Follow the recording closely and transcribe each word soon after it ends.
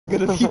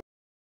gonna be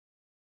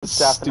Definitely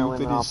stupid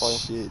Monopoly.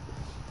 as shit.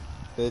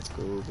 Let's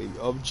go, baby.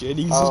 Oh,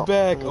 Jennings is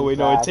back. Oh wait,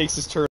 no, it takes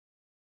his turn.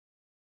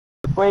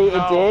 Wait,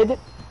 it did?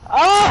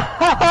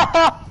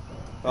 Oh!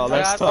 Oh,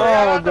 that's tough.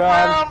 Oh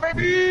god.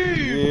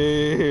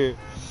 Yeah.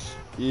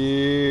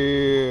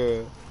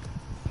 Yeah.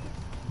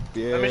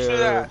 Yeah. Let me see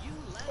that.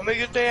 Let me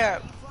get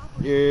that.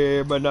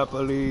 Yeah, Oh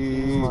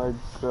Monopoly. my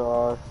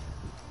gosh.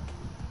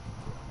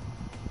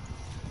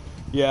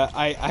 Yeah,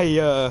 Oh,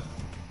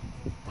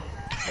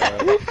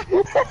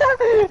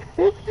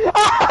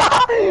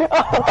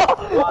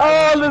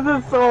 this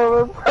is so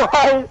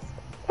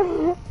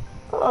overpriced.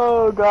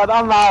 Oh god,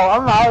 I'm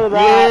out of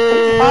that.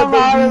 Yeah, I'm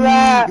out of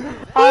that.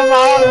 I'm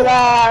out of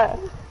that.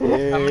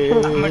 Yeah.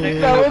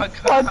 That was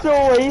such a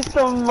waste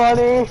of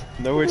money.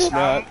 No, it's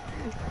not.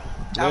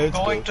 I'm Let's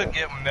going go. to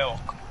get milk.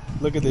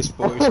 Look at this,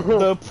 boys.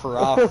 The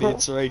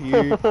profits right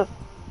here.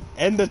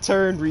 End the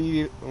turn,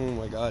 Oh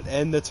my god,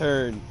 end the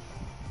turn.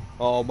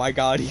 Oh my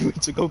god, he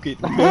went to go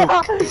get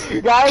milk.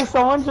 Guys,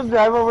 someone should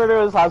drive over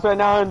to his house right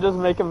now and just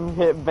make him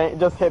hit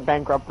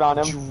bankrupt on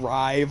him.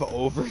 Drive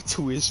over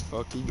to his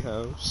fucking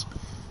house.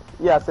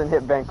 Yes, and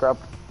hit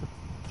bankrupt.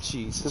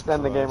 Jesus Just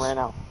end the game Christ. right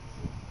now.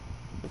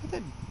 Look at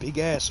that big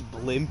ass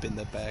blimp in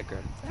the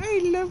background.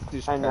 I love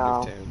this part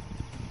of town.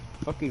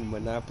 Fucking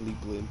Monopoly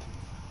blimp.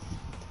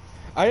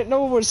 I didn't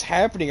know what was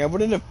happening. I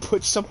wouldn't have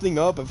put something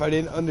up if I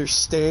didn't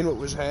understand what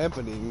was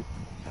happening.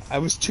 I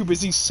was too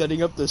busy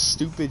setting up the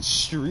stupid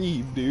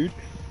stream, dude.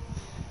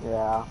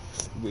 Yeah.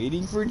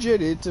 Waiting for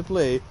Janet to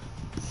play.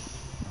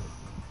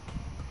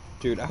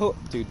 Dude,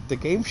 the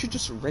game should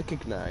just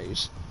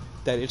recognize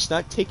that it's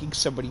not taking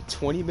somebody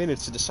 20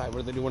 minutes to decide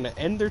whether they want to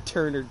end their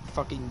turn or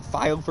fucking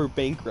file for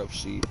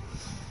bankruptcy.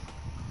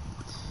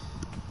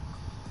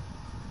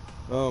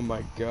 Oh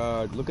my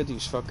god, look at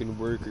these fucking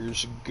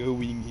workers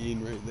going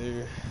in right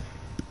there.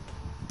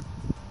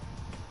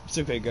 It's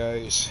okay,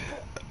 guys.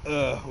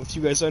 With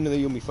you guys under there,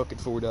 you owe me fucking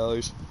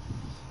 $4.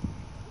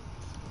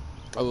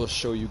 I will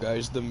show you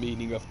guys the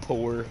meaning of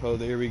poor. Oh,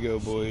 there we go,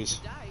 boys.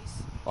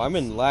 Oh, I'm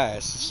in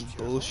last. This is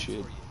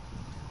bullshit.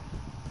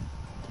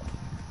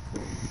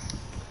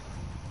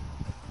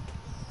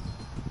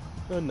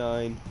 A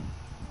 9.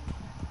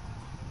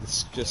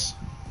 Let's just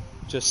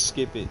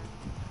skip it.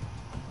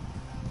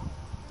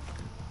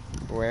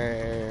 Wow. Are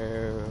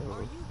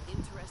you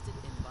interested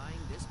in buying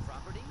this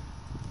property?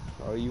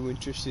 Are you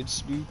interested,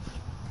 Snoop?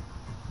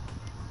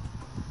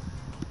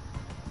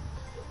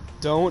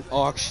 Don't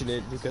auction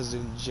it because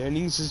then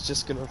Jennings is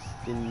just gonna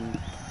fucking.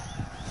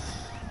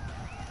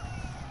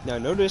 Now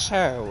notice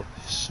how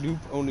Snoop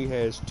only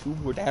has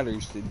 $2 more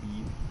than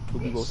me,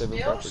 but we both have a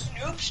property.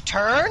 Snoop's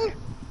turn?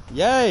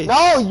 Yes.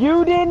 No,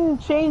 you didn't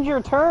change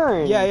your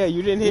turn. Yeah,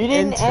 you didn't hit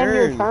end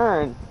your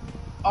turn.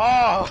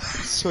 Oh.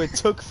 So it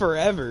took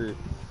forever.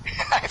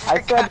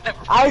 I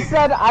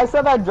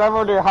said I'd drive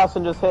over to your house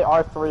and just hit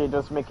R3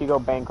 just to make you go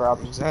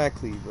bankrupt.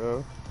 Exactly,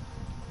 bro.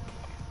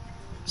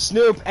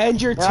 Snoop,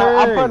 end your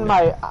turn.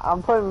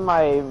 I'm putting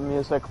my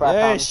music back on.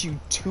 Yes, you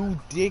 2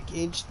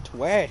 dick-inch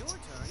twat.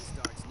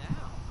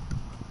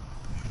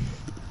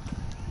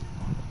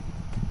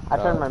 I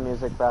turned my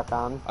music back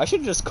on. I should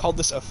have just called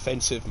this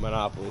offensive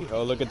Monopoly.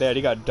 Oh, look at that,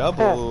 he got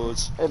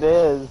doubles. It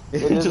is.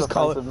 It is just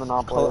call offensive it,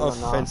 Monopoly. call it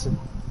offensive.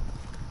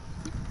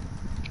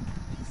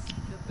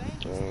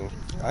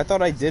 I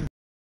thought I did.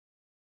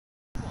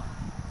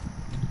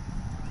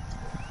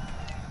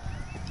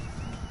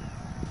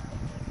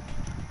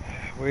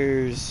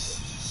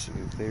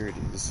 There it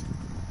is.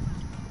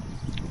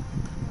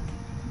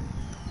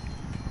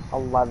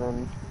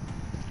 11.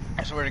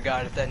 I swear to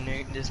God, if this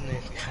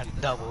nigga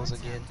got doubles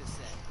again.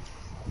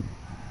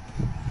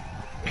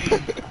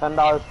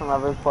 $10 from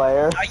every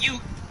player. Are you?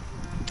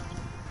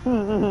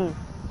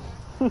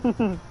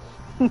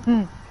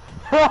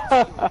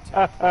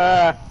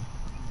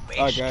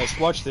 Alright guys,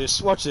 watch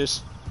this,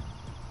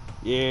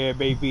 Yeah,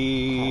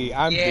 baby,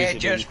 I'm visiting.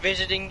 Just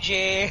visiting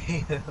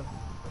Jay.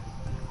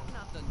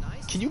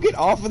 Can you get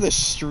off of the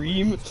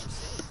stream?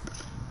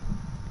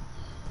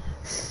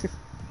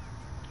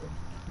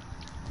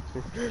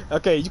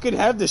 Okay, you can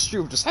have the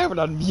stream, just have it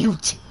on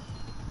mute.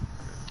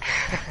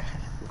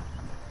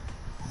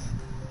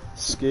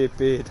 Skip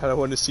it, I don't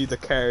want to see the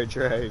car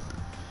drive.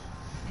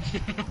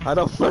 I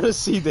don't want to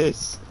see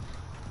this.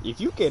 If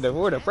you can't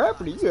afford a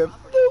property, you have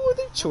no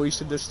other choice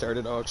than to start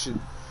an auction.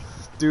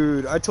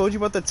 Dude, I told you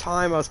about the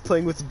time I was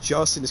playing with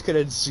Justin, this kid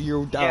had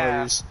 $0.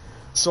 Yeah.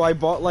 So I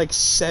bought like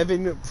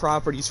 7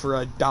 properties for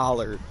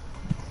 $1.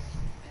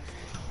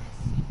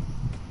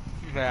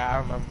 Yeah, I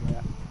remember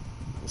that.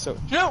 So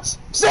No!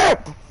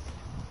 Snap!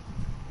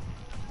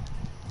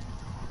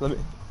 Let me.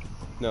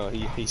 No,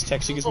 he's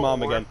texting his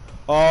mom again.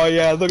 Oh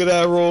yeah, look at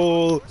that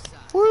roll!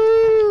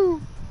 Woo!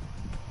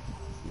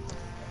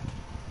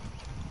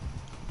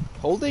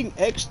 Holding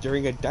X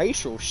during a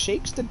dice roll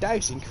shakes the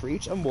dice and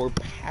creates a more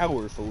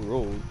powerful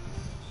roll.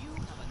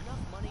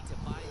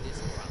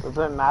 Does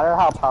it matter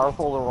how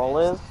powerful the roll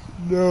is?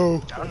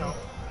 No. I don't know.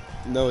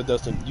 No, it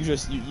doesn't. You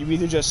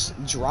either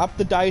just drop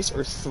the dice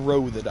or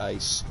throw the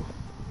dice.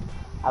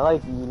 I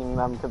like eating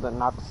them because it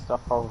knocks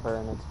stuff over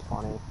and it's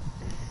funny.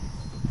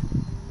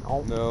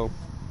 Oh. No.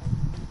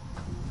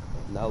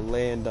 Now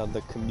land on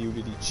the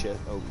community chest.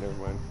 Oh, never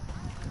mind.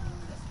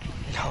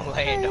 No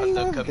land on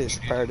the computer. This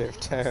part of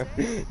town.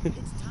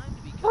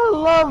 I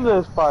love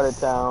this part of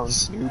town.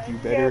 Snoop, you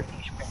better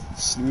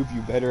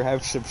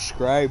have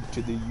subscribed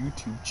to the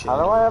YouTube channel.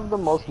 How do I have the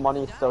most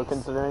money still,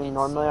 considering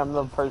normally I'm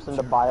the person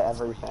to buy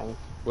everything?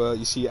 Well,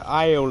 you see,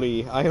 I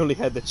only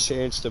had the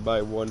chance to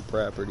buy one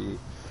property,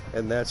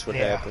 and that's what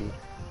happened.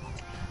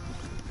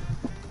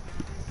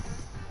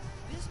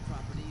 This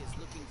property is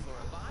looking for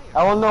a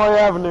buyer. Illinois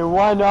Avenue,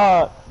 why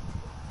not?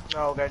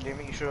 Oh, goddamn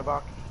it, you should have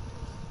bought.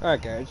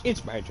 Alright guys,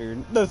 it's my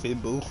turn. The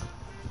thimble.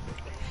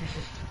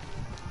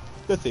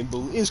 The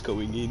thimble is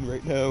going in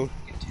right now.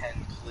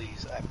 10,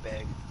 please, I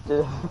beg.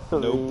 3,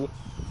 Nope.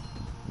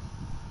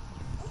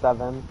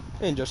 7.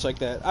 And just like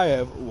that, I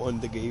have won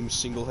the game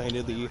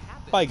single-handedly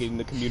by getting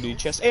the community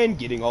chest and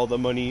getting all the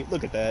money.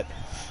 Look at that.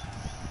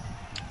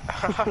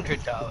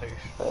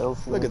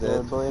 $100. Look at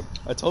that.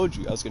 I told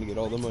you I was gonna get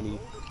all the money.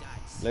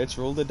 Let's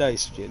roll the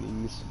dice,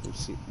 Jennings.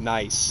 Let's see.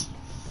 Nice.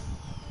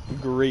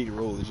 Great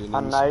roll, Jennings.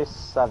 A nice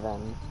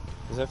 7.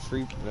 Is that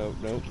free? No,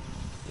 no.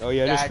 Oh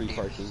yeah, it is free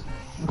parking.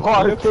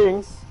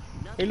 Parking.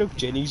 Hey look,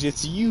 Jennings,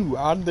 it's you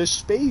on the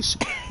space.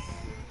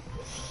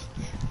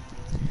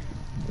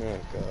 Oh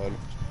god.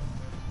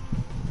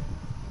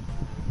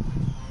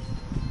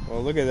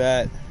 Well, look at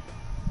that.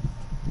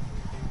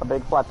 A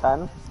big flat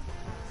 10?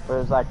 Where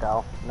does that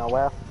go?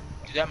 Nowhere?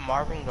 Is that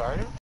Marvin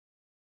Garden?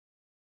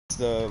 It's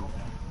the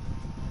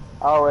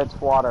Oh, it's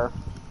water.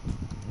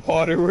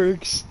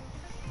 waterworks.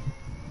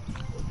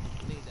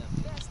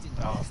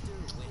 Oh.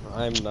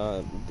 I'm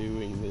not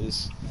doing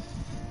this.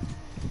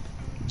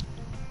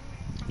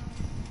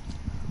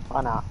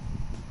 Why not?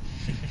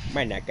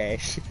 My neck,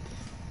 guys.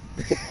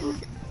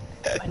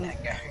 My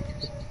neck,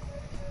 guys.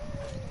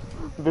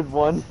 Bid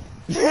 1.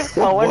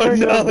 How much are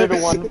you gonna bid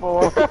 1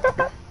 for?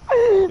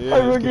 I'm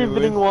gonna keep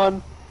bidding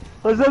 1.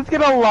 Let's just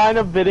get a line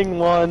of bidding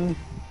 1.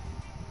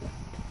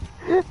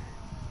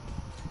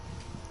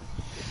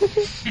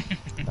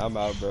 I'm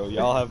out, bro.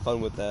 Y'all have fun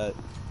with that.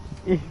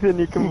 Ethan,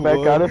 you can back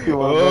out if you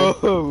want.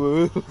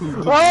 Oh,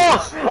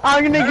 Oh!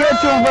 I'm gonna get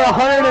to him for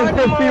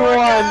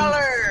 151!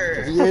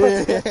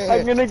 yeah.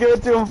 I'm gonna give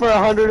it to him for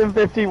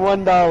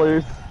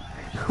 $151.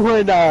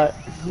 Why not?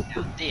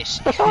 This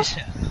is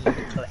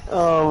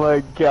Oh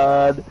my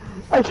god.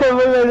 I can't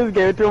believe I just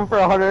gave it to him for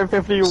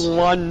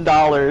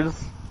 $151.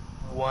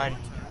 one.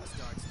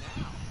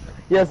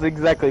 Yes,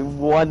 exactly,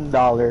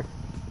 $1.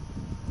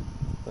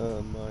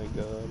 Oh my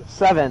god.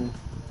 7.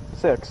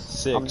 6.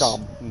 6. I'm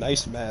dumb.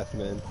 Nice math,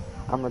 man.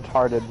 I'm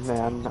retarded,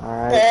 man.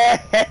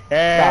 Alright.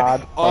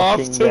 God Off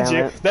fucking to damn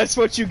jail. it. That's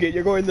what you get.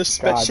 You're going to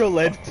special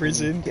ed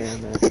prison.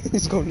 Damn it.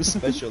 He's going to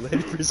special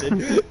ed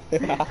prison.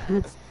 Oh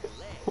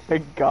my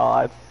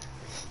god.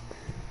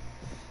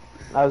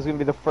 I was gonna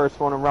be the first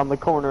one around the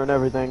corner and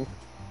everything.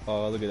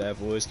 Oh, look at that,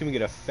 boys. Can we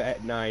get a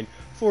fat 9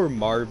 for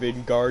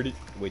Marvin Garden?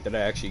 Wait, did I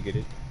actually get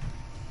it?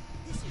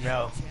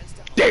 No.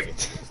 Damn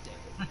it!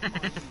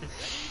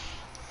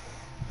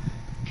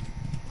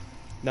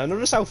 Now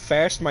notice how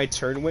fast my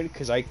turn went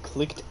because I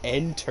clicked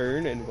end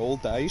turn and roll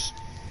dice.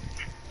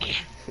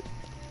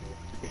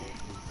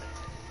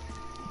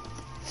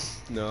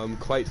 No, I'm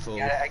quite full.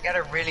 I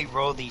gotta really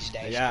roll these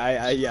dice.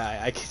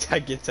 Yeah, I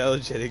can tell,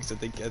 Jennings. I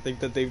think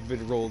that they've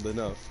been rolled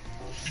enough.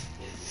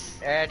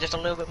 Just a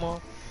little bit more.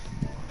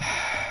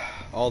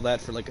 All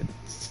that for like a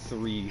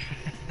 3.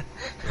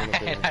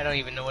 I don't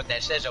even know what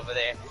that says over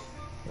there.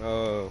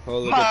 Oh,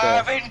 look at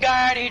that. Marvin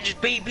Gardens,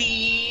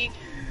 baby.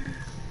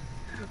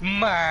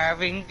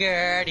 Marvin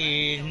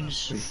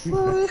Gardens.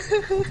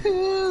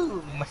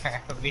 Marvin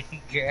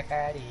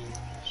Gardens.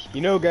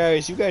 You know,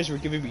 guys, you guys were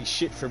giving me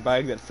shit for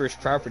buying that first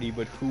property,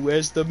 but who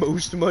has the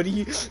most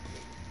money?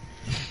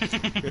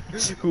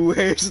 Who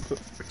has the...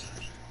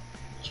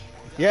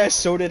 Yes,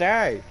 so did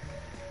I.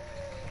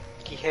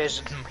 He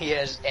has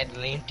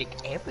Atlantic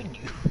Avenue.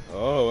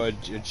 Oh, a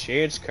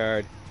chance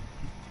card.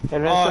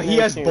 And Oh, that's he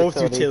has the both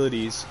utility.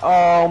 utilities.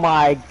 Oh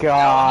my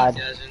god.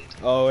 No, he doesn't.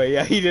 Oh,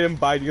 yeah, he didn't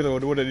buy the other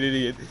one. What an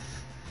idiot.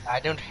 I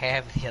don't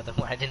have the other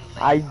one. I didn't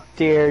like I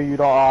dare you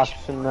to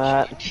auction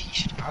that. You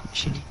should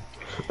auction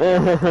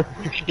it.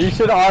 You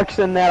should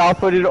auction that. I'll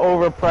put it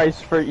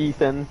overpriced for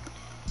Ethan.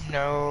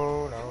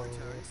 No.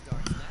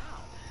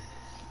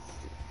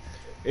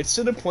 It's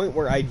to the point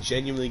where I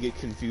genuinely get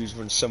confused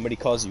when somebody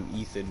calls you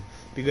Ethan,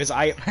 because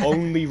I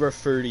only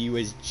refer to you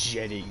as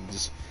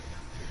Jennings.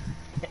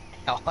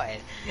 Oh,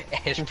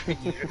 as per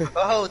you.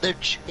 Oh, the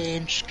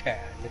chance card.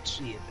 Let's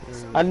see it.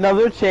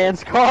 Another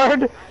chance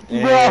card?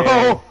 Hey.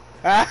 Bro!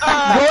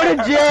 Go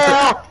to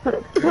jail!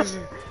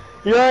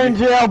 You're in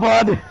jail,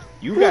 bud.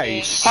 You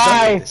guys suck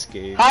Hi. at this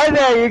game. Hi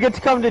there, you get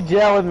to come to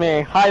jail with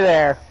me. Hi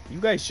there. You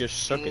guys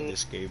just suck at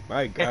this game.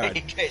 My god.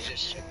 You guys are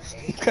so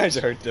You guys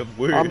are the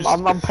worst.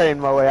 I'm paying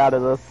my way out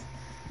of this.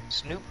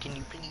 Snoop, can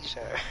you please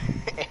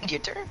end your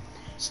turn?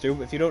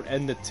 Stu, if you don't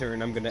end the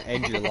turn, I'm gonna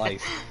end your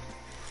life.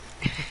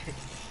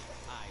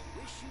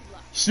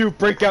 Stu,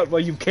 break out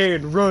while you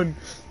can. Run.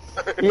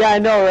 Yeah, I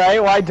know,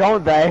 right? Why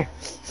don't they?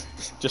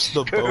 Just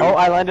the Oh, boat.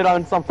 I landed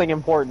on something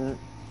important.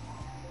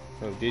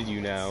 Oh, did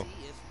you now?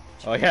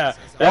 Oh yeah,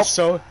 that's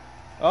so.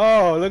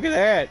 Oh, look at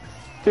that.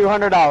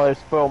 $200.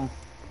 Boom.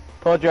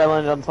 Told you I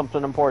landed on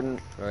something important.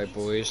 All right,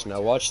 boys.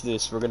 Now watch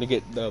this. We're gonna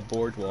get the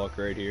boardwalk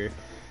right here.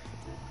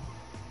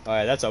 All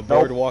right, that's a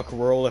boardwalk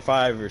roll if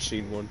I ever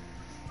seen one.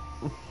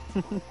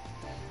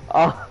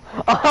 Oh,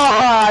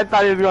 I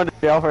thought he was going to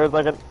jail for a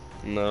second.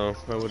 No,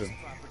 I would have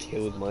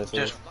killed myself.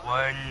 Just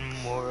one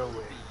more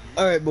away.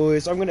 Alright,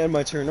 boys, I'm gonna end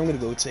my turn. I'm gonna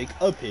go take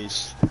a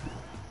piss.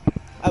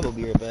 I will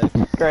be right back.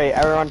 Great,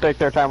 everyone take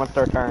their time with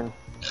their turn.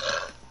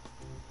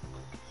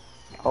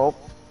 Oh.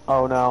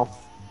 Oh no.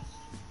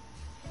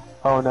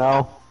 Oh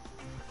no.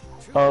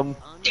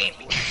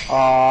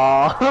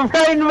 Aww,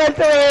 right in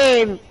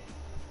between!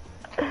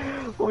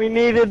 We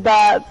needed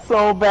that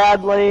so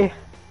badly.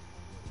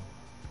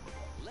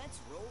 Let's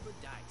roll the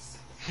dice.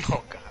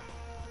 Oh god.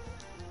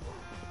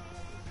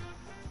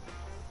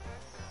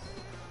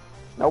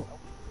 Nope.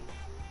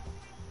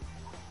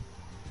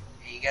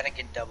 You gotta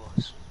get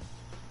doubles.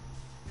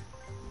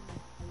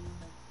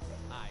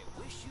 I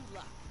wish you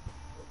luck.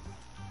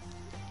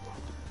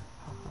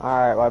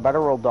 Alright, well I better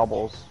roll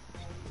doubles.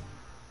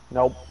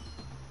 Nope.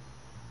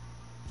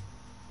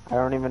 I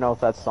don't even know if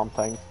that's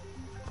something.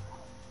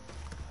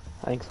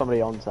 I think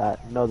somebody owns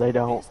that. No, they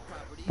don't.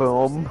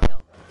 Boom.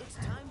 It's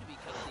time to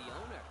become the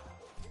owner.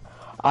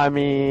 I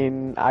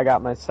mean, I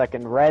got my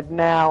second red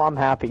now. I'm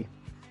happy.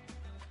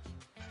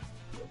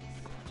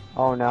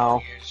 Oh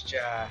no. Here's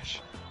Josh.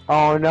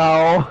 Oh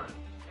no.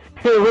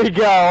 Here we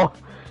go.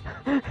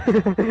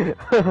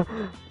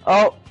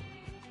 Oh,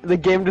 the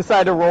game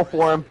decided to roll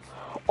for him.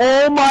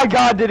 Oh my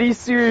god, did he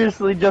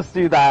seriously just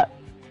do that?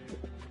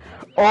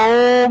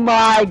 Oh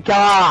my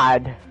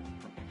god.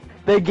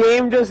 The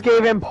game just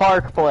gave him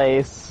Park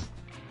Place.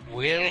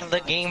 Will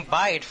the game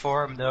buy it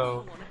for him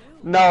though?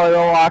 No,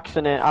 it'll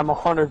auction it. I'm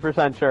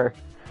 100% sure.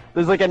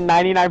 There's like a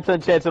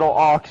 99% chance it'll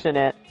auction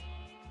it.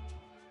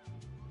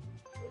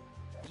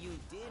 You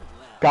did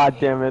well. God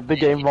damn it, the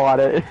game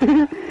bought it.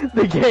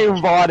 The game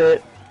bought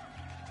it.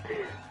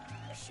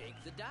 Shake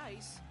the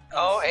dice.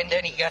 Oh, and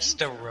then he gets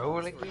to roll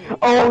again.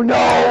 Oh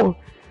no!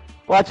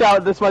 Watch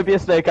out, this might be a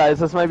Snake Eyes.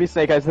 This might be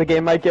Snake Eyes. The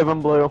game might give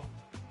him blue.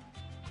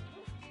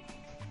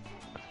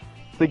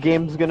 The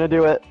game's gonna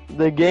do it.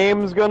 The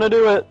game's gonna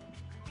do it.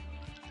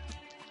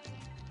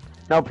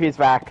 Nope, he's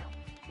back.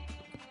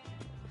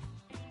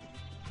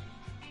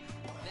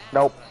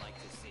 Nope. I like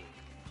to see.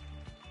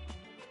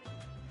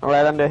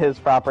 Right under his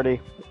property.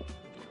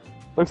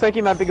 Looks like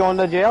he might be going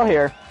to jail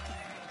here.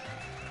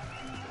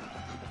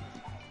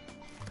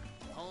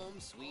 Home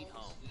sweet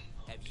home.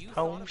 Have you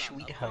Home thought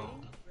sweet about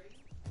home.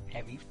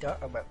 Have you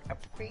thought about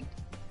upgrade?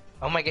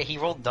 Oh my god, he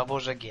rolled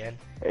doubles again.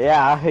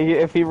 Yeah,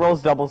 if he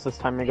rolls doubles this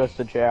time, he goes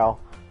to jail.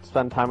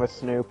 Spend time with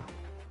Snoop.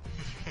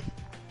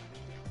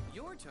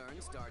 Your turn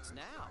starts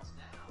now.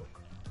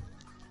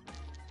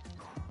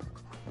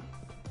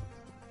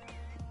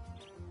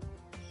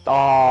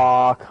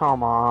 Aw,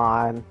 come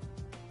on.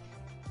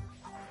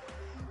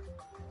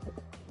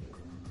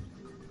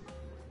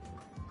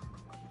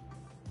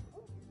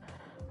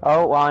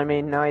 Oh, well, I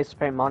mean, now he has to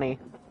pay money.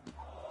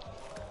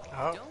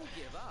 Oh. Don't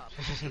give up.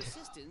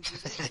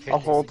 Persistence is A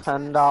whole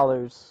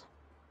 $10.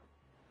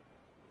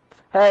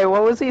 Hey,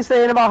 what was he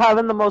saying about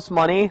having the most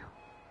money?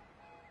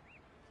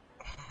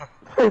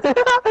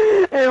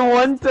 In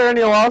one turn,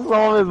 he lost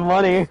all of his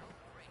money.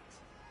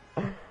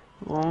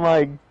 Oh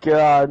my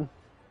god.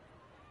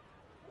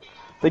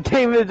 The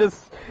game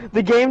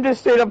just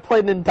straight up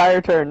played an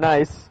entire turn.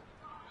 Nice.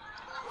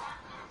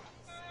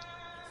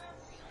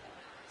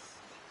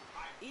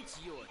 It's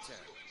your turn.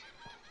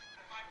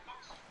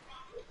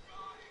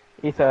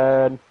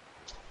 Ethan.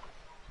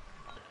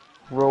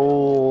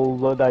 Roll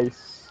the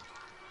dice.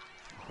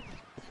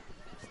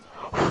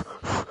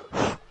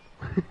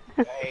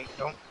 Hey,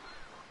 don't.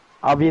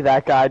 I'll be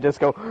that guy, just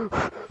go.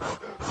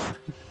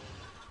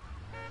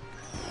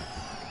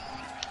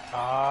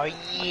 Oh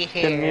yeah.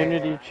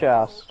 Community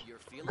chest.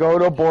 Go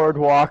to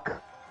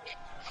boardwalk.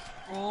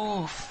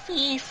 Ooh,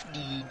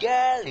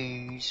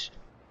 $50.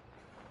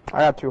 I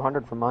got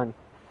 200 for mine.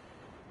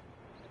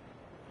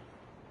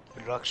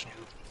 Good luck, Snoop.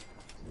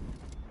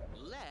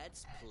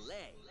 Let's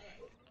play.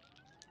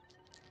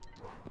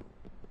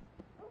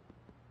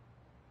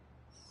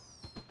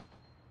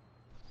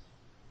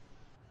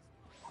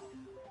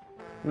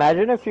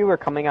 Imagine if you were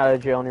coming out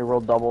of jail and you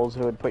rolled doubles,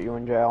 who would put you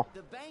in jail?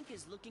 The bank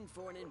is looking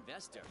for an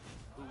investor.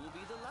 Who will be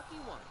the lucky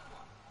one?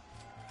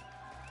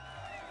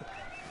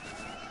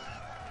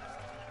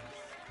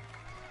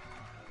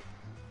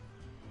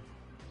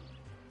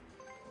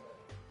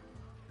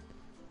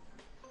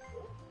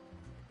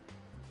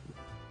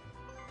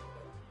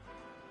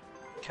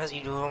 Because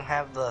you don't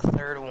have the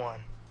third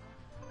one.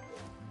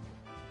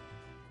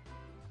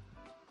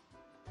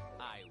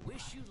 I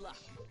wish you luck.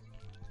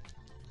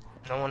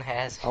 No one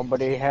has.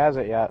 Nobody has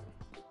it yet.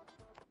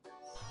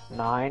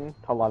 9,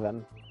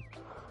 11.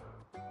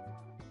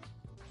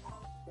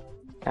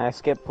 Can I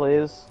skip,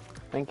 please?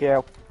 Thank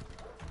you.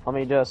 Let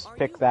me just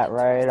pick that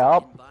right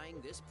up.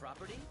 Buying this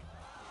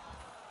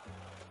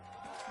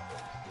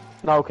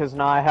No, because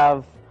now I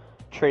have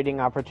trading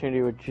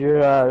opportunity with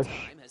Josh.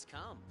 Time has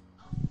come.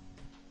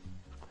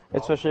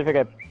 Especially if I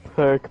get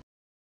pick.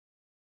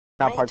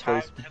 Not part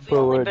Have face. we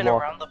only been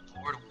around the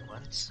board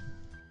once?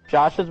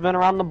 Josh has been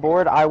around the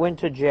board. I went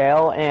to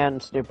jail,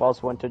 and Snoop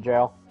also went to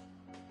jail.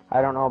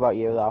 I don't know about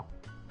you though.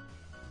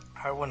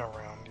 I went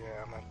around,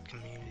 yeah, I'm at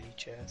community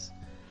chess.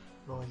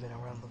 I've only been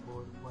around the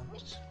board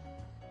once.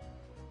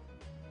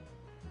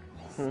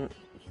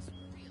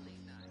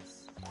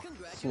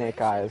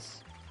 Snake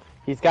Eyes.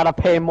 He's gotta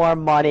pay more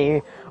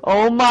money.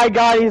 Oh my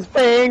god, he's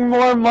paying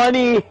more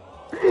money!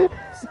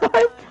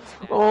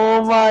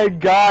 Oh my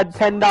god,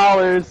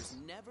 $10.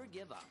 Never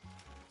give up.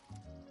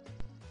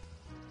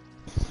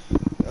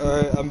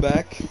 Alright, I'm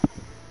back.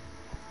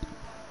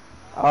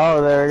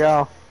 Oh, there we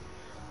go.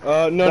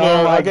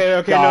 No,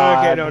 okay,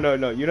 God.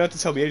 no. You don't have to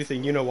tell me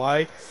anything. You know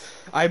why?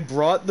 I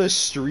brought the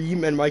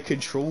stream and my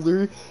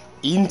controller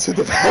into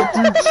the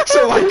bathroom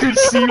so I could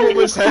see what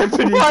was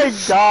happening. Oh my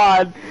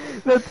god,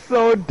 that's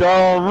so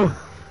dumb.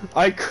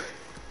 I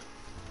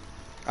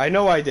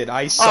know I did.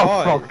 I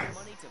saw Oh, it. fuck.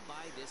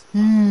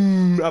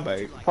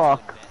 Alright.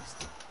 Fuck.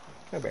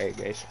 Alright,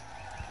 guys.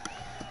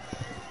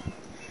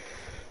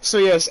 So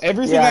yes,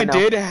 everything Yeah, I no.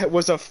 did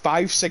was a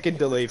 5-second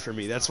delay for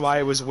me. That's why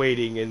I was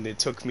waiting and it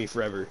took me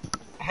forever.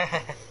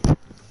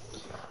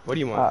 What do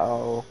you want?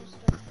 Uh-oh.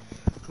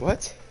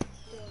 What?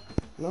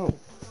 No.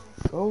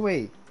 Go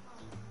away.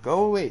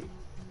 Go away.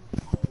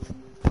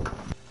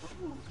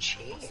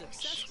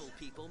 Successful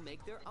people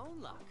make their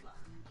own luck.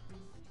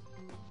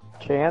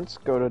 Chance,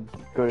 go to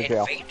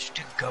jail. Advantage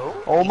to go?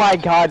 Oh my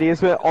god,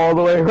 he's went all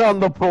the way around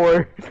the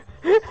board.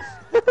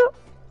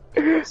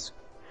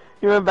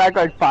 He went back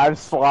like 5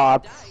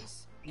 slots.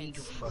 Dice Need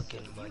and see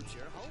fucking what money. the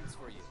future holds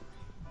for you.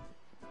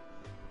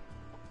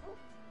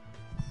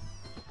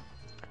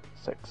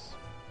 6.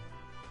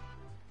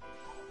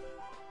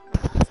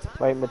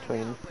 Right in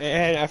between.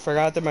 And I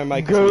forgot that my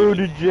mic was Go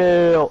muted. to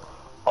jail.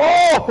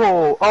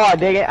 Oh! Oh,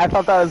 dang it. I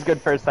thought that was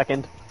good for a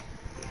second.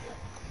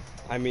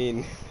 I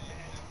mean,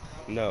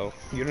 no.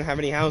 You don't have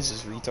any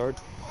houses, retard.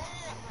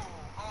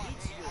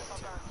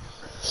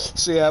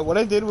 So yeah, what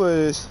I did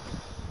was...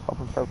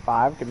 Hoping for a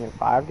 5. Give me a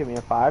 5. Give me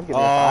a 5. Give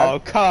me a Oh,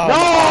 5. come on.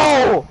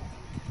 No!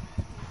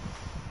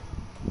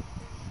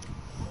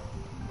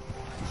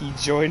 He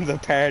joined the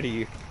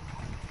party.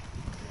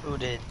 Who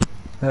did?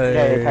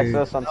 Yeah, he texted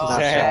us on Oh, Snapchat.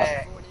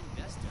 Zach.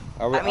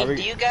 Are we, I mean, are we...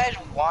 do you guys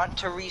want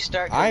to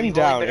restart? 'Cause I'm we've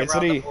down. only been It's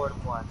around already- the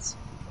board once.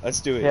 Let's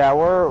do it. Yeah,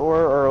 we're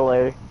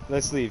early.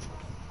 Let's leave.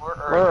 We're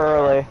We're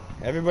early.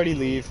 Everybody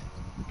leave.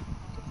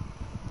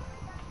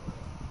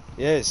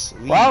 Yes,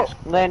 leave. Well,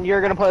 then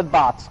you're gonna play with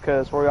bots,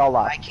 cause we all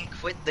I lost. can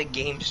quit the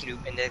game,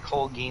 Snoop, and the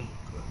whole game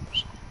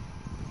goes.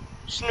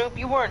 Snoop,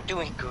 you weren't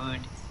doing good.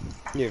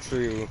 Yeah, for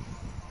you.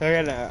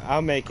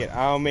 I'll make it.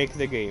 I'll make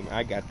the game.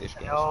 I got this,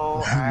 guys.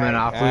 No,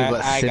 Monopoly,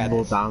 but I got symbol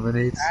this.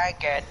 dominates. I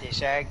got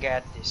this. I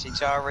got this.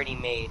 It's already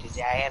made.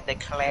 I have the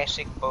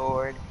classic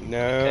board.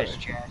 No, Because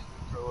Josh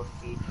throw a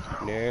fit.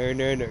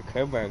 no.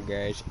 Come on,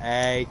 guys.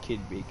 I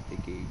can make the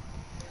game.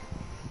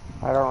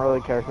 I don't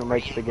really care who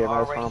makes the game.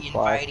 I just Already wanna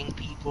play. inviting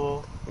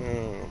people. Oh,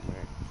 man.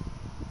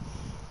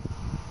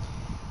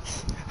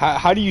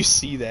 How do you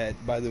see that,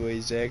 by the way,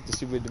 Zach? The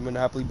stupid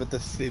Monopoly, but the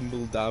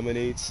thimble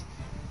dominates.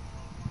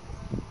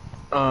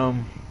 Yeah.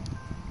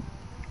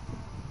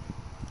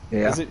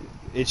 Is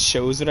it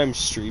shows that I'm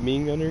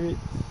streaming under it?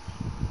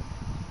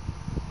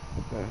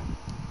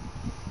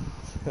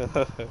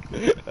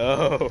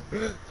 Oh.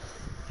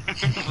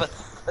 But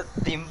the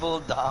thimble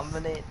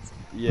dominates.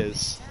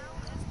 Yes.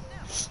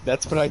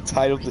 That's what I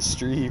titled the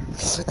stream.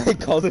 I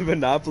called it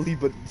Monopoly,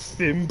 but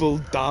thimble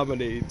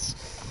dominates.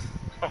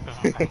 Oh,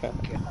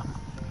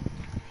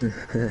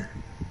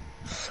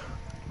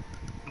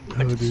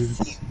 dude.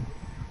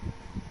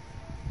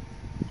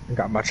 I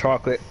got my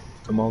chocolate.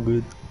 I'm all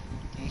good.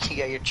 You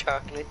got your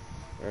chocolate.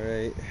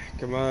 Alright,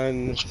 come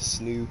on,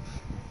 Snoop.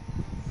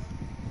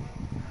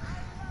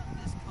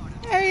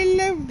 I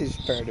love this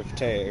part of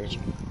town.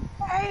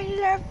 I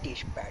love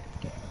this part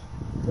of town.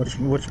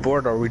 Which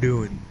board are we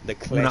doing? The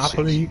classics.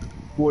 Monopoly,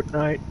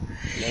 Fortnite.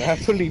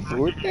 Monopoly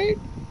Fortnite?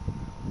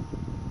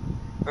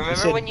 Remember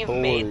said when you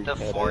made the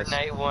board,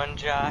 Fortnite one,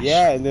 Josh?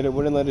 Yeah, and then it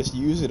wouldn't let us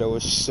use it. I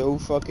was so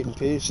fucking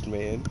pissed,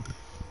 man.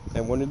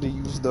 I wanted to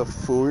use the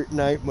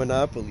Fortnite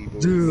Monopoly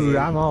board. Dude,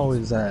 man. I'm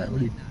always that.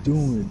 What are you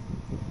doing?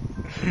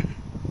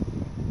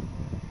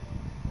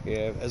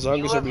 Yeah, as long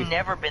You as have we...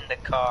 never been the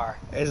car.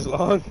 As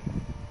long...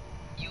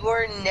 You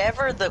are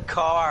never the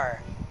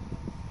car.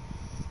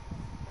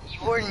 You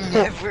were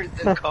never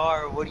the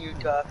car. What are you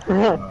talking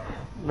about?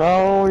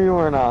 No, you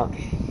were not.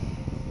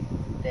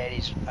 That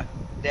is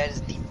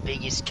the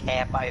biggest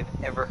cap I've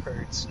ever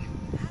heard, Snoop.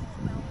 How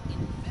about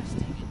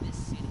investing in this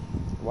city?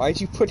 Why'd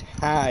you put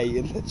hi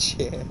in the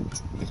chat?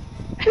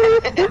 I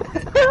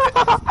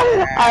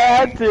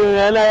had to,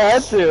 man. I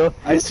had to.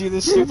 I see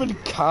this stupid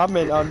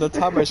comment on the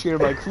top of my screen.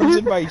 I'm like, who's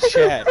in my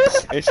chat?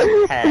 It's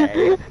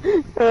hi.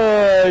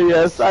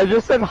 Yes, I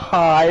just said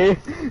hi.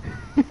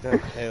 The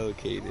hell,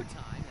 Kaden. Time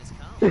has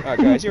come. Alright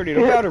guys, you already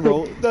know how to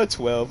roll. The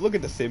 12. Look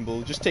at the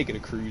thimble. Just taking a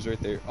cruise right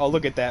there. Oh,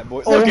 look at that,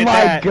 boy. Oh Look at my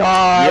that.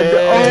 god!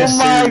 Yes, Oh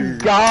my sir.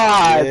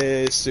 god!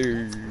 Yes,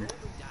 sir.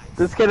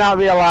 This cannot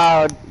be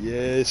allowed.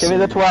 Yes, Give me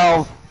the sir.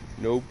 12.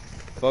 Nope.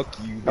 Fuck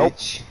you, Nope.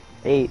 bitch.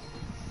 8.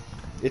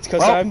 It's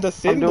cause Well, I'm the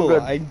I'm doing thimble.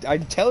 good. I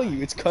tell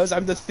you, it's cause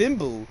I'm the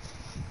thimble.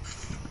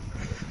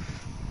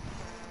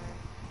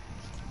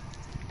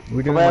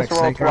 We doing Last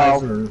like roll, snake eyes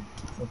 12. or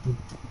something?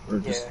 Or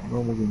just Yeah.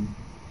 normal game?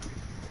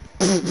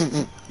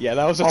 Yeah,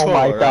 that was a Oh 12,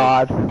 my right?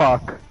 god,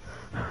 fuck.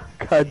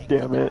 God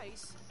damn it.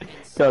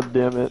 God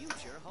damn it.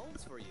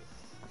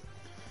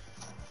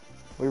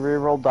 We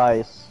reroll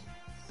dice.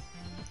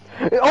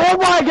 Oh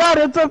my god,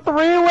 it's a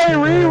 3-way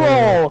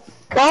reroll!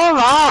 Come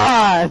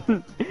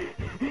on!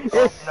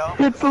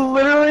 It's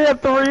literally a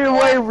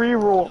 3-way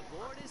reroll.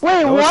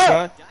 Wait, No, it's what?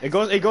 not. It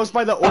goes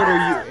by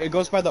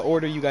the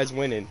order you guys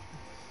win in.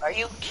 Are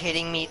you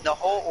kidding me? The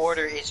whole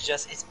order is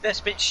it's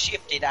just been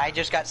shifted. I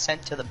just got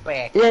sent to the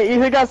back. Yeah,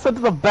 you got sent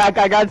to the back,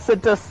 I got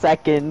sent to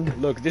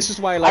second. Look, this is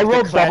why I I like the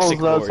rolled classic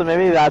doubles though, board. so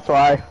maybe that's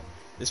why.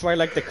 This is why I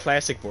like the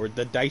classic board.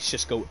 The dice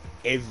just go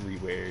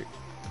everywhere.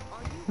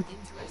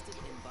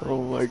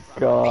 Oh my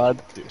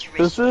god.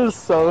 This is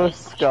so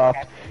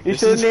scuffed. You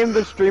should have named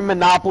the stream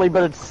Monopoly,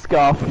 but it's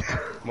scuffed.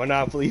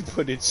 Monopoly,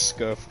 but it's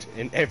scuffed,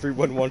 and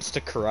everyone wants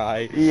to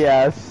cry.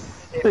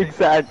 Yes,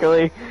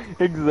 exactly.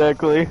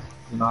 Exactly.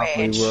 Monopoly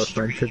Man, where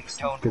stream friendships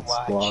don't gets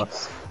watch.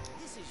 lost.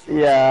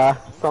 Yeah,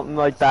 something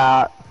like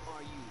that.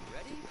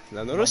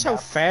 Now notice how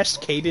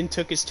fast Caden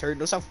took his turn.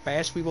 Notice how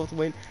fast we both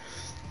went.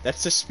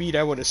 That's the speed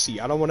I want to see.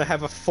 I don't want to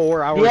have a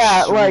 4-hour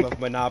Yeah, stream like- of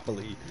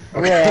Monopoly.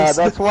 Yeah,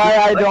 that's why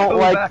I don't go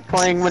like back.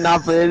 playing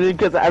Monopoly,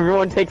 because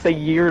everyone takes a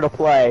year to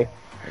play.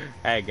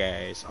 Hey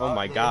guys, oh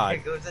my god.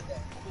 Here goes the deck.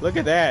 Look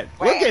at that.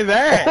 Look at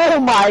that. Oh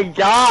my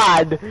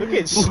god! Look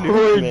at Snoop,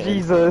 Lord man.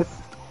 Jesus.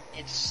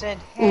 It said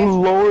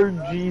Lord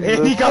Jesus.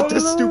 And he got the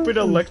stupid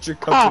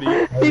electric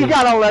company. He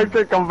got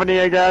electric company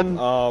again.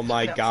 Oh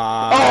my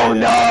god. Oh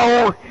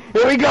no!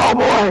 Here we go,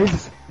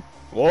 boys!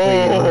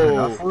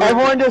 Whoa.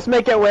 Everyone just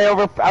make it way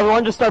over.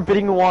 Everyone just start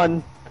bidding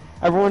 1.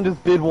 Everyone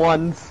just bid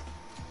 1s.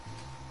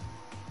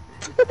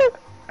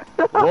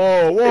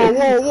 Whoa, whoa,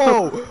 whoa,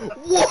 whoa.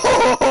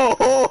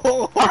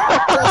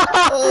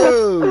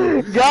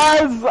 Whoa.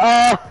 Guys,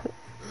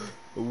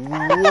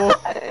 Whoa.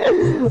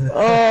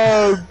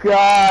 oh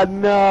god,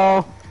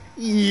 no.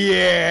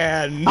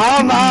 Yeah.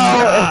 I'm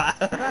out.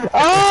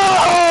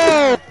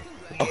 Oh!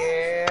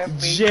 Yeah,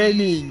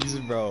 Jennings,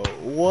 bro.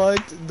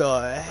 What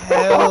the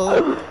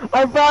hell?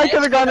 I probably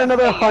could have gone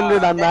another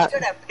 100 on that.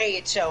 That's gonna pay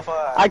itself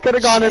up. I could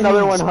have gone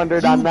another Jennings,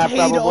 100 you on that paid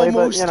probably,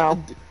 almost, but you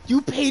know.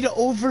 You paid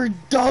over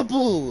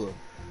double.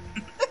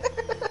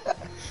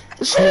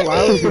 Oh,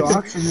 why was the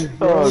auction?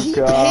 Oh He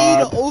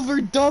god. paid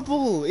over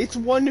double. It's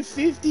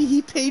 150.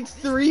 He paid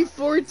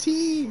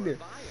 314.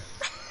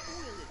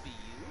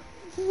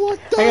 What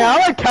the? Hang on, I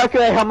want to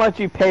calculate how much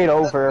you paid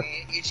over.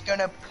 It's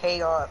gonna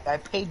pay off. I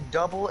paid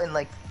double in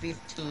like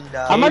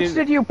 $15. How much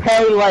did you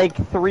pay, like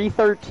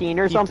 313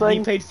 or He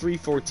something? paid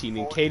 314.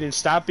 And Caden,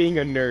 stop being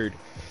a nerd.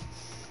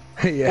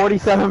 Yeah.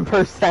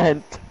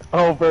 47%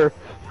 over.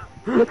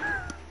 Oh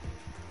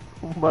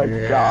my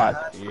Yeah. god.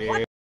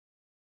 Yeah.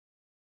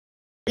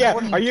 Yeah.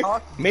 What are you Are you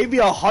talking- maybe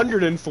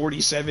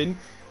 147?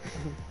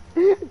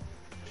 Your turn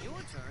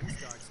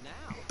starts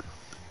now.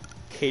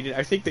 Caden,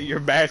 I think that your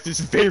math is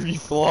very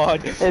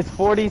flawed. It's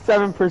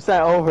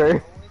 47%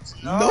 over.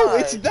 No,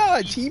 it's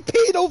not. He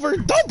paid over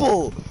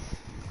double.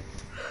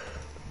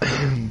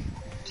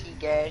 See,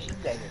 guys, you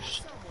guys are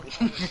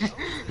stupid.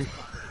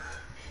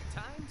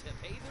 Time to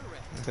pay the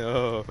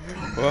rent.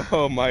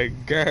 Oh my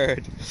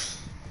god.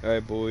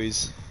 Alright,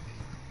 boys.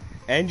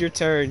 End your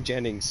turn,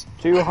 Jennings.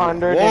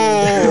 200.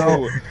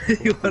 Whoa!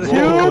 You wanna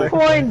do it?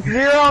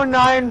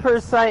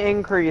 2.09%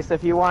 increase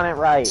if you want it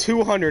right. You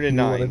want to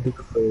 209.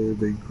 declare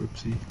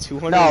bankruptcy?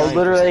 209. No,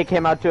 literally it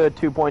came out to a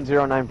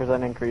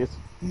 2.09% increase.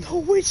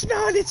 No, it's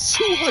not. It's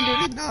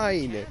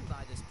 209. Buy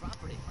this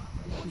property.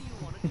 What do you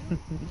want to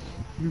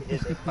do?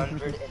 Is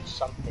 100 and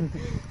something.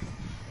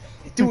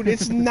 Dude,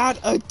 it's not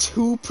a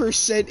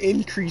 2%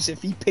 increase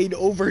if he paid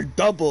over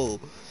double.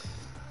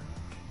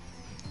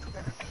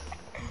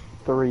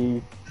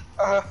 3.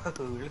 Oh,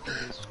 look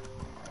at this.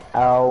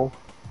 Ow.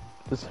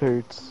 This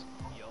hurts.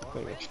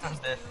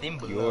 The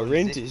thimble. Your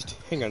rent is.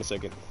 Hang on a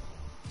second.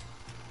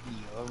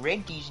 Your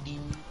rent is due.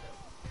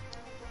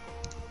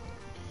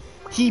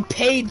 He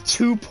paid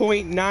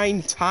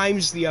 2.9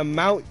 times the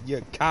amount,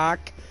 you cock.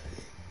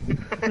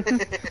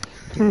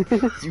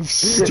 You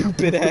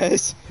stupid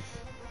ass.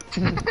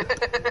 You landed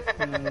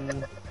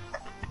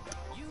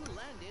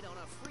on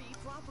a free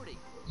property.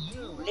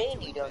 You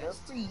landed on a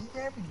free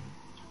property.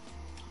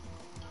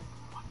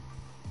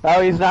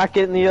 Oh, he's not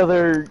getting the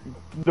other.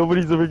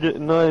 Nobody's ever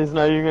getting those.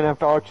 Now you're gonna have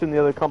to auction the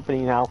other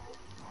company now.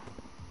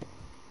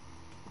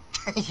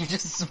 You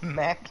just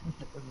smacked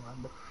them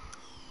on the...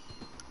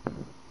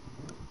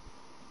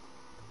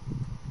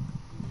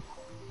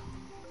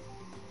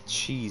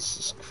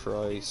 Jesus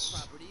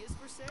Christ. Property is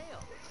for sale.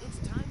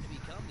 It's time to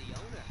become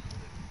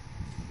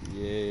the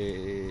owner.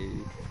 Yay.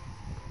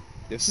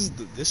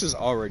 This is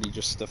already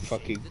just the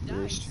fucking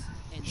worst.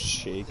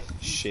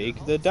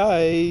 Shake the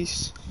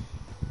dice.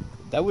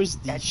 That was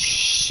the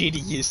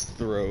shittiest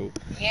throw.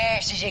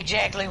 Yes, is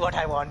exactly what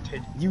I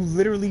wanted. You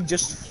literally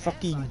just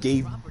fucking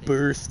gave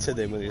birth to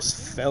them and just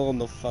fell on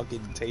the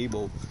fucking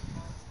table.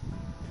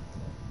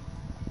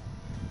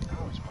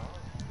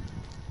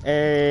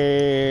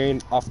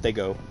 And off they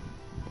go.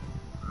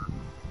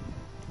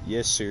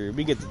 Yes, sir.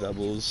 We get the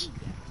doubles.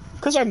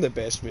 Because I'm the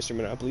best, Mr.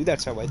 Monopoly.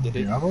 That's how I did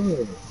it. How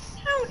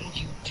did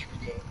you do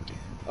that?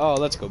 Oh,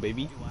 let's go,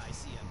 baby.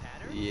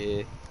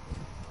 Yeah.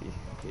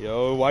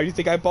 Yo, why do you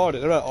think I bought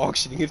it? I'm not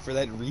auctioning it for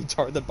that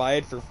retard to buy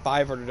it for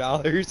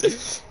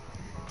 $500.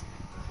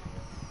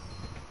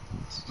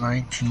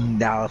 $19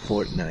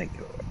 Fortnite.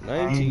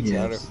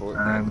 $19 Fortnite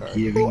I'm card.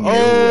 giving you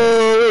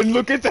Oh, and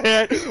look at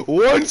that!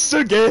 Once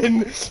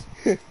again!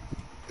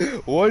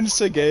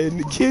 Once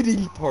again,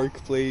 getting Park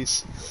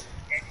Place.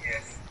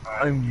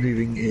 I'm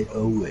giving it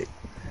away.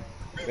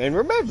 And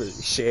remember,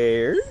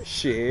 share.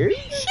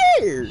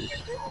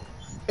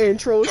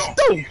 Intros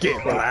don't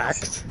get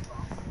relaxed.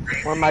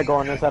 Where am I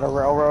going? Is that a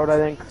railroad, I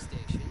think?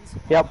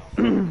 Yep.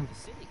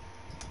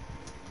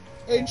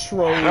 Intros.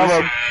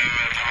 Railroad.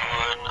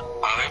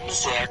 I'm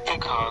Zach the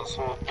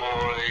console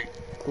boy.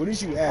 Who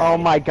did you add? Oh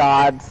my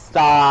god,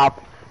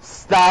 stop.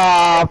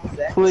 Stop,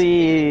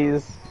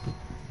 please.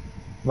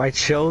 My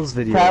chills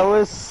video. That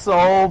was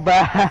so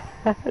bad.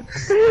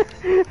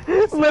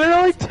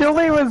 Literally,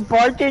 Tilly was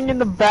barking in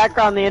the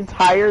background the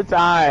entire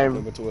time.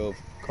 Number 12,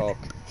 Caulk.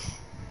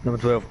 Number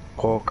 12,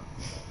 Hawk.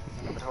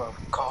 Number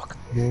 12, cock.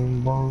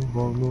 Number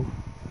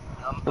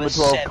 12,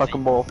 7, cock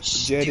and bull.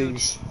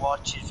 Jennings.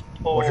 watches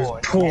What is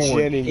porn. porn?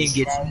 Jennings. It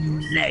gets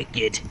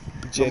naked.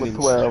 Number Jennings.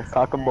 12,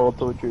 cock and bull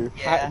torture.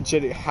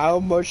 Yeah. How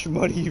much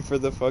money for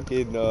the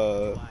fucking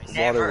Never,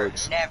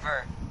 waterworks?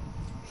 never.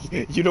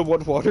 You know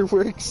what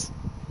waterworks?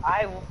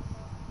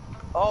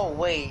 Oh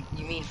wait,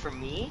 you mean for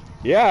me?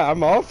 Yeah,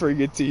 I'm offering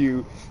it to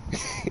you.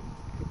 Because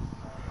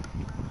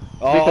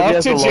he Off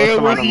has to the lowest jail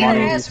amount with of You money.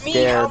 you. He's asked me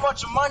scared. how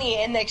much money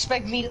and they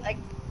expect me to, like,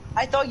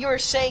 I thought you were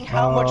saying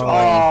how much money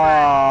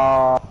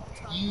Oh,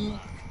 you...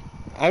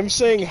 I'm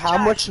saying how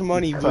much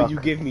money will you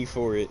give me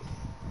for it?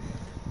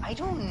 I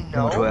don't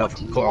know. Number 12, What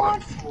do you cock.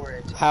 want for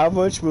it? How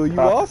much will you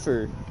Fuck.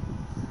 offer?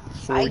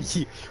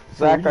 40,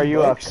 Zach, are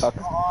you a $40? cuck?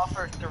 I'll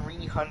offer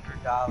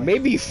 $300.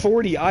 Maybe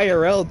 40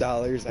 IRL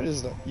dollars. That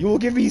is. You will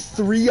give me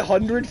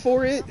 300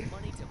 for it?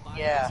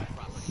 Yeah.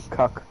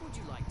 Cuck.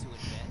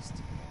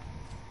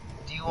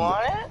 Do you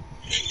want it?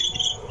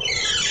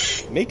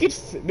 Make it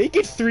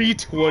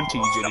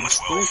 320, Jennings.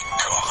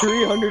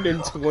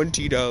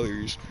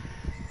 $320.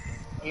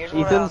 Here's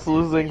what Ethan's I'll-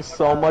 losing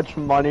so much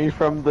money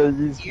from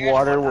these Here's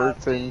what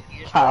waterworks I'll do. and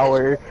Here's what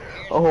power. here's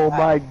Oh what I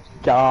my would do.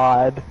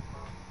 god.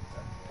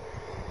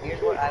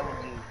 Here's what I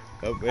would do.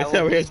 Oh, I wait,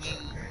 would wait.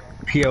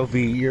 POV,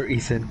 you're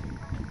Ethan.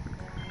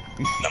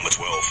 Number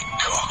 12,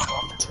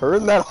 cock.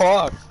 Turn that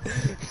off.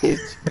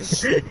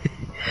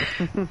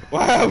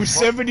 Wow,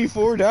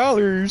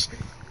 $74.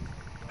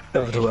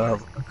 Number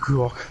 12,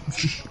 Cock.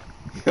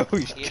 Oh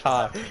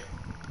god.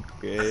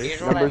 Okay.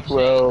 Here's what Number I'm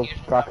 12, saying.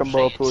 cock and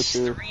ball It's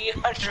torture.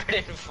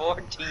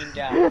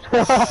 $314.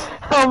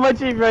 How much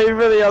he paid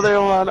for the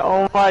other one?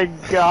 Oh my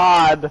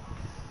god.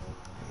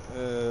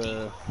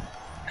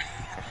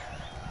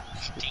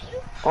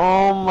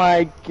 Oh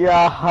my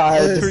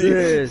god.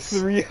 This.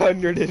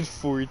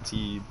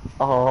 314.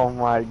 Oh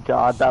my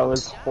god, that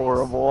was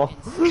horrible.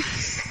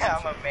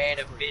 I'm a man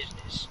of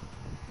business.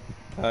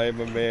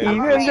 I'm a man.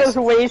 Ethan just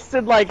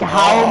wasted like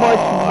how much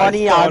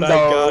money I on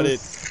thought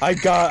those. I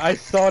got it. I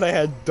thought I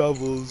had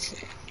doubles.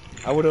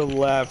 I would have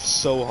laughed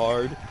so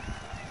hard.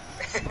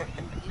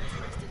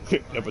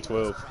 Number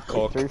 12.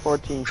 Caulk.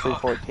 314,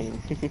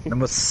 314.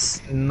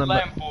 Number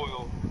Lamp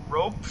oil,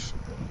 ropes,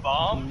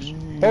 bombs.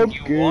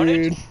 Pumpkin. You want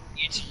it?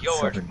 It's yours,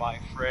 7. my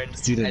friend.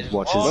 Student as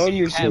watches. As long long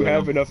as you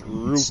have it. enough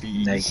rupees.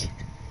 Snake.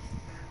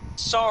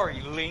 Sorry,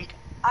 Link.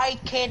 I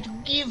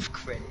can't give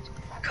credit.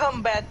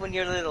 Come back when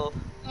you're little,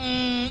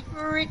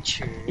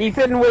 richer.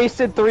 Ethan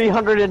wasted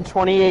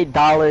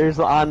 $328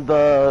 on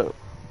the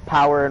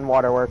power and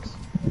waterworks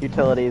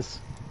utilities.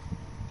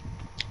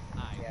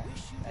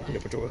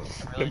 Number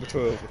 12. Number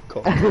 12.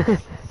 Caulk.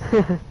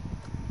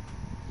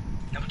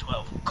 Number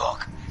 12,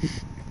 cock.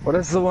 What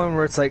is the one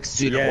where it's like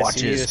student Yes,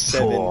 you need a watches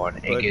 7, porn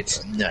but- and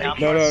gets naked?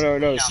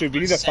 No, Stu, we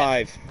need a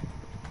 5.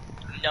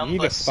 Number You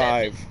need a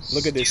 5. 7,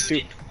 Look at this, Stu.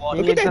 student He water.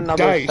 Look at needs that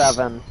another dice.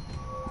 7.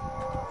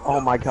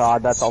 Oh my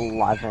god, that's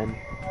 11.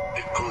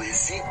 The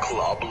glizzy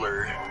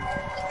clobbler.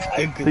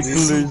 The The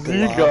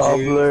glizzy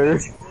gobbler.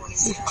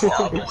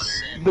 Clobbler.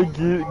 The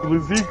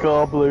glizzy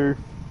gobbler.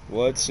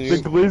 What, The Stu?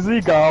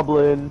 glizzy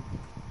goblin.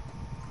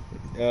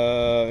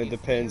 It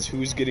depends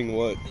who's getting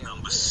what.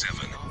 Number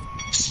 7,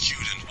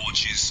 student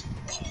watches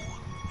porn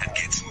and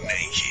gets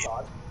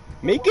naked.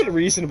 Make it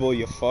reasonable,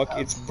 you fuck.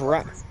 It's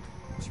brown.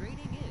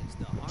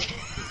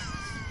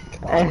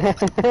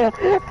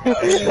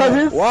 That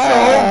is Wow.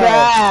 so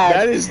bad.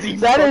 That is the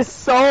That is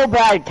so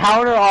bad.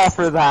 Counter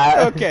offer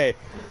that. Okay.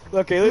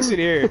 Okay, listen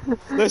here.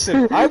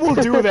 Listen, I will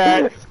do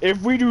that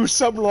if we do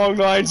something along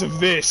the lines of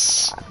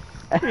this.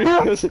 If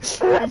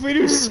we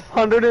do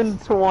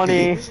 120.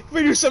 if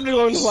we do something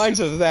along the lines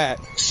of that,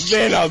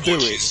 then I'll do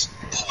it.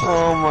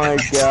 Oh my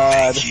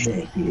god.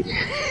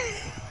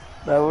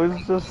 That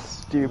was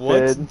just stupid.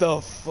 What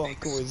the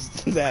fuck was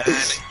that? And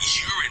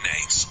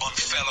urinates on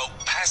fellow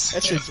That's a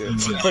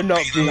passengers joke. For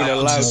not being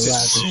allowed to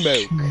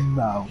smoke.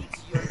 No.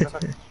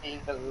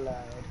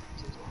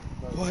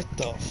 What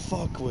the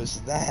fuck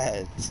was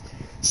that?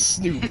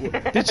 Snoop,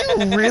 did you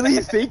really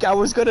think I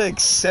was gonna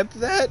accept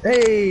that?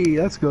 Hey,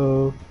 let's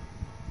go.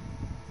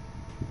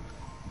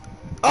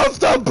 Of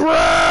the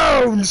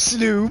brown,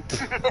 Snoop! The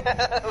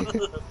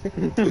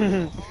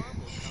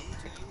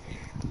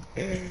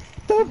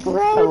I Browns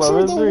are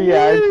love the his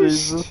reaction.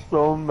 He's worst! just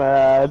so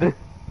mad.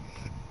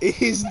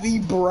 It is the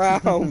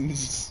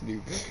Browns,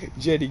 Snoop.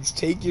 Jennings,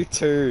 take your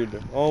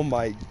turn. Oh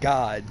my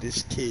god,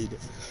 this kid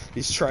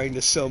is trying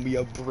to sell me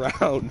a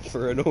brown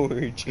for an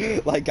orange.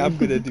 Like I'm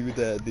gonna do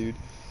that, dude.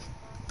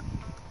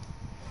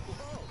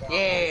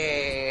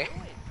 Yeah.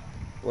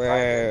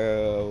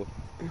 Wow.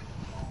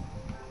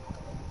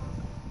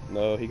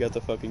 No, he got the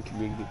fucking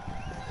community.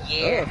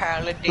 Yeah,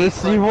 holiday.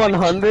 Receive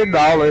 $100.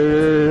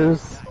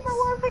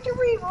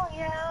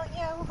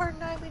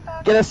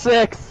 Get a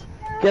 6.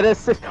 Get a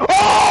 6.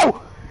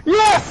 Oh!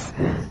 Yes!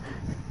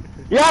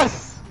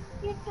 Yes!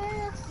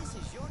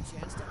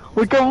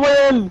 We can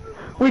win!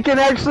 We can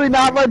actually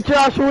not let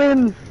Josh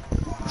win!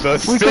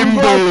 The We can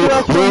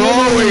let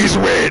Josh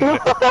win!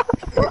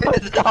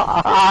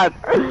 God!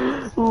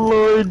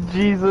 Lord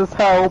Jesus,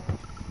 help!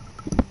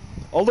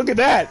 Oh, look at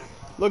that!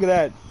 Look at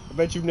that! I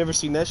bet you've never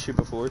seen that shit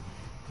before.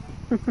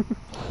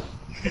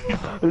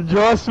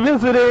 Just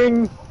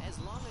visiting!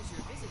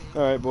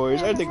 Alright,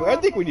 boys. I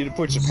think we need to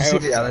put some Did you see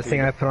houses the other up thing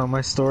here. I put on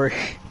my story?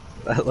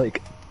 That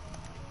like,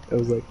 it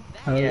was like,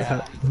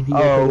 Yeah.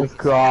 Oh at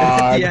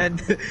god. the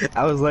end,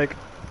 I was like,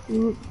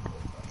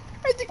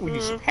 I think we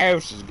need some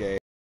houses, guys.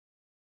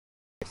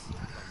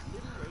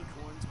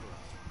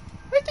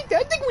 I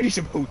think we need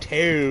some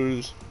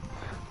hotels.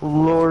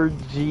 Lord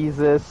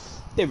Jesus.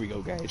 There we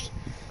go, guys.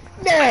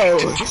 Now!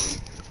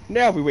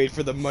 Now we wait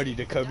for the money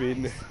to come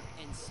in.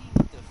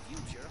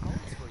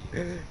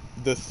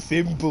 The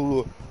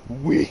thimble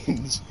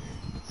wins.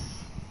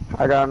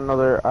 I got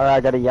another,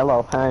 I got a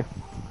yellow, hey.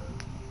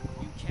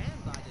 You can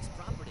buy this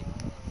property.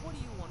 What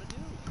do you want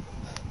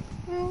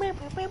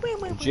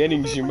to do?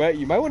 Jennings, you might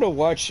want to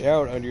watch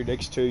out on your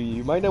next turn.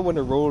 You might not want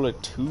to roll a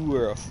 2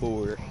 or a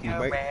 4. You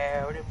might...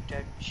 Out of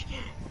touch.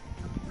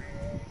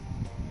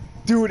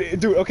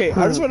 Dude, okay,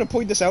 I just want to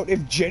point this out.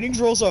 If Jennings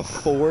rolls a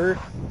 4,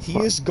 he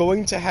is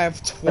going to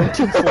have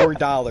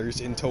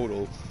 $24 in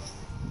total.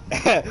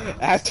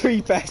 After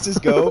he passes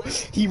go,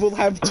 he will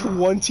have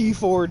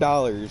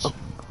 $24.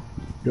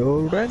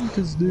 your rent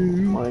is Oh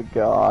due. my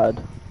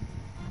god.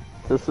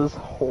 This is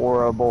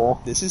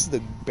horrible. This is the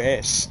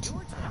best.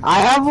 I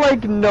have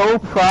like no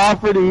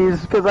properties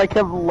because I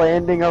kept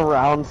landing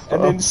around stuff.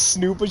 And then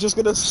Snoop is just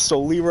gonna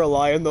solely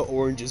rely on the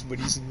oranges, but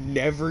he's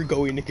never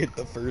going to get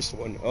the first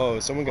one. Oh,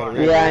 someone got a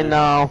red. Yeah, I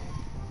know.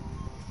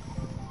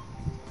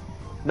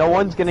 No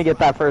one's gonna get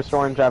that first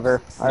orange ever.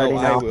 I already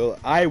know.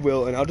 I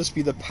will, and I'll just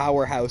be the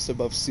powerhouse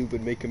above Soup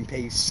and make him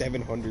pay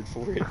 $700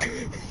 for it.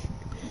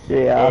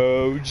 Yeah.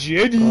 Oh, Oh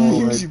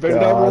Jennings, my you better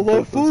God, not roll a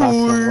this is not gonna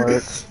 4.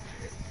 work.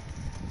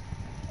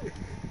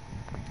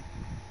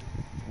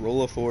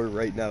 Roll a 4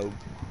 right now.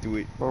 Do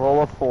it,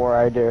 Roll a 4,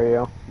 I dare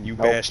you. you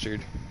Nope.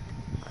 bastard.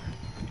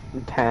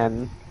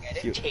 10.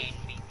 Meditate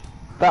me.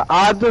 The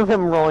odds of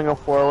him rolling a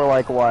 4 were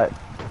like what?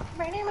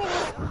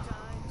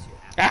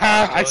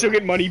 Haha, I still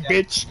get money,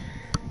 bitch.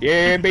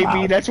 Yeah, baby,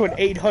 Wow. that's what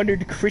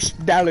 800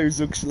 crisp dollars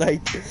looks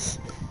like.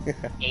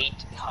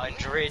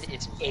 800.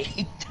 It's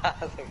 $8.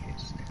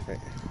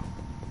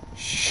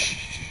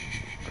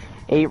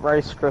 8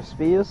 Rice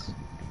Krispies.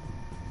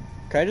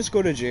 Can I just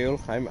go to jail?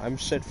 I'm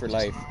set for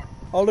life.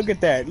 Oh, look at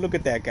that. Look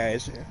at that,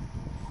 guys.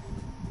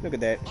 Look at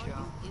that.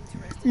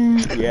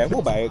 Yeah,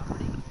 we'll buy it.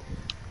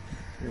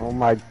 Oh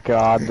my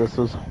god, this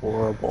is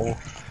horrible.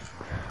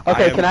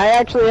 Okay, can I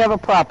actually have a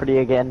property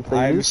again, please?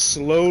 I'm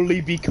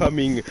slowly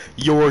becoming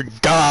your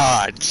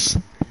gods.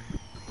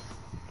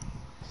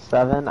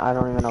 7? I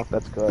don't even know if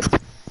that's good.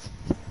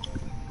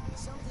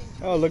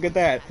 Oh, look at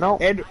that. No.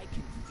 And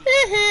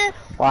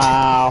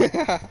Wow.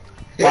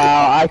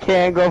 Wow, I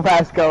can't go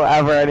past go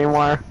ever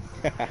anymore.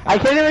 I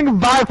can't even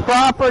buy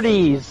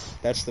properties!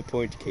 That's the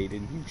point,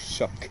 Caden. You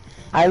suck.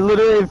 I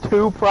literally have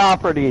 2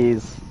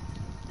 properties.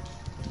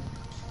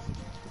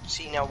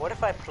 See, now what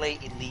if I play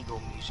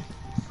illegal music?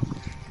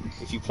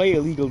 If you play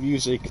illegal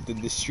music,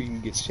 then the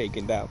stream gets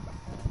taken down.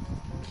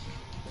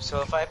 So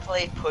if I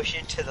play Push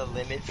It to the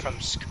Limit from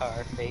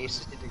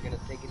Scarface, they're gonna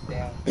take it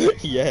down.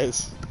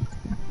 Yes.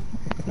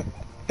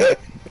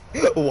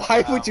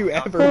 Why would you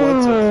ever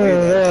want to play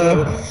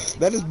that?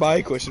 That is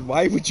my question.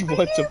 Why would you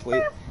want to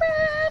play?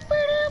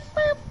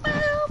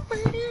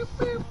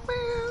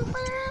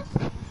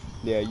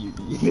 Yeah,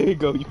 there you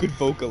go. You could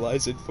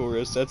vocalize it for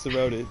us. That's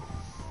about it.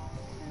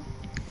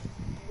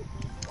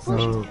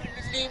 Oh.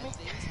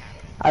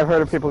 I've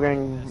heard of people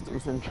getting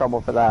in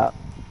trouble for that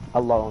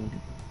alone.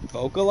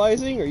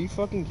 Vocalizing? Are you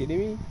fucking kidding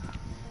me?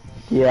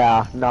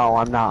 Yeah, no,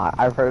 I'm not.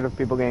 I've heard of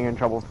people getting in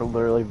trouble for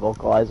literally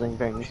vocalizing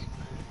things.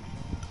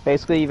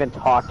 Basically, even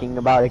talking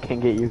about it can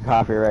get you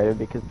copyrighted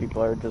because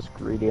people are just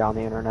greedy on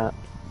the internet.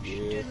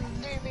 Yeah.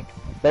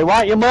 They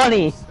want your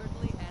money!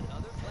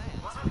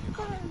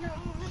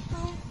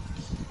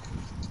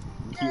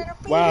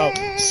 Wow,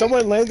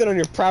 someone landed on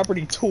your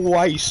property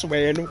twice,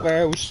 man.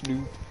 Wow,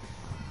 Snoop.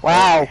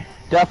 Wow,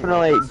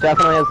 definitely has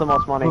the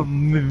most money.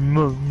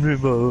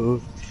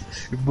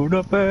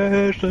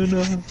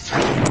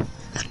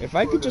 If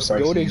I could just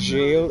go to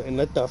jail and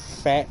let the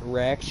fat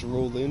racks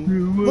roll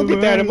in. Look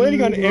at that, I'm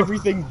landing on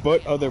everything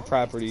but other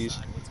properties.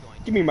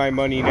 Give me my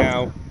money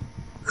now.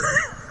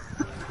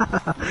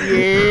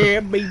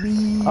 Yeah,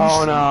 baby.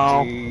 Oh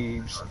no.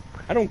 James.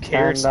 I don't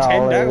care, it's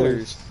 $10.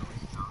 $10.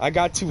 I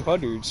got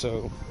 200,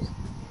 so.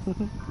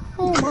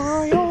 Oh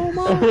my.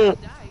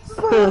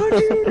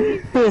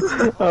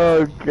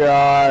 Oh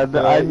god,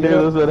 I knew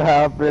this would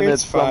happen at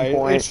fine, some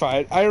point. It's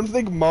fine. I don't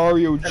think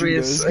Mario Judah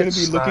is going to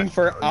be looking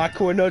for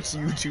AquaNut-YT's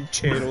YouTube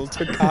channel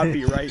to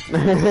copyright.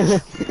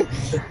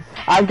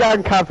 I've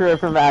gotten copyright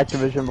from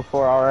Activision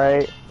before,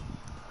 alright?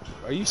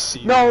 Are you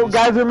serious? No,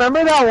 guys,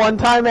 remember that one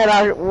time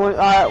at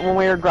when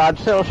we were garage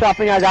sale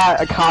shopping, I got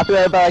a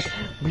copyright by, like,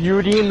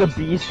 Beauty and the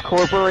Beast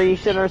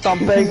Corporation or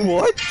something?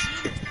 What?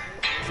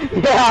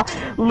 Yeah,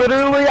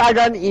 literally, I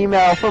got an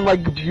email from,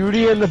 like,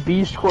 Beauty and the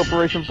Beast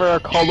Corporation for a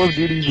Call of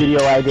Duty video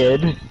I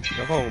did.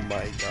 Oh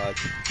my god.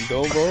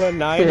 Don't roll a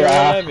 9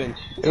 Yeah. or 11.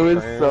 It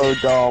was so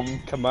dumb.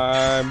 Come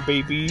on,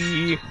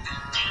 baby.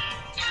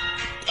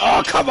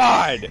 Oh, come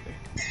on!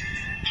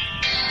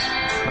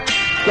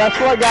 Guess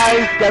what,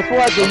 guys? Guess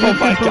what? The Oh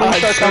my YouTube god,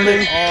 police are turn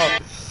coming. it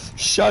off.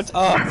 Shut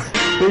up.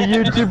 The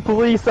YouTube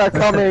police are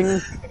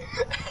coming.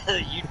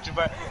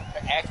 YouTuber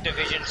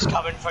Activision's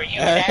coming for you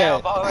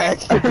now, boy.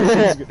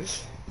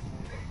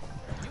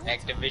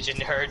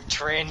 Activision heard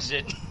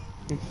transit.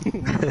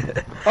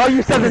 Oh,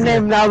 you said the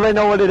name, now they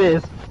know what it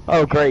is.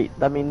 Oh, great.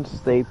 That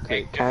means they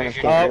kind of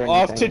can't do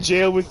Off to anything.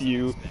 jail with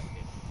you.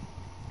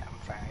 I'm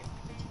fine.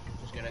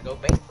 Who's gonna go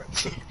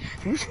bankrupt?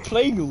 Who's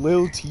playing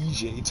Lil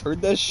TJ? Turn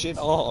that shit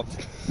off.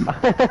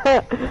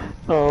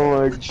 Oh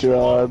my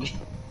god.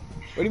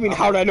 What do you mean,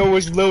 how do I know it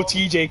was Lil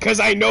TJ? Cause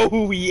I know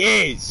who he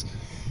is!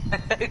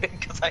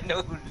 Because I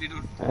know who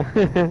little.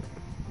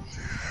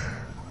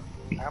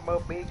 I'm a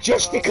big.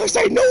 Just because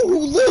I know who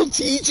Lil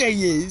TJ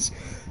is!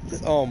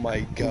 Oh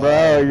my god.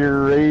 Bro,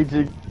 you're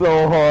raging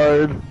so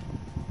hard.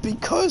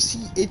 Because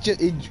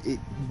it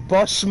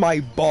busts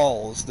my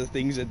balls, the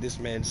things that this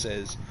man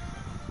says.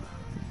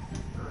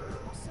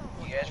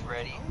 You guys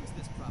ready?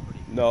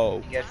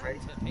 No. You guys ready?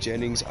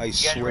 Jennings, I guys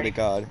swear ready? to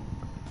God.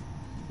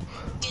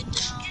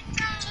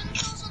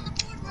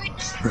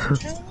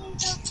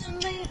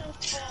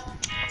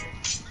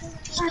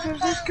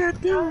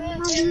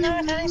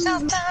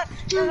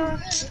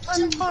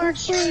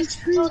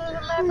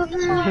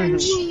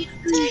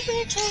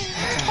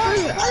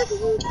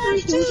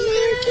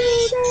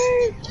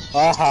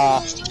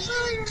 Aha.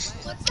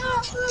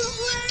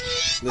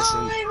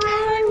 Listen.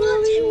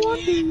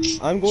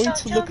 I'm going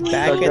to look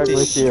back at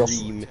this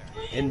stream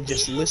and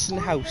just listen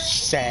how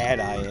sad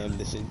I am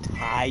this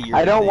entire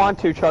I don't thing. want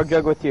to chug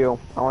jug with you.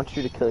 I want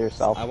you to kill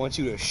yourself. I want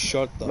you to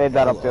shut the Made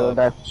that hell up the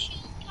other day.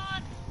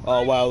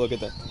 Oh wow, look at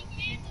that.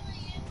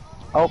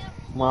 Oh,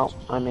 well,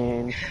 I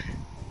mean...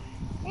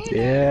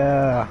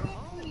 Yeah.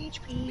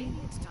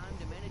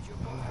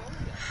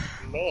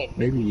 Man,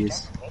 Maybe he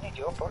is. manage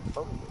your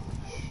portfolio.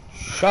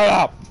 Shut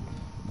up!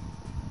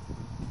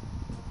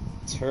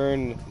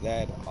 Turn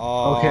that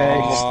off.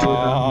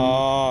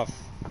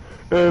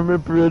 I'm a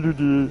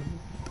predator.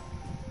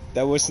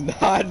 That was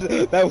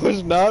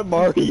not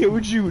Mario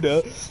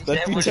Judah.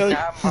 That was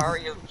not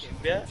Mario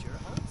Judah.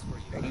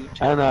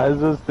 I don't know, I was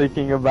just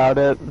thinking about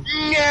it.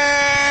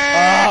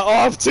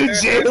 Off to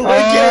jail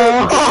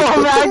again!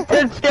 Oh, back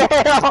to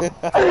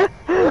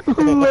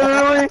jail!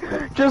 Literally,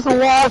 just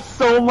lost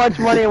so much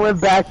money and went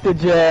back to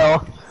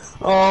jail.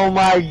 Oh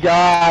my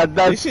god,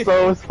 that's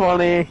so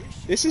funny.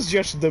 This is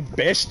just the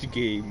best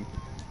game.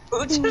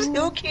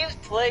 Who keeps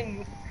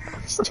playing?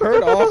 Just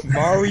turn off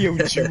Mario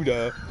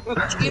Judah. Who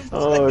keeps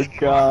Oh playing?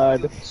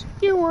 god.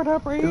 You wanna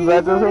breathe? Is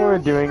that just what we're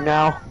doing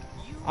now?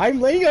 I'm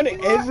laying on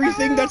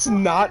everything that's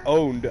not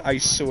owned, I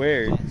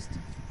swear.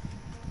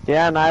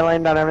 Yeah, and I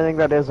landed on everything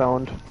that is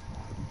owned.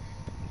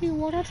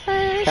 Can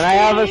I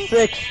have a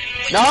 6?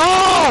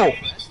 No!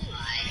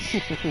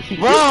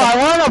 Bro, I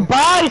want to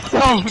buy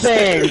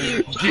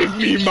something! Give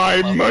me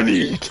my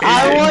money, kid.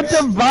 I want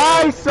to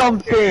buy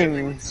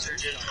something!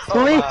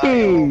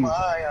 Please!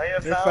 I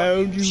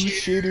found you,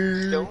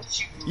 shitter.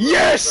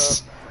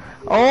 Yes!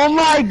 Oh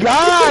my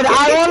god,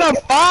 I want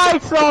to buy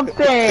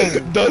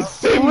something! The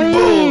thimble!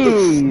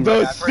 Please!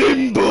 The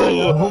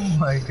thimble! Oh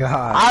my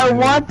god. I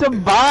want to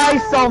buy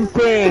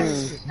something!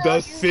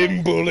 The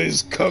thimble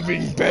is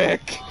coming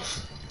back.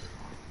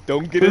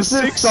 Don't get This a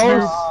is 6, so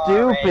Snoop.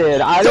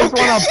 stupid. I just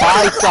want to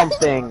buy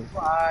something.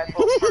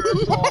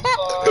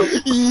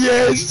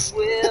 Yes!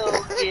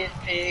 Will broken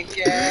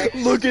pickaxe.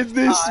 Look at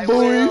this, I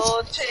boys.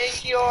 will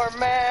take your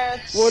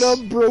mats. What up,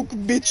 broke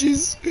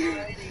bitches?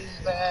 Fighting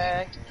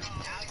back.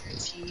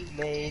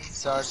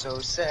 Teammates are so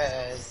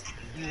sad.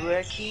 You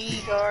were key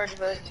guard,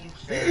 but you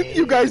failed.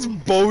 You guys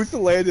both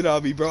landed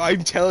on me, bro.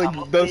 I'm telling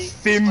you, the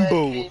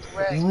thimble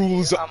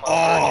rules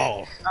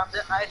all. I'm the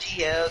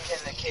IGL, can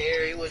I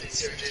carry was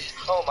inserted?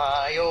 Oh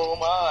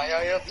my,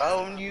 I have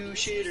found you,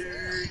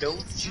 shitter.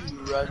 Don't you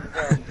run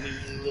from me,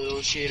 little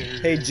shitter.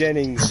 Hey,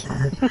 Jennings.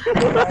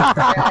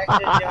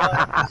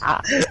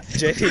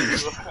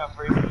 Jennings.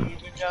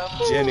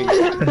 Jennings.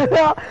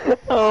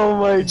 Oh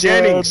my god.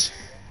 Jennings.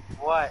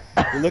 What?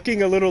 You're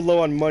looking a little low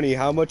on money.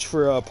 How much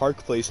for Park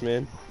Place,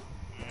 man?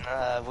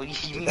 What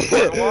do you mean,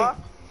 boardwalk?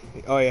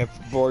 Oh yeah,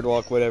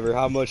 boardwalk, whatever.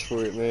 How much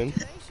for it, man?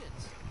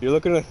 You're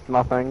looking at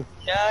Nothing.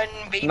 None,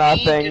 baby.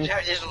 Nothing.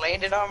 I just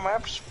landed on my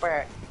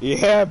spot.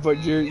 yeah,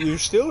 but you're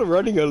still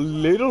running a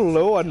little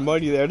low on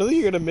money there. I don't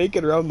think you're gonna make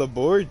it around the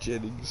board,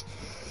 Jennings.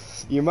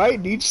 You might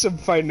need some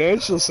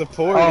financial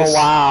support. Oh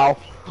wow.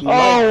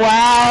 Oh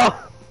wow.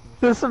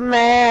 This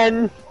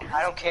man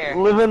I don't care.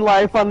 living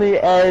life on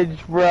the edge,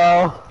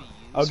 bro.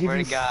 I'll give Swear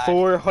you to God.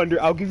 400.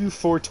 I'll give you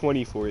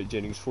 420 for it,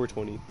 Jennings.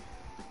 420.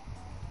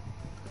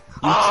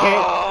 You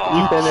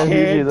I'm gonna give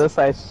you can't, this,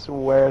 I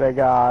swear to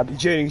God.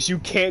 Jennings. You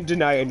can't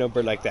deny a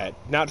number like that.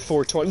 Not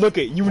 420. Look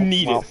it, you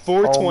need Well, it.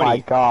 420. Oh my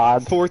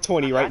God.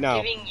 420 right now.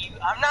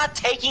 I'm not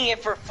taking it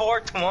for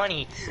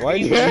 420. Why Are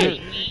you not?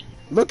 kidding me?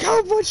 Look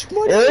how much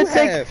money It you would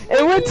take have.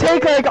 it would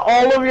take like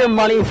all of your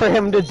money for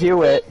him to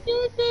do it.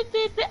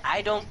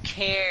 I don't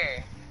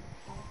care.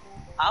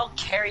 I'll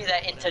carry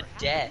that into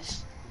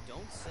death.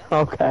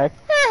 Okay.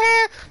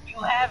 You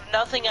have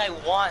nothing I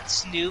want,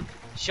 Snoop.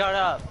 Shut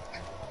up.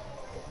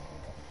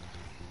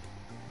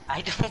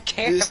 I don't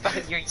care about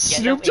your yellow.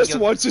 Snoop just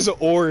wants his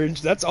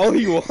orange. That's all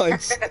he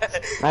wants.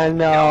 I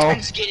No know.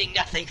 one's getting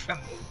nothing from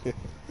me.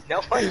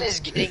 No one is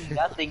getting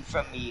nothing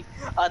from me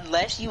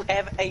unless you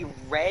have a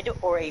red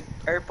or a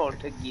purple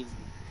to give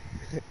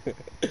me.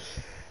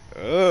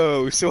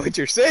 Oh, so what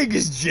you're saying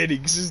is,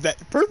 Jennings, is that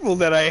purple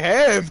that I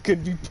have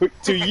could be put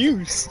to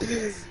use.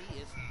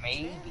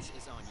 Maybe.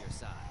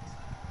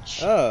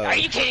 Oh. Are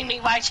you kidding me?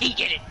 Why'd he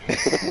get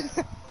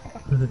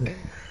it?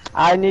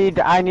 I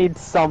need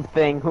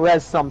something. Who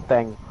has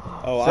something?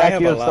 Oh, Zach, I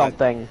have you a have lot.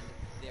 something.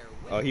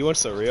 Oh, he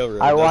wants the railroad.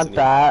 I doesn't want he?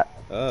 that.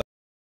 Oh.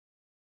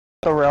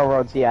 The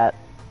railroads yet.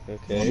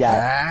 Okay.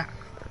 Yeah.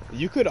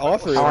 You could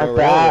offer him I a want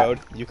that. railroad.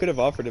 You could have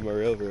offered him a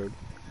railroad.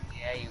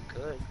 Yeah, you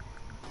could.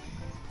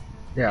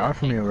 Yeah,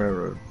 offer me a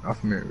railroad.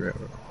 Offer me a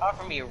railroad.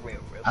 Offer me a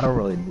railroad. I don't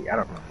really need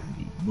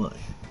much.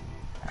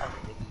 I don't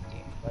really need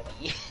your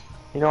money.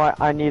 You know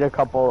what? I need a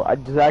couple.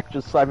 Zach,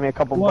 just slide me a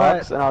couple What?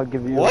 bucks, and I'll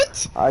give you.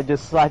 What?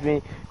 Just slide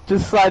me a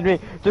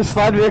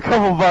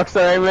couple bucks,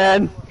 alright,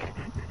 man.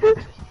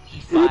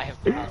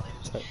 $5.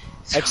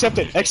 Accept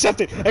it.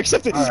 Accept it.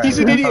 Accept it. Alright, He's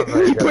an that's idiot. not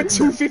very He good. put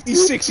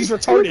 256. He's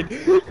retarded.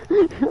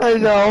 I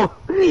know.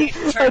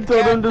 I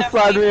told him to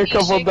slide me a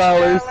couple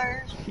dollars.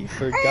 He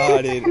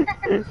forgot it.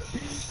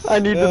 I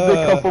needed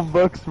a couple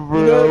bucks,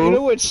 bro. You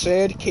know what's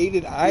sad,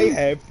 Kaden? I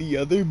have the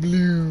other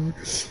blue.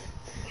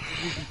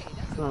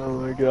 Oh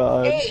my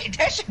god. Hey,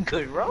 that's a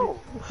good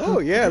roll. Oh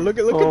yeah, look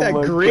at Oh that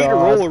my great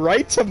God. roll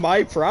right to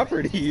my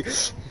property.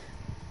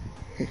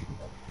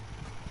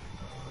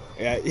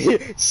 Yeah,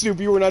 Snoop,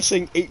 you were not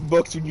saying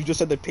 $8 when you just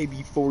had to pay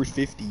me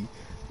 $4.50.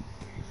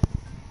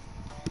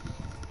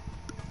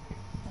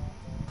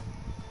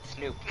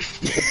 Snoop.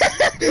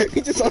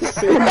 He just on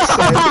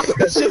the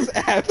It's just He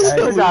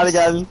absolute. forgot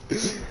again.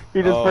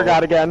 He just Oh.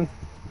 forgot again.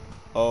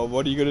 Oh,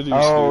 what are you gonna do,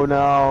 Oh Snoop?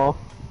 no.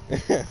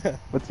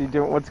 What's he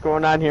doing? What's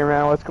going on here,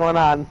 man? What's going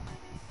on?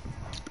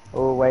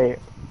 Oh wait,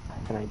 I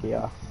have an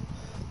idea.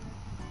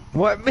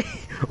 What me?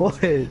 What?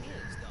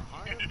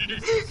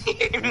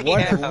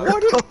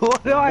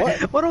 What do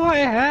I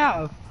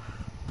have?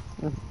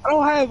 I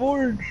don't have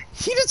orange.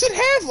 He doesn't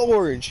have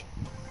orange.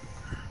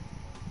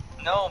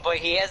 No, but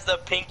he has the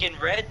pink and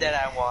red that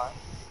I want.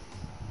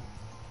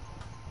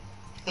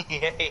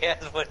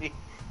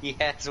 He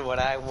has what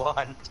I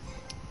want.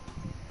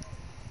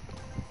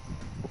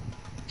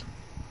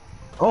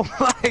 Oh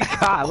my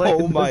god! Like,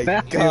 Oh my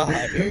the god.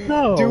 vacuum.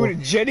 No,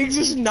 Dude, Jennings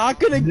is not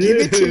gonna give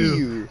it to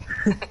you.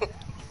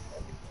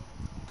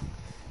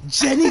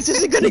 Jennings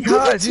isn't gonna give it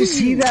God, to you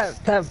see you. that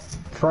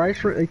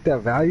price, like that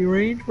value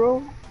range,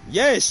 bro?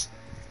 Yes.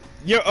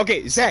 Yo,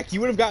 okay, Zach, you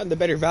would have gotten the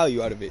better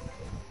value out of it.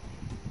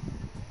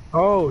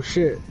 Oh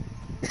shit!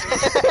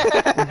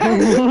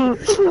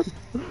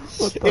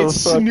 It's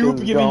Snoop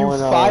giving you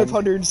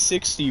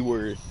 560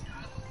 worth.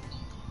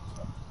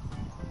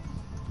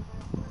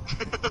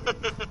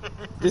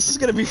 This is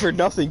gonna be for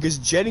nothing because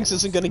Jennings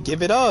isn't gonna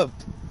give it up.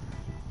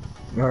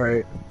 All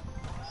right.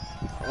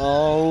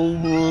 Oh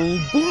my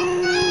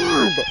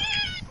god!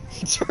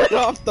 Turn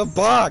off the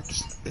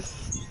box.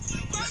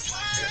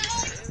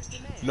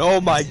 No,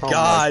 my Oh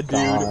god, my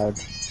dude! God.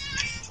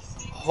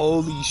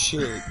 Holy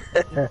shit!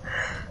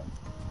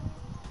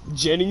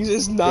 Jennings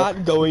is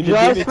not going to give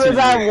Just it for to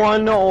that you.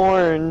 one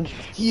orange.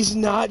 He's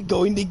not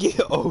going to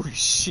get. Oh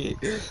shit!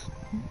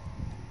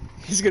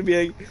 He's gonna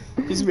be like,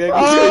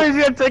 Oh, he's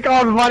gonna take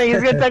all his money.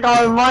 He's gonna take all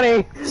his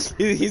money.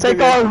 he's Take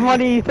all his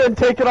money, Ethan.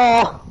 Take it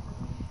all.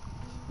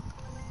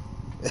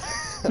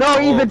 No,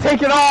 Ethan,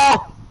 take it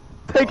all.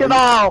 Take it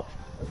all.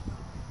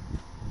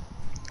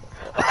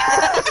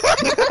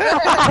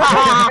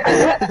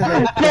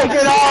 Take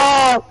it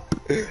all.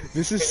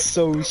 This is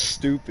so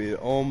stupid.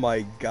 Oh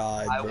my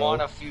god, I bro.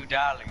 want a few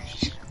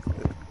dollars.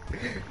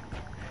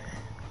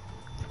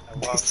 I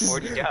want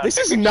 $40. This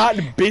is not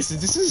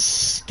business. This is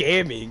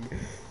scamming.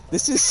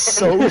 This is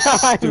so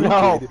I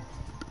know. stupid.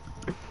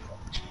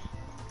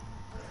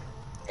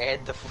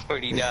 Add the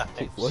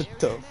 $40. What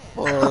the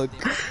fuck?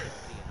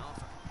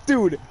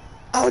 Dude,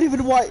 I don't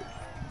even want...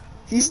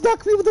 He's not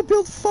gonna be able to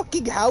build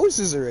fucking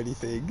houses or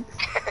anything.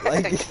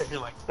 Like...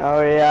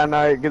 Oh yeah,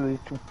 no, because he's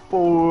too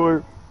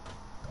poor.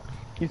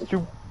 He's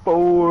too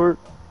poor.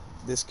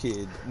 This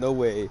kid, no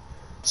way.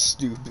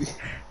 Stupid.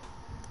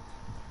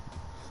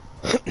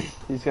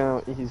 He's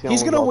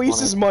gonna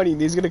waste his money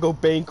and he's gonna go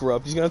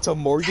bankrupt. He's gonna have to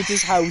mortgage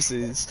his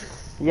houses.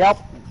 Yep.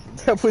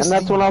 And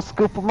that's when I'll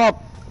scoop him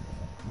up.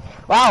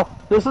 Wow,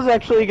 this is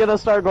actually gonna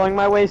start going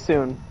my way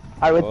soon.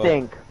 I would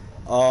think.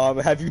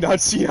 Have you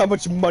not seen how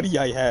much money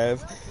I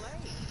have?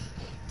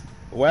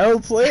 Well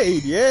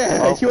played,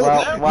 yeah.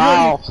 Oh,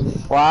 wow.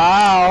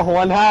 Wow,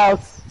 one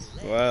house.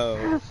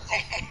 Wow.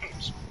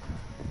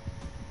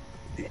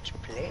 Bitch,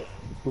 play.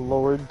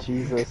 Lord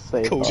Jesus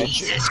save us.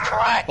 Jesus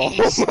Christ!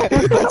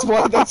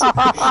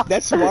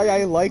 That's why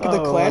I like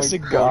the Oh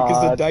classic my gun,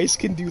 because the God. dice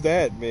can do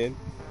that, man.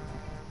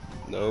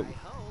 Nope.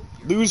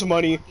 Lose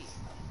money.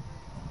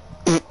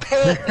 Pay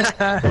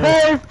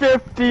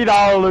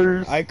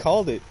 $50. I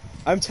called it.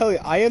 I'm telling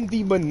you, I am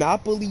the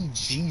Monopoly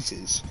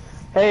Jesus.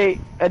 Hey,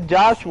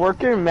 Josh,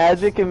 work your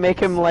magic and make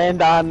him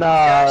land on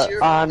what's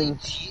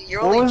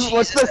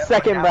the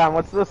second round?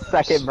 What's the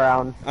second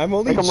round? I'm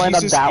only Make him land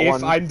on Jesus that if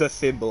one. I'm the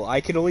thimble.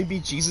 I can only be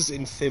Jesus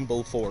in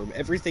thimble form.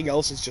 Everything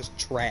else is just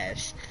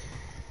trash.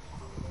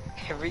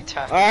 Every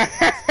time.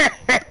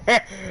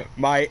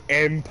 My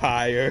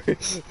empire.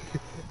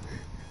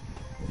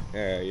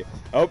 Yeah.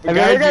 Oh, Have you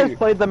guys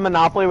played the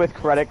Monopoly with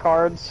credit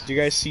cards? Do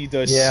you guys see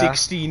the Yeah.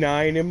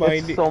 69 in my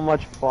It's so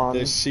much fun.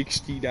 The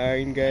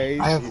 69 guys.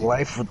 I have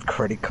life with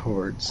credit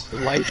cards.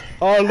 Life.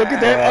 Oh, look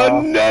at that!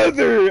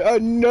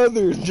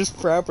 Another just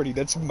property.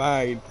 That's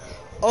mine.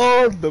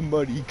 All the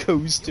money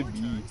goes to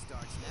me.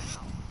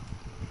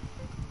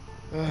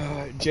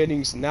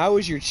 Jennings, now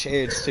is your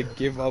chance to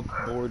give up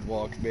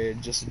Boardwalk,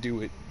 man. Just do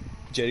it.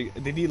 Jennings,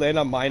 did he land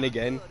on mine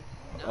again?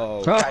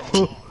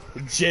 Oh.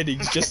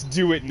 Jennings, just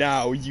do it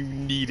now. You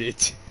need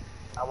it.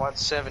 I want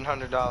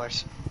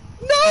 $700.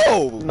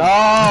 No!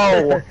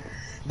 No!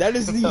 That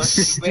is the So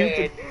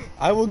stupid. bad.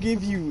 I will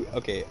give you.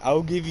 Okay, I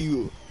will give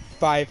you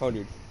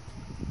 500.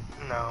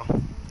 No.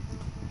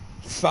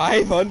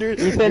 500?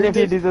 Ethan, if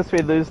you do this,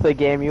 we lose the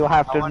game. You'll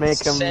have to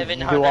make him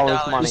do all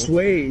his money. Just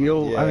wait,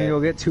 you'll. I Yeah. mean,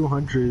 you'll get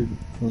 200.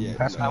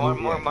 Yeah, I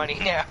want more money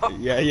now.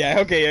 Yeah,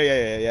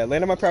 okay, yeah.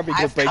 Land on my property,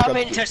 go I've bankrupt. come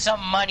into some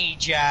money,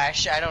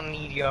 Josh. I don't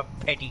need your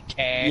petty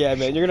cash. Yeah,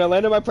 man, you're gonna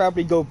land on my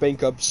property, go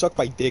bankrupt, suck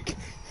my dick.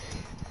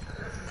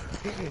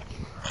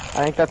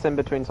 I think that's in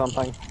between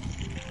something.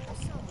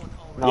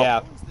 No.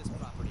 Yeah.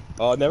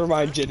 Oh, never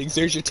mind, Jennings.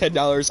 There's your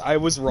 $10. I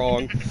was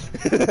wrong.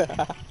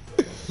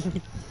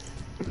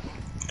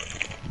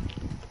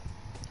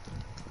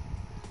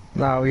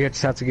 No, we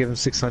just have to give him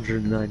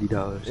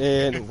 $690.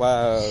 And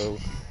wow.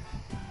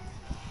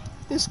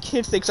 This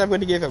kid thinks I'm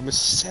gonna give him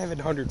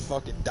 $700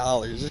 fucking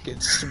dollars. This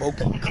kid's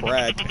smoking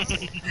crack.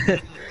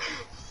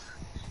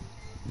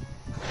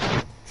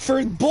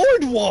 For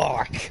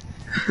Boardwalk!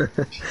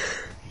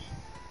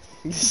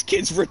 This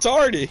kid's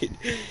retarded.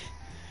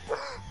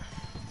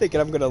 Thinking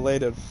I'm gonna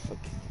land a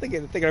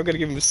thinking I'm gonna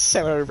give him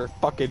 700 for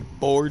fucking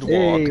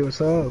Boardwalk. Hey,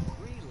 what's up?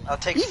 I'll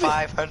take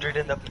 500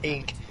 in the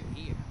pink.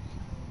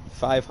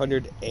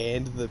 500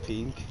 and the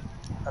pink.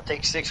 I'll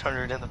take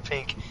 600 in the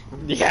pink.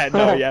 Yeah,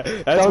 no, yeah.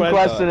 That's Don't what I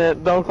question thought.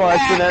 it. Don't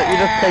question it. You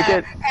just take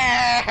it.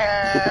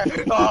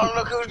 Oh,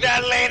 look who's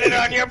not landing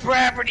on your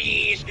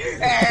properties.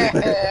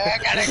 I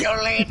gotta go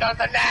land on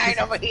the 9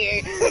 over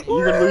here.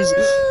 You're gonna lose.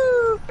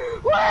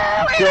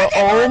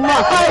 Oh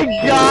my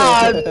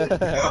god!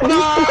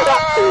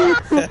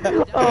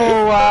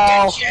 Oh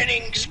wow!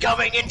 Jennings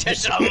coming into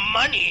some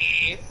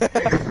money.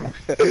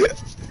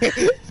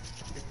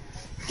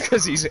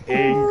 Because he's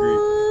angry.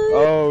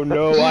 Oh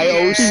no, I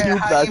owe Snoop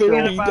How you feel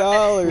 $30. about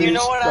that? You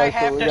know what I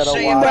have We to gotta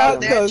say watch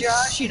about him. that,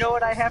 Josh? You know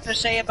what I have to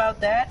say about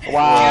that?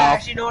 Wow.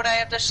 Josh, you know what I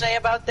have to say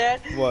about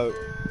that? What?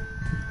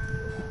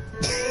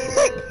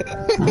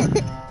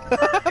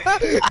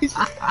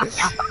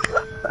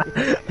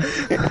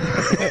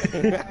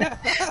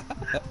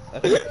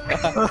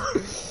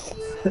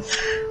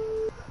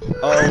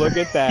 Oh, look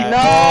at that.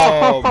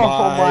 No!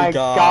 Oh my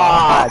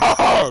God.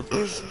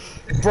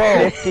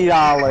 Bro.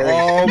 $50.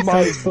 Oh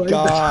my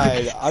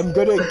god. I'm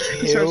gonna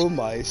kill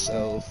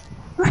myself.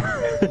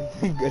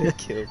 I'm gonna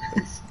kill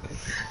myself.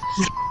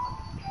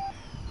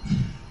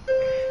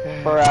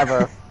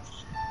 Forever.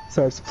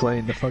 Starts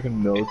playing the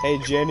fucking milk. Hey,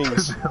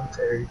 Jennings.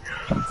 Military.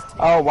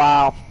 Oh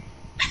wow.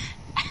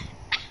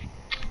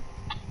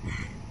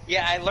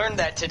 Yeah, I learned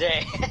that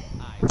today.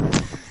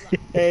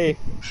 Hey,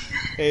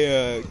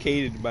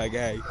 Caden, my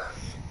guy.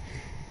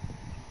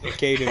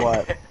 Caden,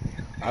 What?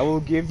 I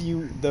will give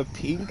you the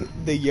pink,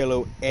 the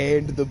yellow,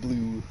 and the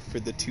blue for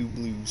the 2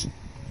 blues.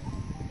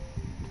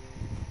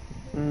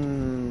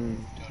 Hmm.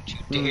 Don't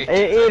you dare.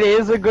 It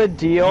is a good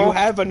deal. You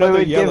have but another we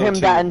would give yellow, him too.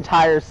 that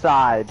entire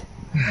side.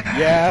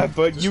 Yeah,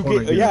 but Just you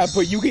wanna get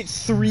get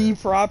 3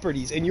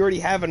 properties, and you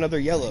already have another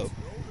yellow.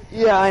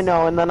 Yeah, I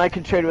know, and then I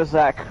could trade with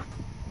Zach.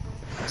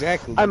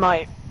 Exactly. I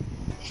might.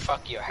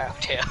 Fuck your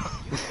half-tail.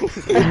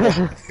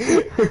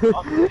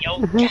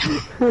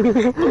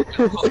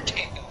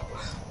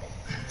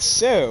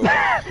 So,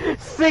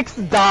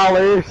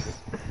 $6.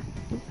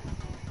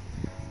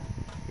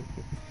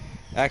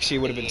 actually, it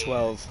would have been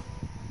 12.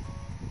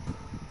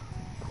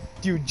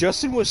 Dude,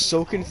 Justin was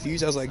so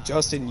confused. I was like,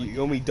 Justin, you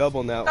owe me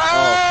double now.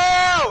 Oh.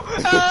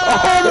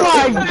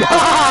 Oh my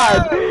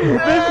god!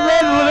 This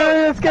man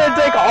literally is gonna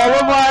take all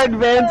of our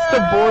advanced to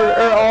board,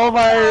 or all of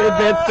our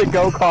advanced to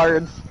go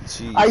cards.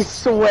 Jeez. I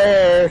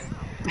swear.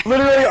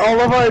 Literally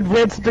all of our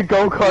advanced to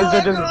go cards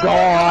are just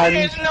gone.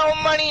 There's no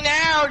money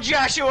now,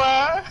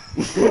 Joshua!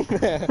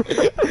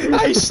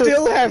 I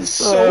still have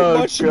so Oh,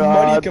 much money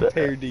God.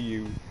 compared to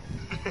you.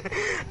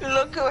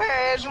 Look who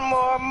has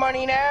more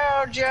money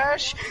now,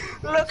 Josh!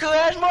 Look who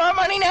has more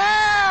money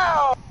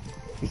now!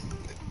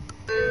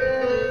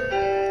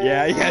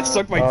 Yeah,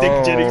 suck my dick,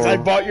 Oh. Jennings. I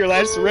bought your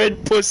last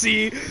red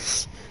pussy.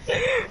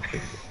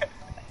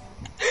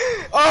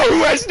 Oh,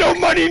 who has no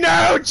money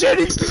now,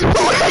 Jennings? Who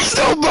has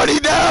no money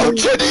now,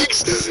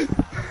 Jennings?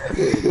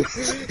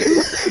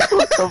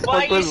 What the Why fuck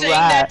are you was saying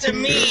that? that to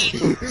me?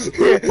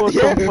 What the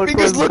fuck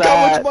because was look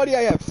that? how much money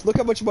I have. Look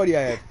how much money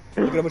I have.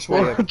 Look at how much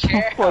money I What have. the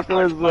Care how fuck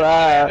much was money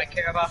I have, I that?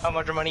 care about how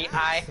much money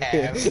I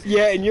have.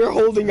 Yeah, and you're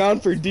holding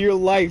on for dear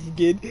life,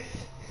 kid.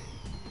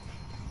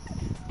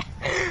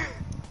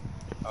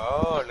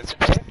 Oh, look at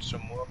that,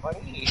 some more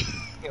money.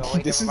 Oh,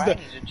 wait, This never is mind,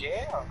 he's in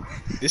jail.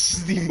 This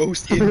is the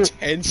most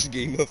intense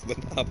game of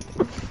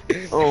Monopoly.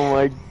 Oh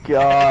my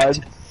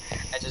god.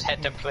 I just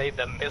had to play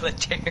the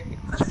military.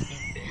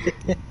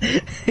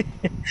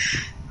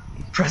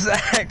 Press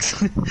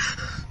X.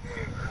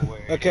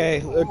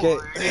 Okay,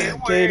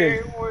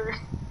 Caden,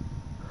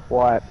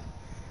 What?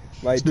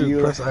 my Dude,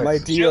 deal, press X. my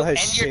deal has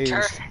End your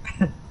changed.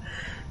 turn.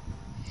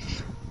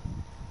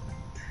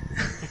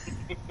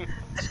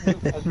 Your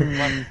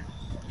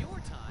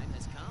time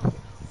has come.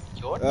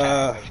 Your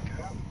time.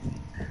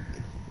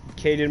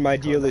 Caden, my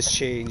deal has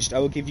changed. I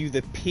will give you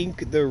the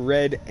pink, the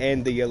red,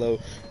 and the yellow,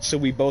 so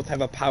we both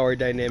have a power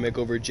dynamic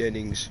over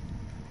Jennings.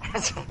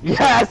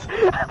 Yes!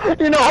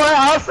 You know what?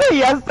 I'll say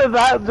yes to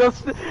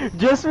that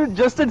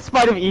just in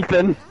spite of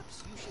Ethan.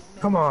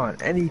 Come on,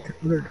 any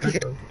other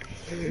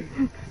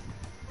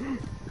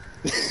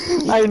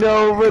I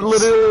know, but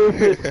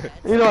literally,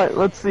 you know what?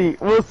 Let's see.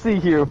 We'll see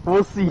here.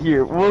 We'll see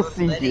here. We'll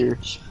see here.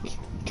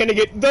 Can I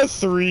get the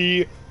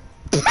 3?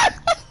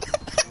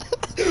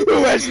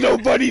 Who has no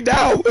money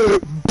now?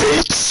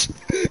 Bitch!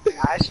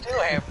 I still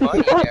have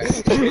money there.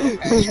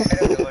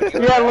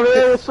 Yeah,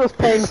 literally, this was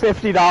paying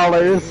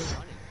 $50.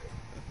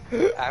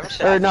 I'm Or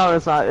shocked. no,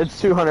 it's not.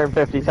 It's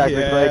 250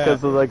 technically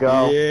because of the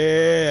go.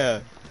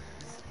 Yeah.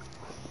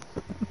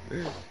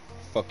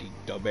 Fucking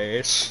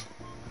dumbass.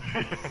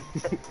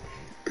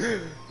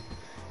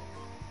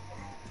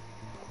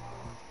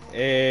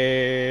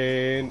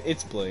 And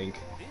it's blank.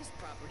 This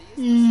property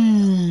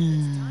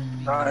is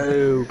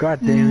No, god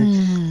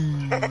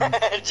damn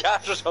it.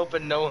 Josh was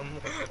hoping no one,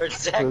 or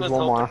Zach There's was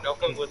one more. hoping no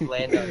one would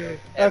land on it.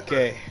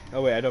 Okay.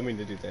 Oh wait, I don't mean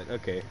to do that.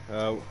 Okay.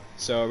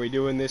 So are we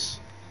doing this?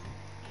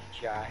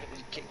 Josh,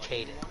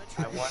 Caden,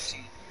 I want to.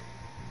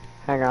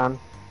 Hang on.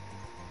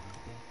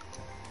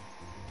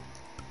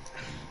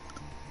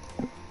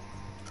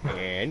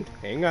 And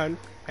hang on.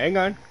 Hang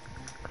on.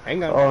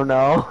 Oh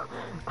no.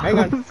 Hang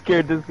on. I'm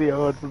scared to see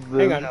how much this is.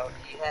 Hang on. No,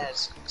 he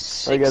has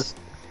six. I guess.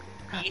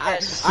 He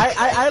has six.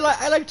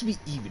 I like to be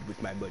even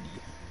with my money.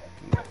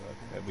 No,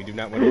 we do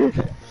not want to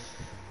do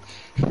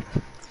that.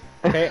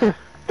 Okay.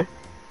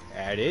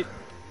 Add it.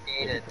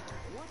 Caden.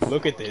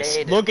 Look at this.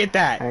 Caden. Look at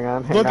that. Hang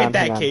on. Look hang at on,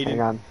 that, hang on, Caden.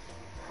 Hang on.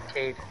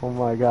 Caden. Oh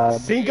my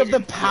god. Think of the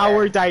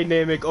power Yeah.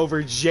 dynamic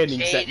over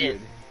Jennings. That Caden.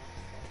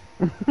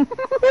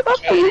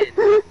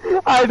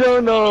 I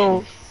don't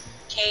know.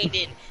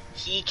 Caden,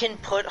 he can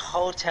put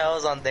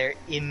hotels on there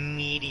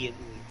immediately.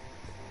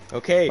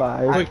 Okay,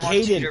 Five. I but want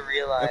you Caden. to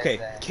realize Okay,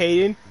 that.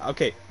 Caden.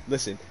 Okay,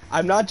 listen.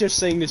 I'm not just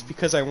saying this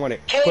because I want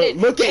it. Caden, But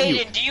look at Caden,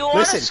 you. do you want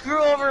Listen. to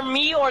screw over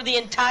me or the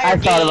entire I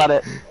game? thought about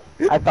it.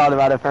 I thought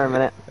about it for a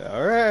minute.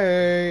 All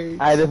right.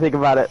 I had to think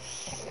about it.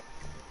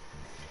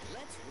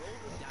 let's roll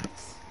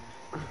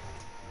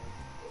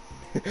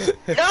the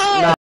dice.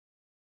 No!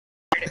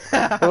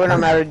 It wouldn't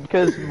matter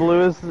because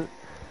blue is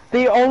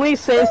the only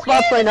safe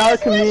spots right now are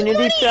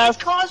community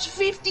chests. It costs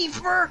 50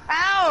 for a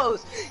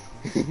house.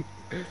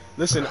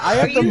 Listen, I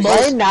have the you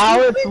most. Right now,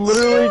 it's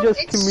literally just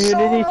It's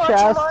community so much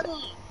chests.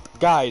 money.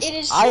 Guys, It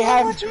is so I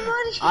have. much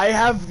money. I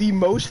have the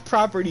most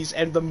properties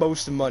and the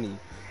most money.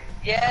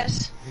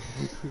 Yes.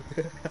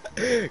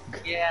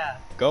 Yeah.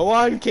 Go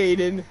on,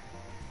 Caden.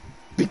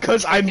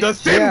 Because I'm the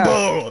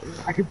thimble!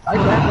 I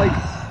land like...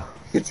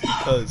 It's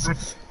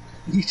because...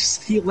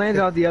 He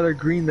landed on the other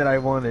green that I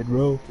wanted,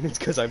 bro. It's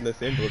because I'm the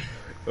thimble.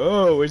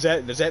 Oh,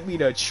 does that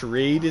mean a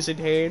trade is in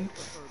hand?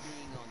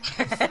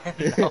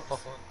 No.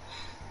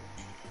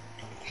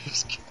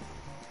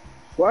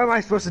 Why am I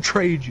supposed to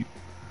trade you?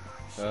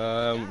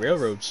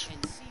 Railroads.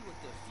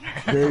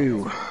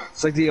 Ew.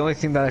 It's like the only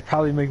thing that I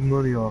probably make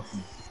money off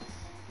of.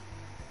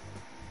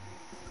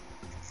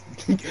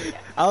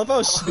 I love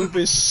how Snoop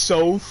is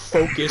so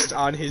focused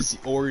on his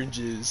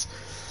oranges.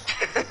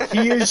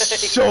 He is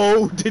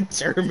so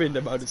determined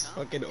about his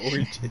fucking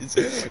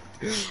oranges.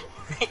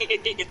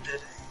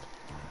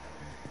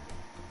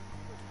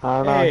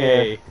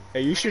 Hey,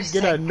 you should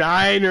get a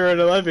 9 or an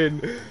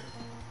 11.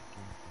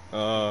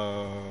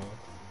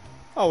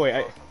 Oh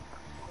wait,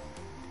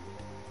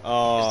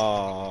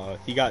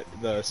 he got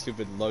the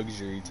stupid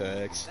luxury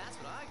tax.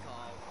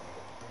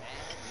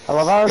 I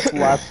love how it's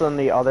less than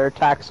the other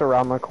tax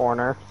around the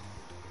corner.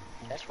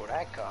 That's what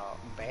I call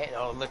bad.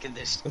 Oh, look at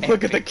this.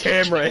 Look at the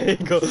camera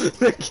angle.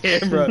 The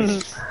camera.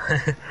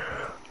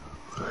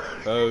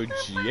 Oh,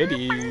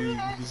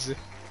 Jennings.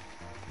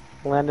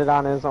 Landed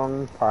on his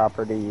own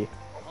property.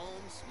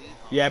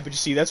 Yeah, but you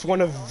see, that's one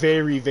of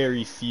very,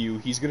 very few.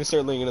 He's gonna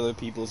start landing on other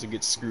people's and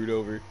get screwed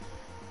over.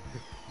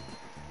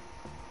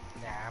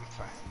 Nah, I'm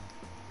fine.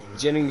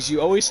 Jennings, you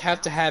always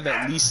have to have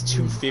at least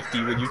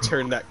 250 when you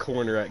turn that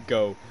corner at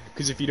go.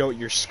 Because if you don't,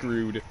 you're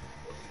screwed.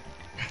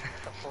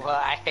 Well,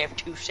 I have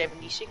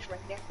 276 right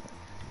now.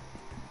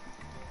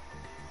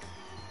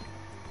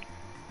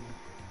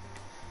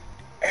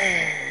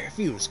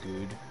 Feels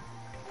good.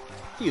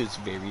 Feels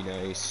very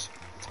nice.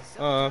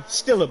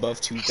 Still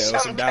above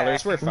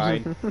 $2,000. We're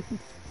fine.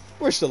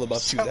 We're still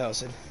above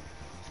 2,000.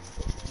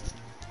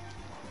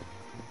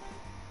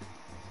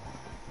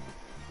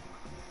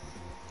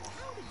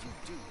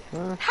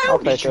 How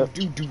did you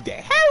do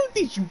that? How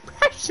did you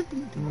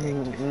possibly do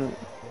that?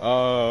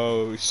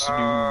 Oh, Snoop.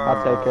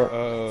 I'll take it.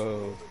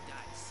 Oh.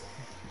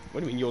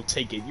 What do you mean you'll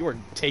take it? You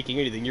aren't taking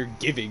anything, you're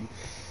giving.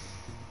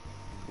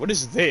 What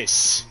is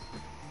this?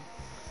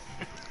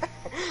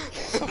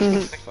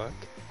 Fuck.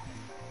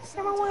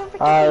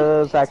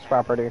 Zach's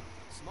property.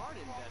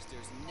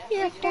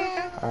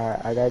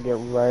 Alright, I gotta get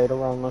right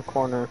around the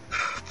corner.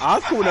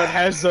 AquaNut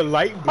has the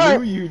light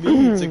blue you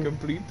need to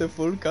complete the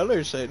full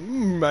color set.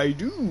 I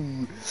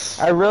do.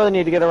 I really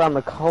need to get around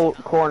the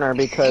corner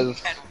because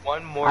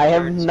I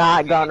have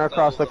not gotten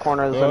across the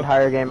corner this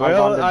entire game.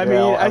 Well, I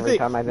mean, I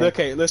think.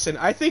 Okay, listen.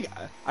 I think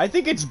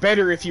it's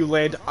better if you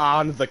land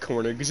on the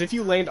corner, because if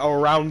you land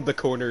around the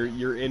corner,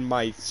 you're in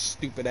my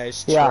stupid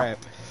ass trap.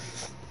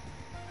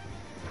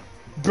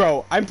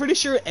 Bro, I'm pretty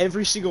sure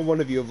every single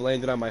one of you have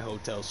landed on my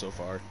hotel so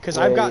far, because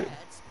I've got.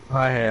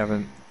 I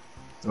haven't.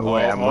 Oh,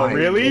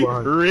 really?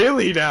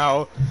 Really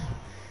now?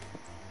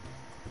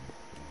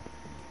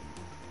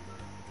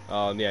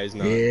 Oh, yeah, he's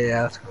not.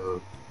 Yeah, that's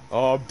good.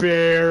 Oh,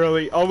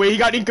 barely. Oh, wait, he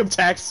got income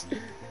tax.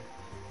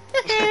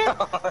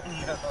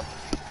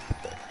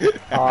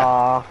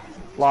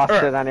 Lost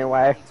it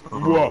anyway.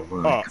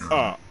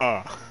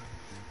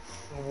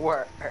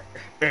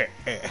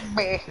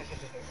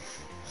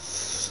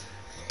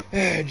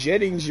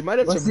 Jennings, you might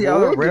have What's to the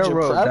other mortgage your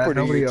railroad that property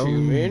nobody too,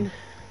 owns? man.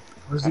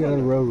 Where's the other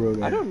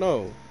railroad? I don't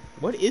know.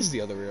 What is the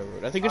other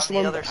railroad? I think it's the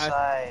one. other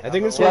side. I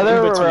think it's The one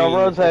other in between.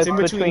 railroads It's that's in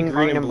between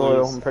green and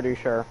blue, I'm pretty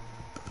sure.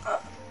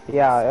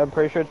 Yeah, I'm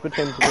pretty sure it's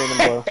between green and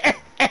blue.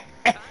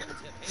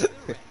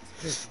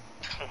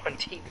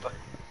 20 bucks.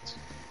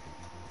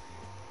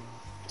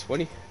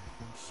 20?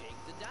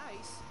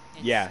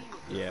 Yeah,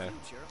 yeah.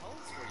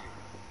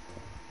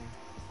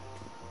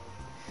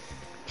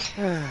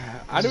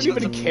 I don't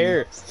even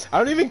care. I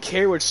don't even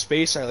care what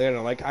space I land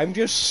on. Like, I'm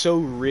just so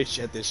rich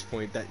at this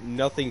point that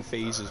nothing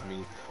phases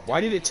me.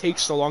 Why did it take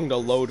so long to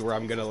load where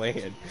I'm gonna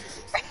land?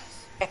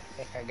 I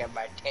got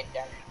my $10.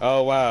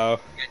 Oh, wow.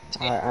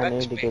 I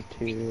need to get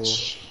to...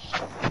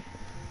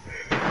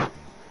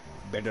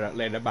 Better not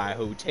land at my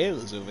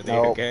hotels over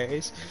there,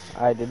 guys.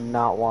 I did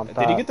not want that.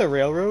 Did he get the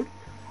railroad?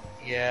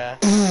 Yeah.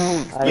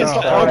 Yes,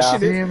 the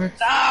auction.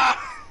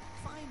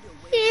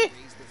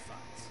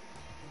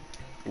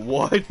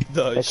 What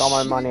the Take all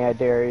my money, I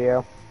dare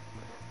you.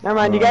 Never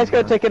mind, you guys could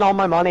have taken all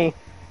my money.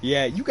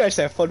 Yeah, you guys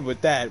have fun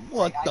with that.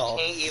 What the? I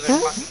can't even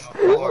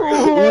fucking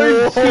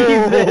Lord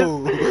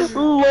Jesus!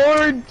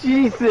 Lord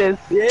Jesus!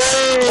 Yay!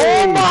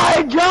 Oh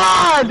my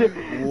God!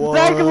 What?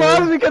 Zach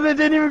loves because it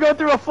didn't even go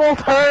through a full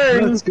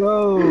turn. Let's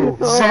go!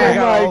 Oh Zach,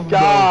 my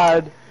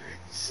God!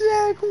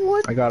 Zach,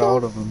 what? I got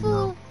all of them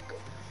now.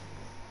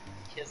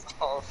 He's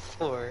all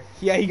four.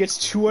 Yeah, he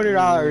gets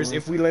 $200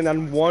 if we land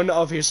on one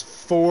of his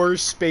 4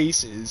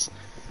 spaces.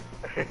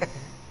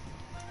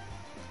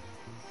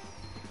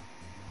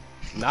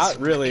 Not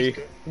really.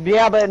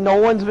 Yeah, but no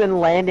one's been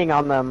landing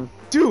on them.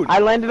 Dude!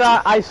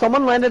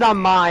 Someone landed on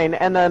mine,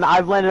 and then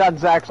I've landed on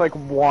Zach's like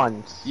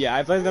once. Yeah,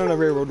 I've landed on a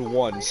railroad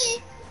once.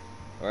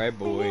 Alright,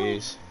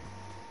 boys.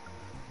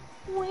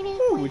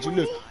 Oh, would you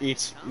look?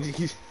 It's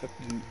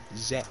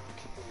Zach.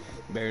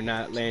 Better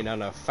not land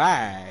on a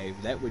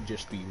 5. That would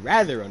just be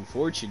rather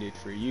unfortunate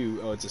for you.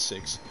 Oh, it's a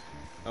 6.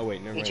 Oh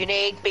wait, never mind. It's an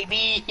egg,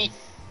 baby.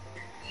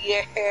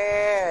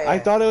 Yeah. I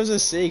thought it was a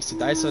 6. The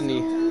dice on the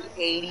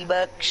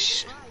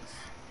 $80.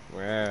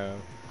 Wow.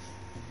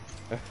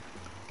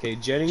 Okay,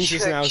 Jennings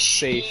is now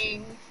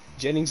safe.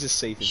 Jennings is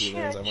safe if he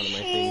lands on one of my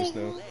things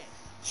now.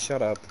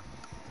 Shut up.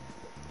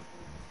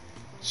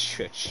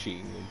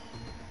 Cha-ching.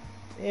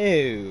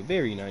 Oh,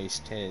 very nice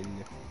 10.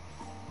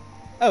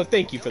 Oh,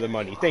 thank you for the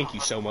money. Thank you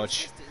so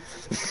much.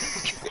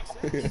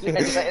 And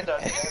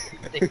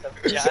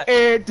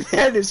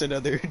that is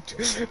another.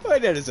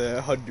 That is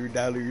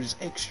 $100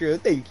 extra.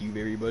 Thank you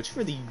very much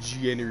for the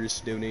generous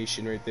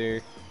donation right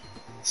there.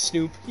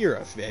 Snoop, you're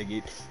a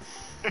faggot.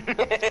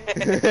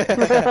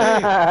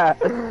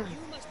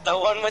 The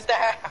one with the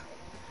house.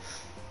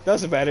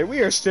 Doesn't matter.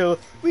 We're still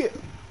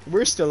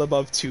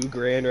above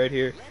 $2,000 right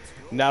here.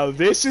 Now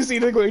this is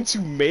either going to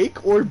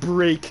make or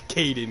break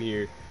Caden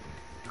here.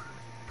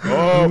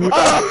 Oh,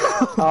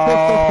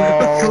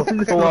 oh,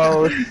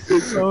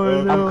 close.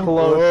 Oh, no. I'm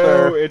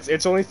closer. Oh,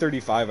 it's only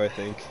 35, I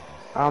think.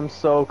 I'm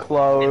so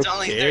close. It's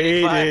only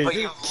 35, but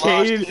you've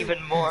lost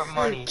even more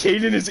money.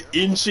 Caden is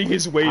inching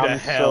his way to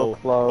hell. So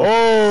close.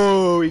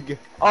 Oh,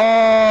 oh,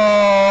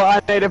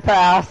 I made it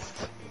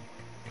past.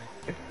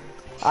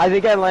 I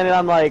think I landed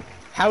on like.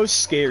 How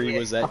scary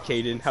was that,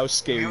 Caden? How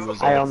scary was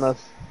that? I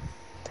almost.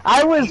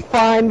 I was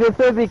fine with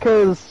it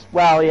because,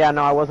 well, yeah,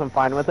 no, I wasn't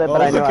fine with it,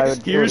 but I knew I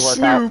would. Here's work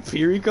Snoop. out.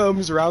 Here he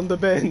comes around the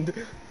bend.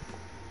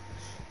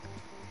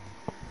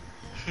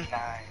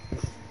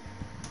 Nice.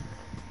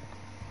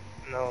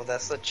 No,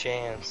 that's the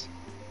chance.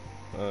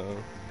 Uh-oh.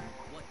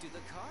 What do the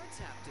cards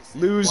have to say?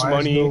 Lose Why is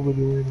money.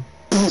 nobody in?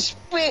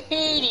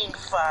 Speeding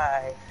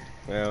 5.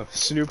 Well,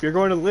 Snoop, you're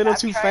going a little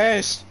too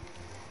fast.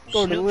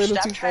 Going a little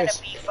too fast. Stop trying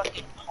to be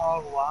fucking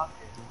Paul Walker.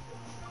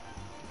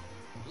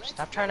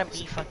 Stop trying to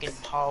be fucking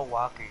Paul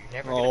Walker.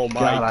 You're never gonna Oh be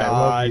my God, I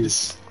love God. you.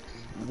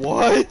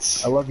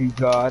 What? I love you,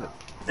 God.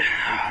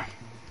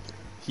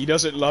 He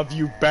doesn't love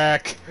you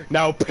back.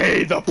 Now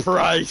pay the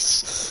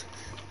price.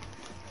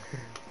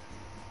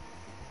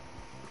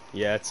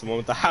 Yeah, it's the one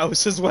with the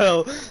house as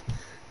well.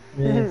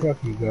 Man,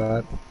 fuck you,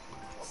 God.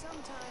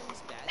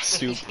 Sometimes bad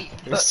Snoop.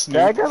 Did I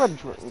Snoop. grab a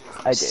drink?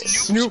 I did.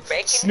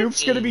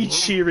 Snoop's gonna be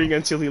cheering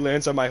until he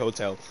lands on my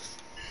hotel.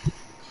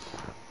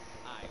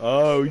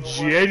 Oh,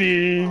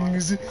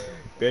 Jennings!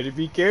 Better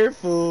be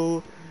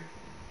careful.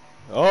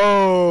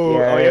 Oh,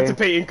 oh, you have to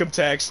pay income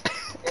tax.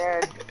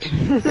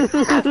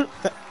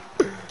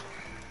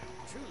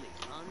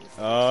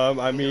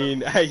 I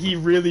mean, he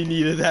really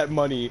needed that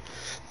money.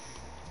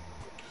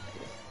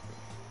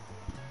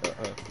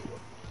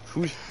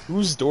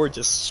 Whose door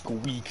just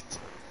squeaked?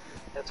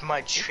 That's my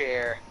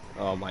chair.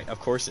 Oh my, of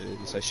course it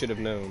is. I should have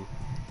known.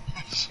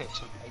 My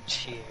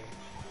chair.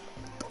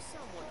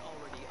 Someone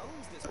already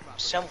owns this property.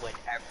 Someone.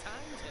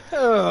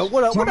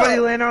 Somebody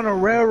land on a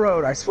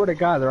railroad. I swear to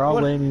God, they're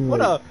all landing. What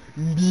like, a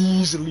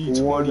measly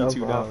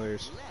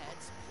 $22.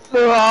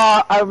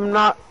 I'm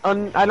not. I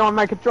don't have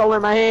my controller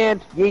in my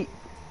hand. Yeet.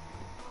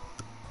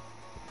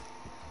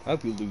 I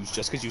hope you lose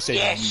just because you said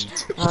Yes.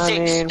 yeet. I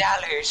mean,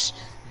 $6.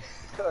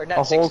 Or not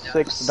a whole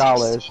 $6.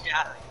 $6.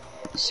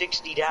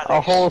 $60. A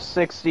whole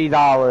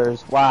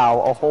 $60.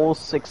 Wow, a whole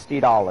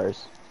 $60.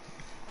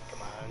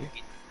 Come on.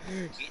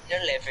 Getting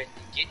 11.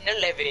 Getting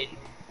 11.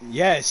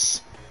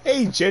 Yes.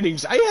 Hey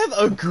Jennings, I have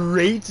a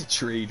great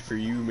trade for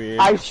you, man.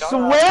 I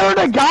swear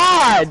to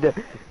God,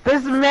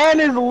 this man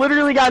has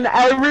literally gotten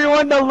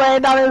everyone to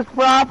land on his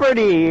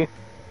property.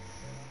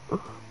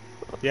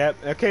 Yep.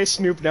 Okay,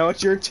 Snoop. Now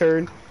it's your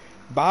turn.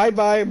 Bye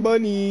bye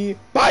money.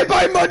 Bye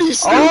bye money,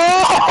 Snoop.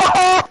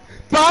 Oh!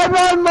 Bye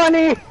bye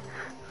money.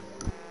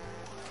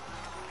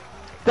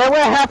 That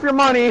went half your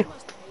money.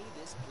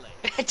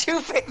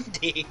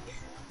 $250.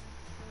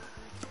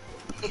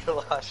 You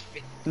lost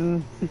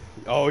 50.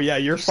 Oh yeah,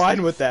 you're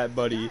fine with that,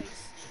 buddy. And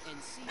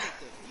see what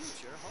the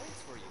future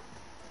holds for you.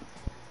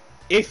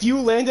 If you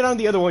landed on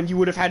the other one, you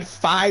would have had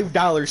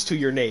 $5 to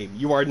your name.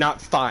 You are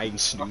not fine,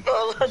 Snoop.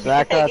 Oh, look,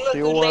 Zach, hey, that's look who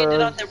yours.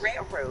 landed on the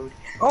railroad.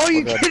 oh,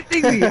 you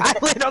kidding me? I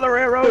landed on the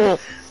railroad.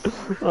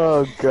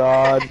 Oh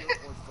God.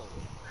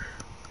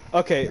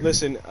 Okay,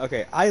 listen.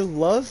 Okay, I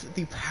love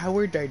the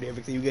power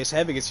dynamic that you guys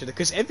have against each other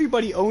because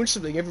everybody owns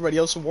something everybody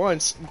else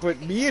wants, but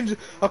me and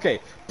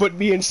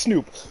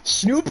Snoop.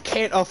 Snoop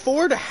can't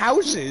afford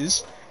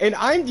houses, and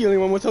I'm the only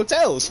one with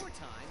hotels. Your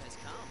time has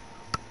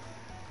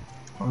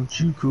come. Aren't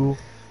you cool?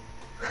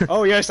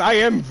 Oh yes, I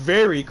am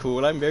very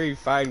cool. I'm very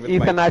fine with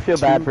Ethan, my I feel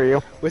bad for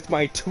you. with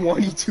my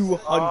 2200.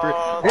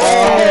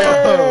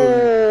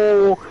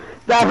 Oh,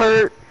 that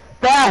hurt.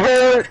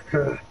 That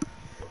hurt.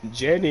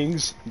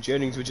 Jennings,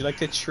 would you like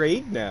to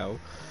trade now?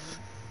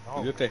 Oh,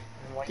 You look like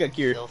what you got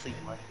gear. filthy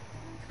money.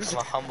 I'm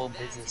a humble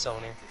business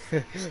owner.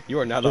 You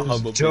are not a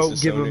humble Don't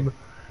business give owner. him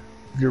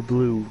your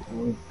blue.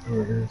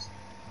 There it is.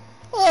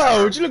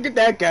 Oh, would you look at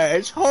that,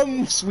 guys?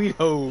 Home sweet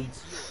home.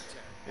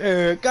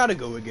 Gotta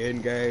go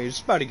again,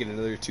 guys. About to get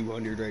another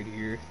 200 right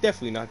here.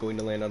 Definitely not going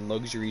to land on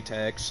luxury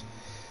tax.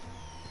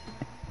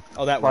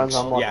 Oh, that Runs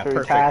works. on Yeah, luxury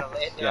perfect. tax.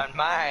 Yeah. On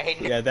mine.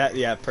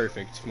 Yeah,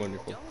 perfect.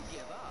 Wonderful.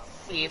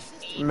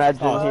 50. Imagine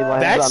he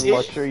lands That's on it?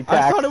 luxury I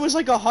tax. thought it was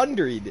like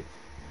 100.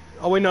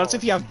 Oh wait, no, that's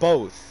if you have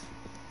both.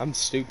 I'm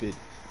stupid.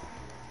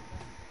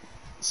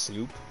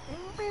 Snoop.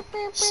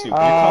 Snoop.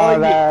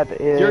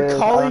 You're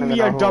calling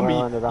me a dummy.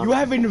 You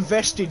have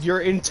invested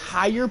your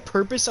entire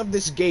purpose of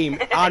this game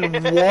on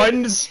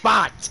one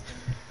spot.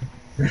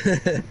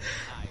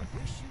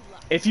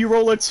 If you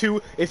roll a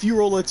 2,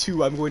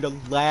 I'm going to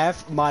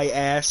laugh my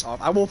ass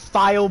off. I will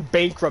file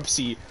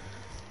bankruptcy.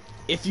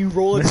 If you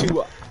roll a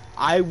 2,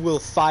 I will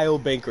file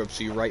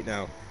bankruptcy right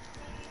now.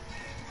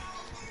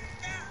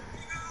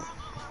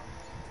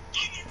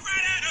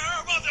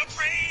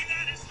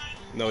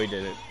 No, he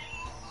didn't.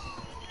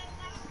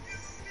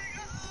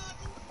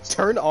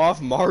 Turn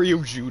off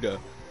Mario Judah.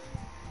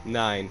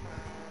 9.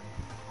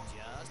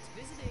 Just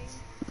visiting.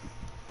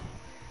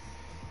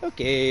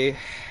 Okay.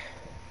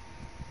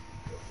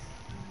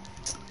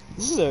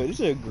 This is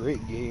a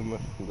great game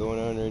going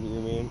on right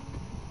here, man.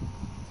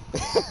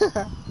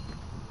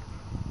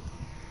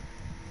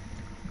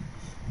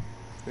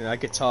 Yeah, I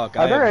could talk.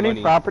 Are there any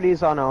money.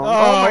 properties on own? Oh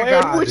my and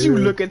God, would you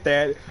dude. look at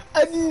that?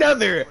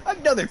 Another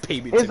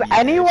payment. Is to me,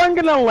 anyone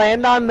gonna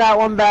land on that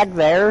one back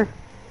there?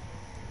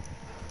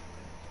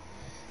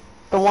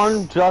 The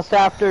one just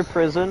after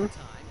prison?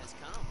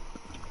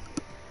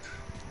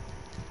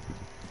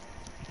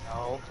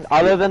 No.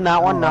 Other than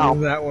that one, no.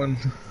 That one.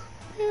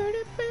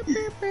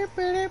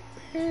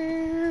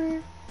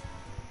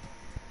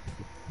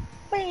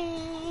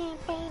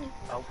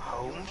 Oh,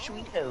 home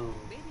sweet home.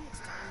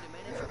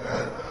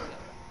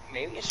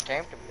 Maybe it's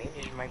time to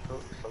manage my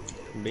portfolio.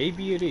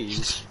 Maybe it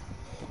is.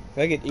 If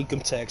I get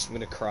income tax, I'm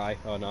gonna cry.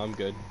 Oh no, I'm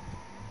good.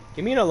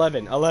 Give me an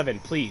 11. 11,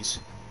 please.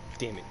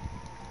 Damn it.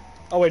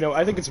 Oh wait, no,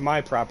 I think it's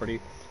my property.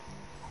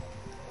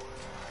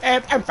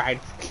 I'm fine.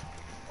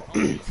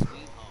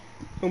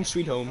 Home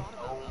sweet home.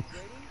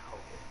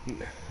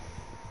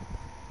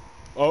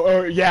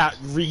 Oh, yeah,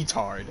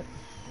 retard.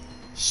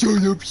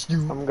 Shut up,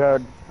 Snoop. I'm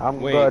good.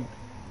 I'm Wait. good.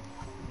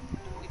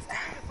 It's time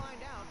to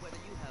find out whether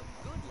you have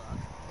good luck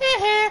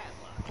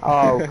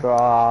Oh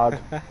god.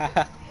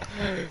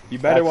 You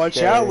better That's watch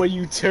scary. out when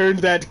you turn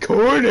that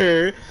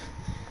corner.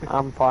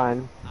 I'm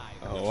fine.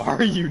 Oh,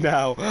 are you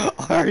now?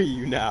 Are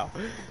you now?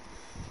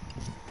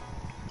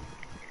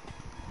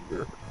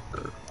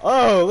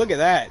 Oh, look at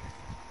that.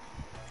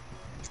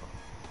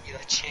 You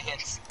have a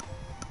chance.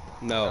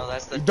 No, No,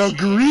 that's the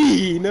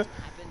green. happen.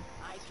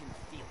 I can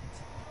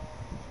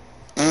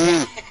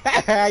feel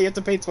it. You have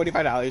to pay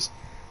 $25.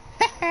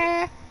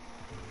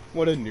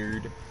 What a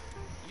nerd.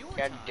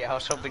 God damn, I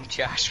was hoping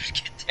Josh would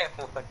get that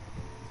one.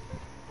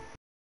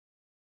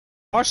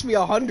 Cost me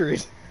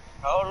 100.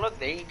 Oh, look,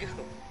 there you go.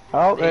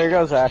 Oh, there you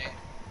go, Zach.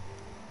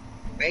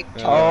 Big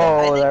Oh,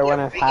 I think there your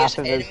went biggest half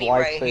of his enemy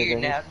life right here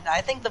savings. now.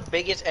 I think the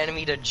biggest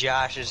enemy to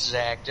Josh is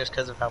Zach, just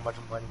because of how much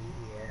money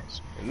he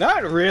has.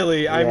 Not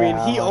really. I mean,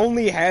 he Yeah.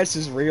 only has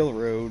his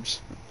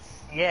railroads.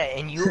 Yeah,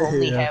 and you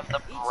only Yeah. have the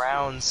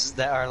browns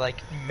that are like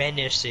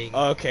menacing.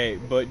 Okay,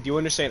 but do you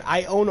understand?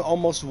 I own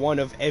almost one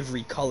of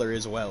every color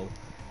as well.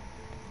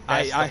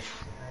 That's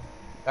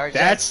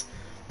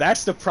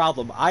the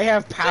problem. I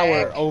have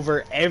power Zach.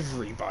 over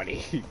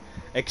everybody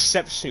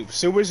except Snoop.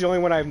 Snoop is the only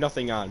one I have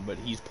nothing on, but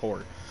he's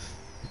poor.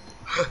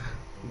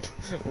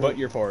 But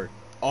you're poor.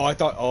 Oh, I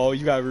thought. Oh,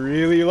 you got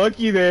really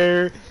lucky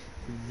there.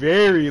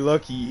 Very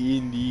lucky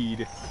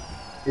indeed.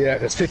 Yeah,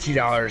 because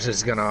 $50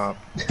 is gonna.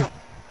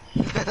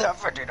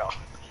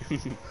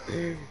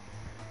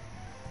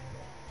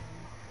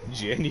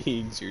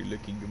 Jennings, you're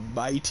looking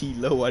mighty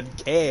low on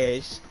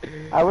cash.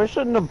 I wish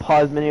in the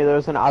pause menu there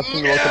was an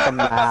option to look at the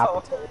map.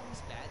 Bad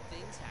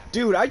things happen.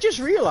 Dude, I just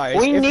realized.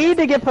 We need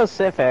to get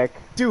Pacific.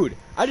 Dude,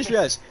 I just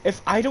realized, if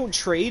I don't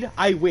trade,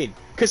 I win.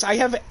 Because I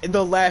have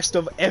the last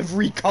of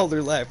every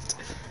color left.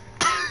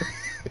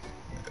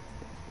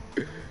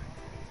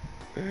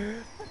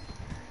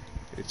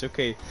 It's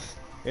okay.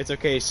 It's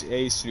okay,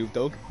 hey Snoop,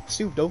 don't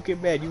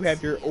get mad. You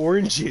have your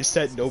oranges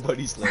that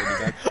nobody's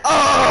landing on.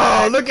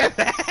 Oh, look at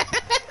that!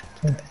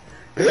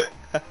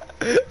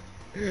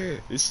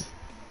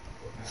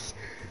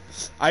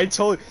 I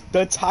told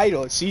the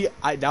title. See,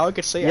 now I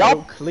can say I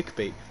don't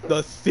clickbait.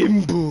 The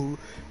thimble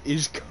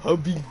is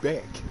coming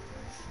back.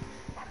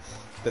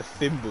 The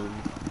thimble.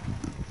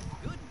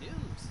 Good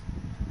news.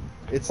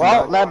 It's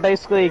Well, not. that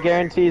basically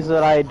guarantees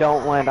that I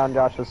don't land on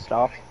Josh's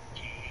stuff.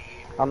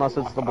 Unless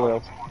it's the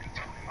blue.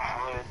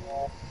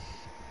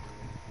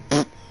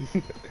 You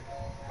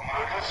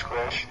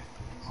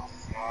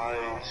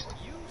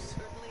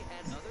certainly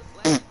had other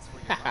plans for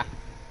your life.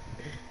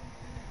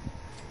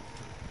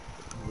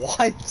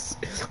 What?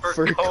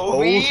 For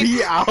Kobe?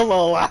 Kobe, I'll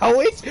allow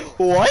it?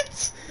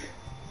 What?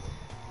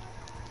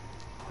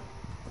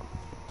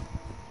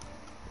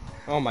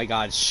 Oh my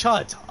god,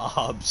 shut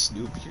up,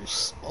 Snoop, you're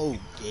so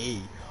gay.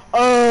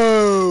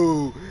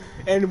 Oh!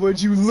 And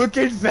would you look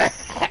at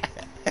that?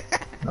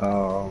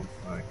 Oh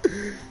my.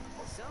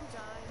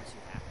 Sometimes you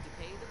have to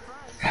pay the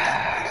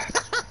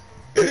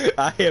price.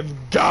 I am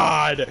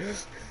God!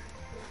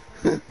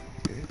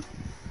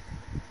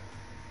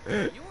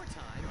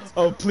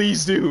 Oh,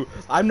 please do.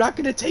 I'm not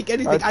gonna take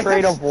anything. A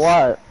trade of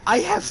what? I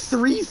have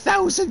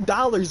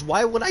 $3,000.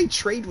 Why would I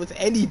trade with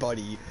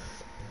anybody?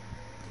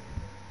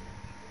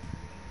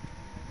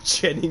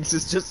 Jennings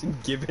is just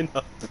giving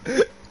up.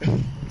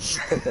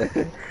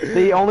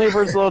 The only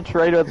person I'll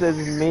trade with is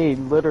me,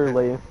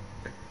 literally.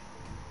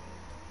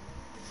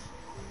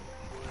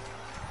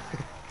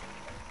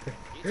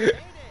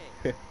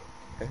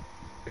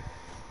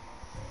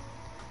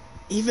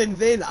 Even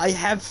then, I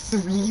have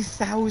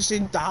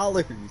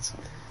 $3,000.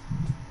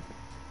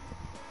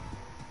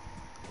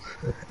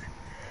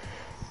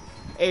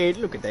 Hey,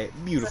 look at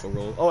that beautiful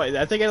roll. Oh,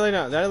 I think I landed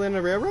on. Did I land on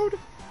a railroad?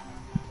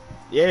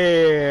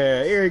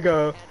 Yeah, here we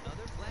go.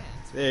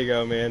 There you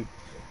go, man.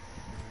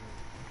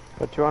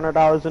 Put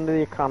 $200 into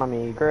the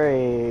economy.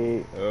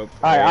 Great. Oh,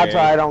 Alright, I'm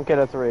sorry, I don't get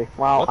a 3.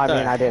 Well, what I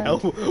mean, I hell?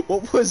 didn't.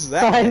 What was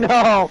that? I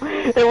know.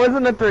 It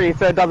wasn't a 3,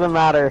 so it doesn't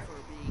matter.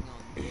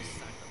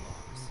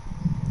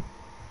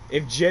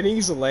 If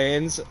Jennings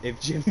lands, if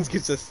Jennings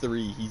gets a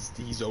 3,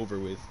 he's over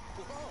with.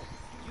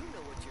 You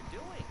know what you're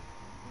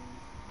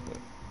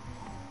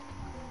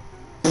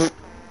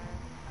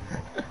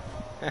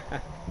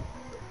doing.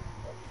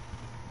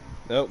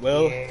 Oh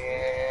well.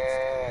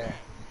 Yeah.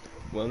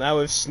 Well, now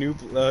if Snoop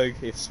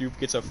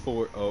gets a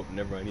 4, oh,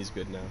 never mind, he's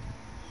good now.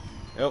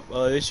 Oh,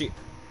 well, is she?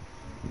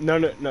 No,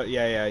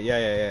 yeah.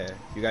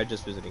 You guys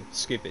just visiting.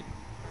 Skip it.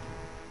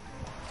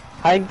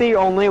 I think the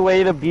only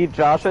way to beat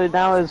Josh right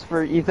now is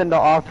for Ethan to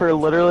offer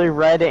literally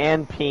red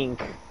and pink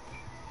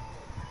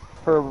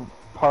for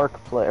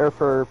park play or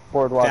for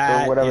boardwalk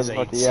or whatever the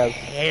fuck he has. That is a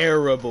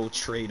terrible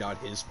trade on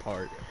his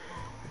part.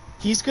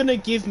 He's gonna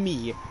give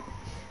me,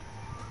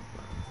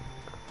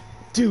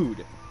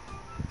 dude.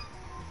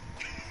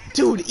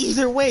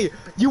 Either way,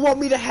 you want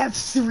me to have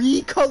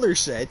 3 color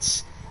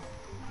sets?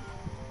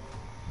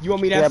 You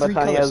want me to have 3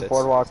 color sets?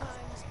 Boardwalk.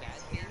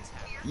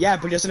 Yeah,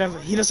 but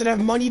he doesn't have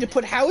money to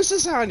put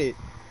houses on it.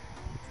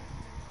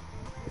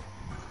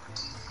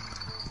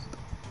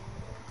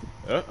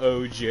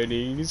 Uh-oh,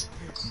 Jennings.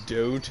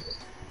 Don't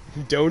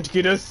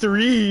get a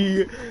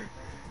 3.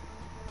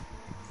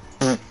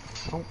 Oh.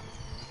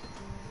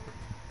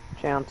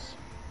 Chance.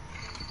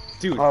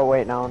 Dude. Oh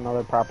wait, now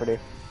another property.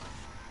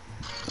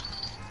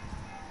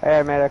 Hey,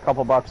 I made a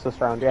couple bucks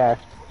this round, yeah.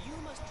 You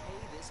must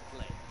pay this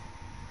play.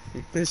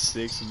 This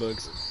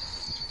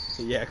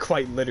 $6. Yeah,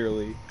 quite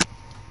literally.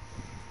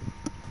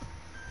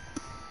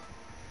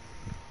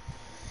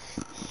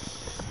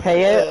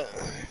 Pay it?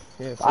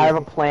 Yeah, I have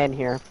a plan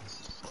here.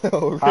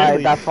 Oh, really?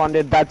 Alright, that's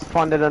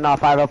funded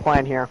enough, I have a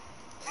plan here.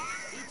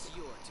 It's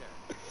your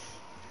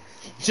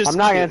Just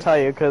turn. I'm not gonna tell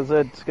you, because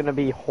it's gonna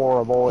be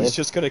horrible He's if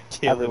just gonna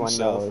kill everyone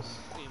himself. knows.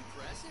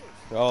 Impressive.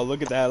 Oh,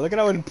 look at that. Look at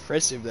how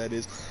impressive that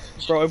is.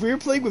 Bro, if we were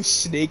playing with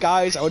Snake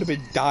Eyes, I would have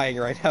been dying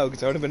right now,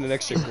 because that would have been an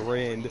extra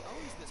grand. Owns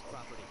this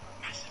property.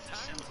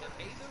 Time to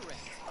pay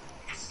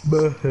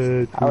the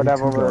rent. I would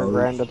have over a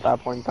grand at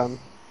that point in time.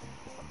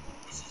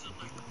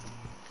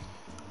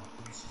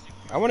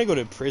 I want to go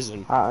to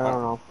prison. I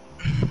don't know.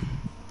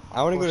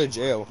 I want to go to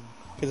jail.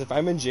 Because if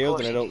I'm in jail,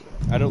 then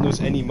I don't lose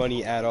any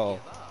money at all.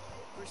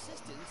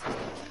 Persistence is the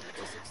key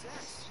to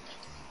success.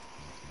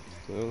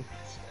 So,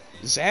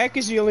 Zach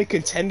is the only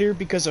contender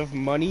because of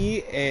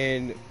money,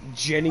 and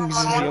Jennings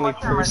is the only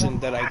person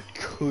that I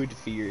could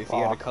fear if he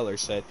had a color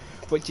set.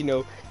 But you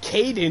know,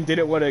 Caden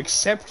didn't want to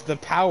accept the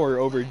power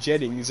over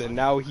Jennings, and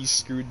now he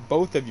screwed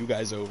both of you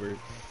guys over.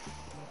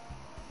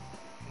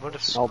 Would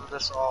have screwed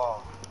us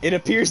all. It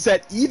appears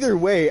that either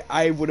way,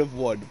 I would have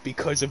won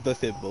because of the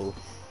thimble.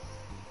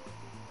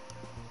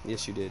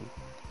 Yes, you did.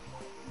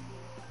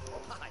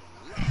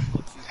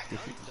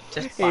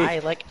 Just buy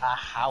like a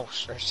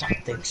house or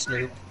something,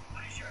 Snoop.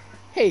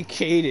 Hey,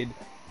 Caden.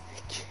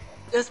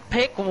 Just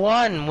pick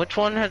one. Which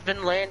one has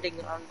been landing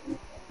on?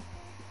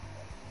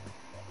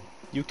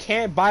 You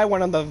can't buy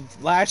one on the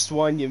last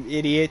one, you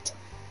idiot.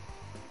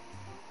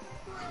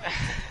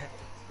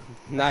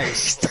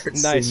 Nice.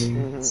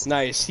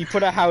 Nice. He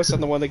put a house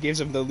on the one that gives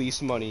him the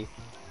least money.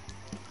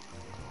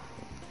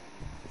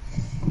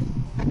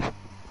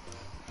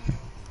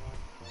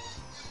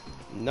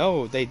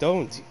 No, they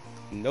don't.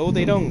 No,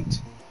 they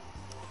don't.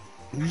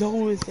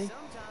 No, they...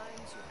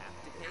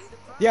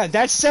 Yeah,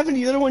 that's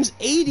 70, the other one's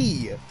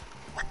 80!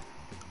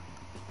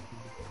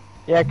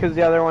 Yeah, because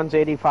the other one's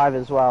 85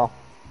 as well.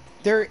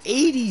 They're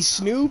 80,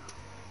 Snoop!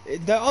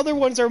 The other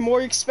ones are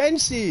more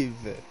expensive!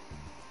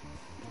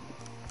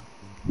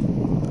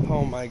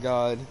 Oh my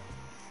god.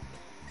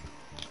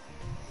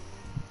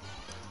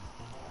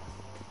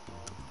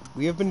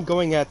 We have been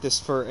going at this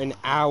for an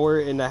hour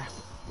and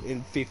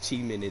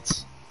 15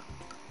 minutes.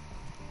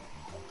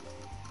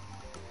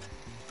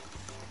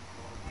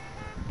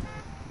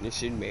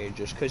 Listen, man,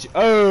 just cause you—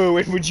 oh,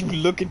 and would you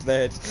look at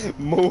that?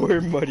 More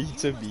money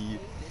to me.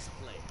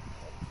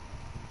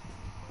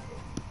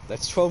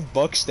 That's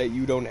 $12 that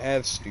you don't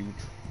have, Snoop.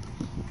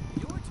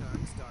 Your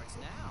turn starts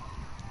now.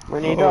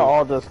 We need to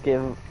all just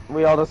give.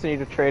 We all just need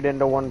to trade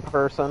into one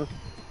person.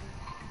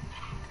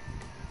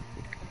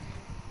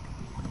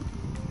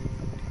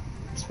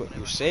 That's what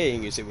you're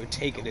saying is it would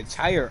take an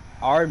entire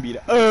army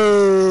to.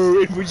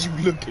 Oh, and would you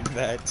look at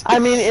that? I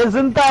mean,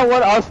 isn't that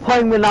what us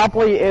playing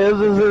Monopoly is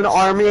an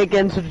army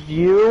against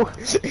you?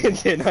 And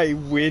then I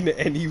win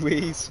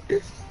anyways.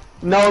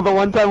 No, the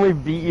one time we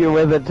beat you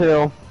with it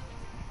too.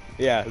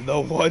 Yeah, the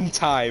one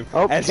time.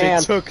 Oh, as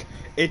can't.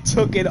 it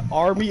took an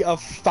army of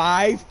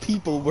 5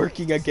 people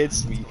working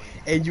against me,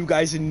 and you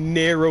guys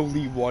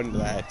narrowly won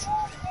that.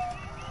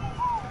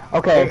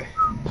 Okay,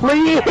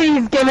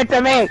 please give it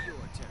to me!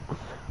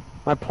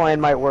 My plan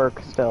might work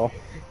still.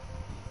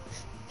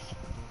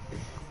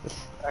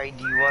 Alright,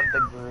 do you want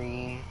the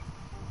green?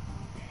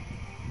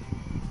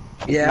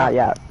 Yeah. Not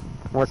yet.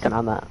 Working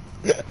on that.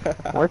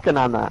 Working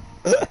on that.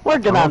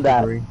 Working on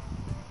that.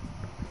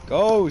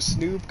 Go,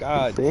 Snoop,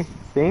 God. See?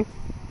 See?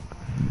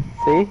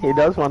 See? He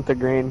does want the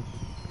green.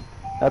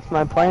 That's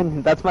my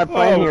plan. That's my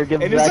plan here.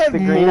 Give and Zach is that the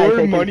green, I more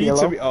take money his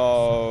to yellow. me?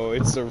 Oh,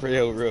 it's the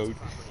railroad.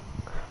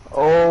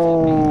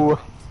 Oh.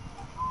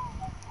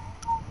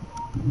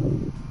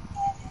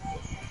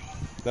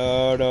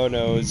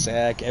 No,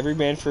 Zach. Every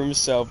man for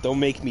himself. Don't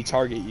make me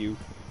target you.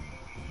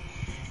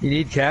 You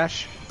need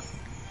cash?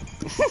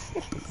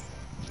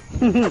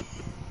 You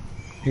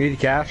need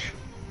cash?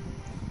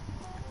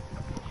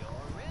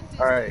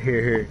 Alright,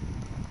 here.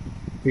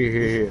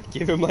 Here.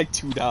 Give him like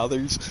 $2.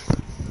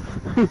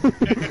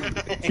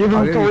 Give him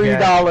I'll give you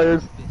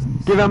 $3.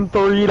 Give him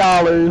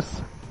 $3.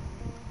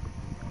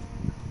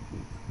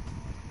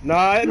 No,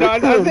 I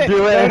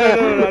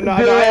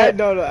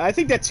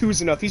think that 2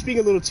 is enough. He's being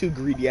a little too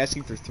greedy,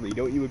 asking for 3.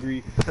 Don't you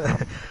agree?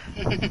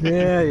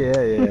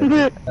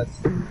 Yeah.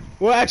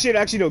 Well, actually,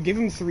 no. Give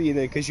him 3, and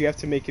then because you have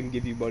to make him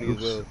give you money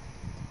as well.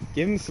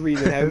 Give him 3,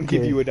 and then have him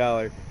give you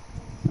 $1.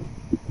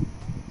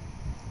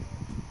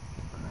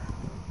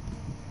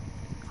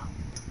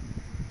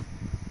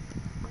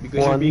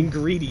 Because you're being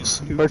greedy,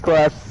 Snoop.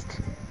 Request.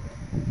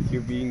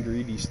 You're being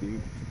greedy, Snoop.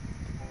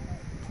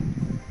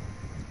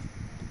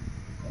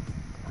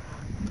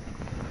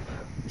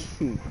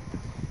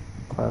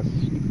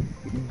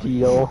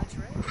 Deal.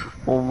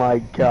 Oh my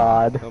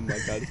god. Oh my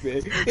god.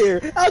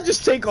 Here, I'll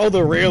just take all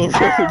the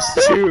railroads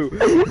too.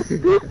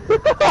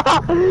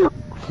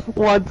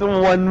 Want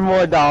one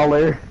more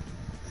dollar?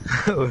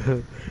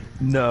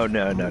 No,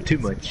 too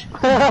much.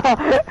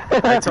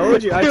 I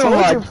told you, Too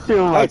much.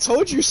 I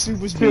told you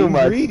Snoop was being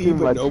greedy, too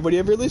but much. nobody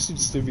ever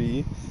listens to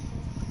me.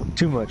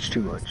 Too much.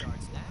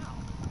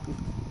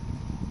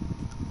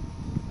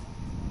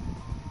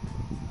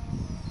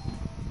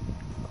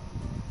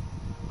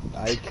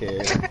 I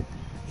care.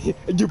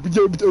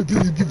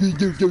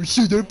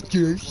 Shut up,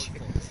 Josh.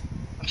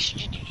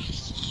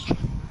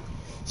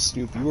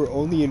 Snoop, you were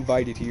only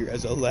invited here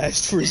as a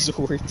last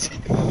resort.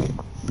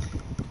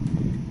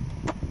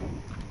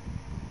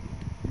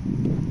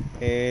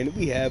 And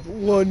we have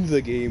won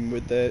the game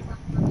with that.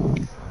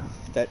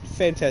 That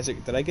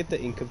fantastic. Did I get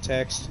the income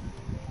tax?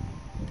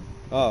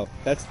 Oh,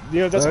 that's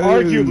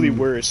arguably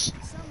worse.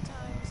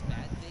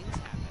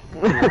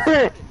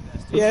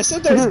 Yeah,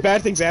 sometimes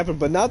bad things happen,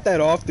 but not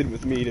that often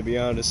with me, to be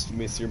honest,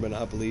 Mr.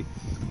 Monopoly.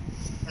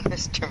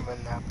 Mr.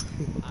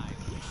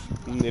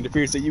 Monopoly. It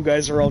appears that you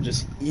guys are all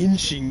just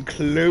inching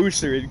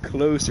closer and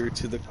closer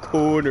to the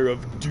corner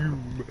of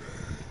doom.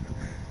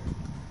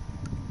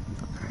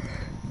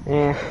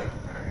 Yeah.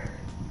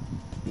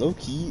 Low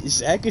key,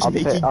 Zach is I'll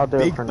making do it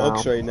big for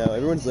bucks now. right now.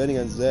 Everyone's landing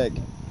on Zach.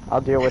 I'll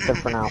deal with it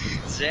for now.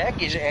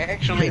 Zach is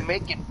actually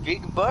making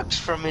big bucks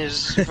from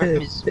his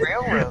railroads.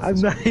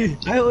 I'm not.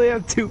 I only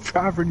have 2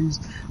 properties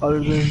other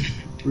than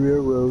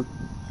railroad.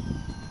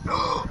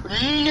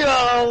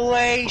 No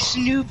way!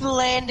 Snoop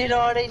landed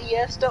on it. He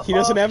has to. He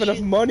doesn't have enough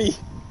auction. money.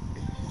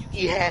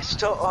 He has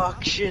to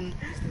auction.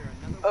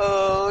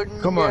 Oh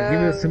no! Come on, give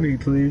this to me,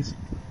 please.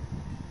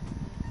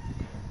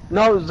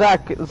 No,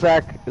 Zach, I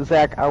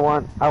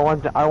want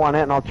it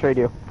and I'll trade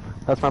you.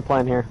 That's my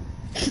plan here.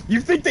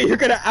 You think that you're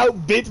gonna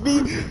outbid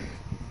me?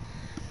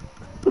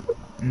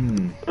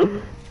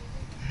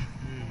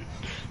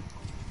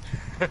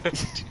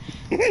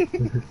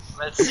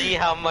 Let's see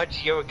how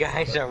much you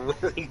guys are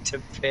willing to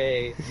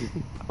pay.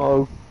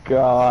 Oh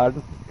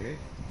god.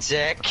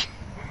 Zach.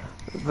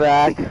 Do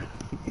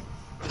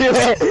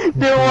it!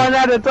 Do one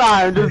at a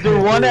time! Just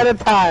do one at a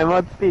time,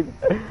 let's see.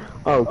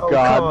 Oh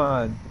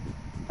god.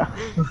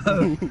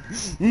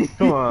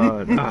 Come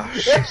on.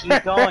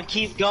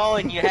 Keep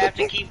going, you have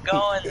to keep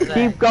going, Zach.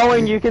 Keep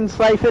going, you can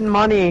siphon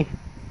money.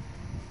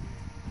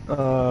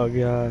 Oh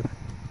god.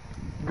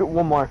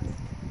 One more.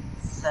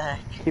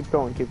 Zach. Keep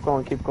going. Keep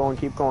going, it's only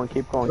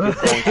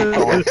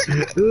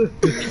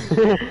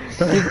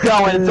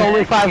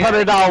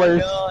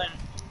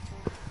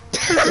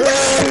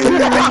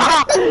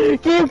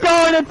 $500. Keep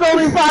going, it's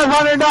only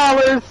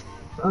 $500.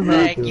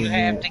 Zach, you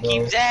have to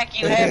keep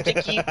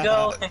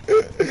going.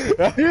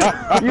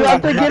 You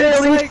have to get it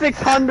at least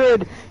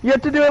 600. You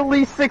have to do at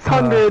least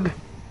 600.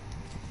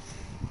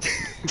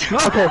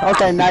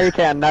 Okay, now you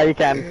can do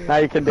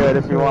it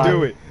if you want.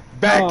 Do it.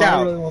 Back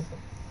out.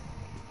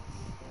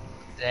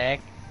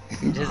 Zach,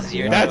 this is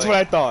your That's what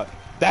I thought.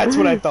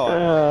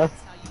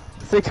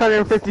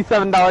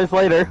 $657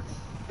 later.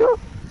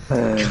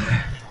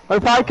 We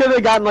probably could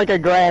have gotten like a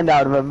grand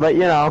out of him, but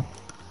you know.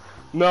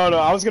 No,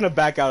 I was gonna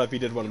back out if he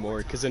did one more,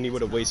 because then he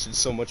would have wasted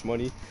so much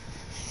money.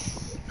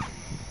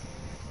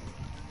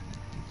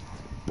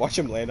 Watch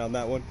him land on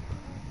that one.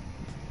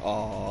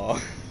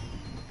 Aww.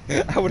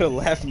 I would have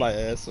laughed my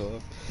ass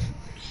off.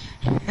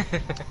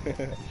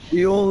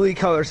 The only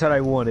color set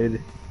I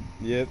wanted.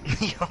 Yep.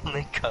 The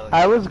only color.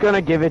 I was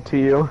gonna give it to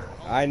you.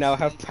 I now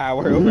have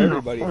power over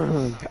everybody.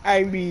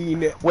 I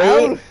mean...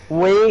 Wait.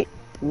 I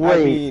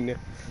mean...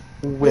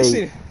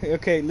 Listen,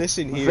 okay,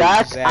 listen here,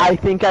 Zach, I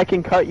think I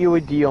can cut you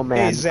a deal,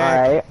 man. Hey,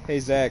 Zach. Alright? Hey,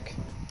 Zach.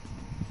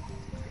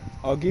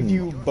 I'll give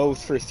you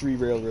both for 3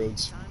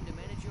 railroads. Time to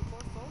manage your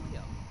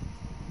portfolio.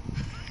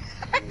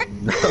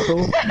 No.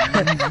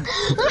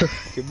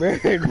 Come on,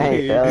 Hey,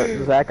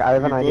 man. Zach, I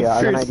have an idea. I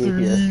have an idea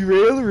here. 3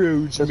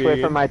 railroads, Just man.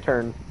 wait for my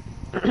turn.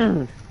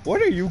 What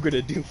are you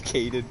gonna do,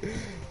 Caden?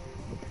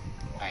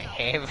 I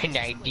have an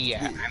idea.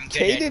 I'm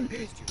gonna...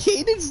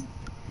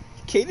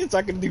 Caden's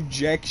not gonna do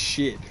jack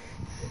shit.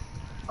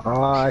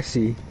 Oh, I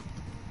see.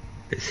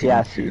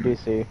 Yes, you do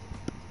see.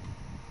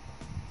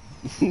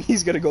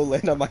 He's gonna go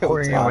land on my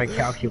According to my hotel.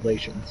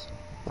 calculations.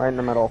 Right in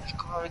the middle.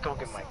 Let me go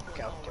get my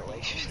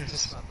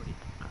calculations.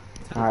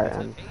 Alright,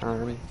 and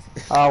turn.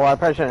 Oh, well, I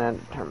probably shouldn't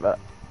end turn, but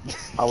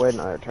I'll wait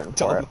another turn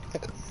for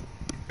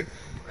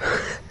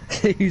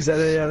it. You said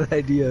I had an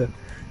idea.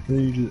 Then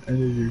you just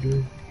ended your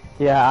turn.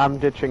 Yeah, I'm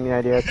ditching the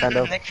idea, kind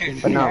of.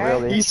 But not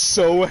really. He's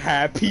so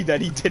happy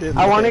that he didn't.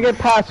 I want to land.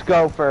 get past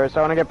go first.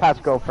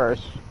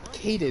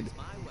 Caden,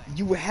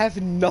 you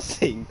have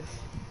nothing.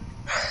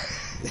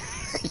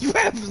 You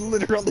have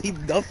literally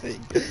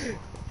nothing.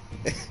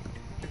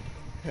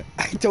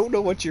 I don't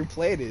know what your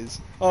plan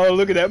is. Oh,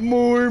 look at that.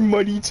 More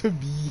money to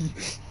be.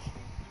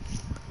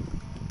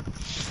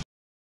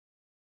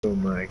 Oh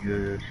my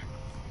gosh.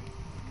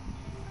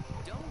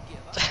 Don't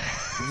give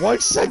up.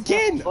 Once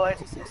again, But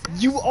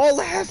you all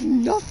have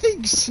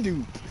nothing,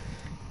 Snoop.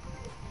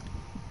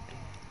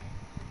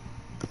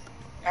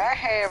 I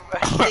have a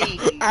thing.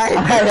 I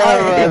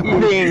have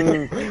a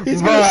thing,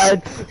 He's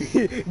but...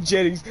 gonna,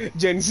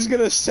 Jennings is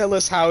gonna sell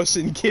his house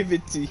and give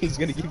it to. He's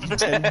gonna give you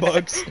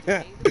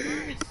 $10.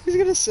 He's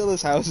gonna sell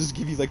his house and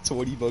give you like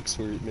 $20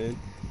 for it, man.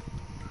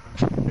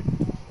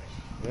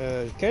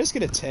 Can I just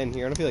get a 10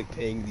 here? I don't feel like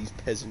paying these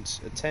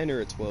peasants. A 10 or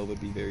a 12 would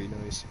be very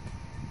nice.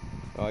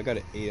 Oh, I got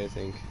an 8, I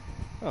think.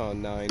 Oh,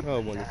 9. Oh,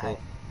 wonderful.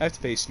 I have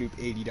to pay Snoop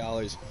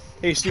 $80.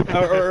 Hey, Snoop,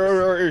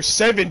 or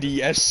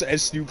 70, as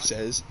Snoop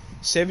says.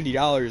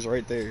 $70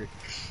 right there.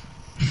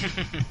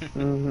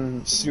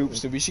 Snoop, you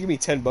should give me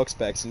 $10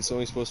 back since it's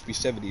only supposed to be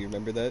 70.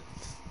 Remember that?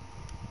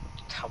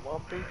 Come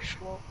on, big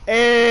schmo.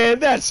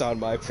 And that's on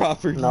my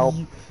property. Nope.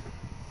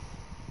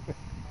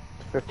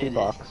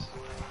 $50.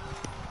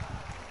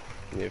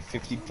 Yeah,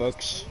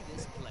 $50.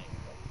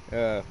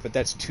 But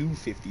that's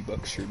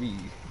 $250 for me.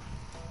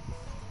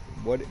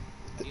 What?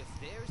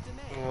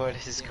 What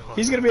is going on?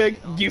 He's gonna be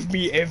like, give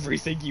me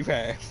everything you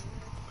have.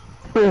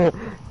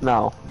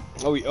 No.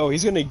 Oh,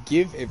 he's gonna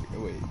give wait.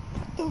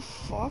 What the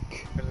fuck?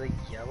 For the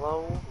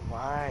yellow?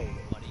 Why?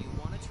 What do you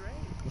want to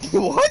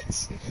trade?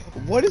 What?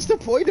 What is the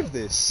point of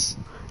this?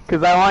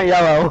 Because I want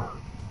yellow.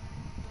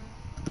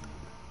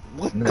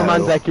 What? No. Come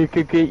on, Zach, you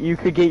could get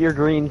your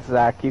greens,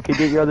 Zach. You could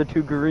get your other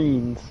 2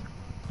 greens.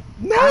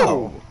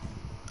 No!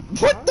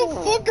 What the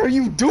fuck are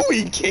you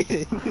doing,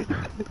 kid?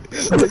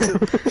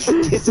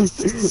 This is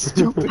the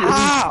stupidest.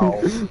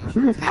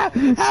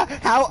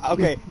 How?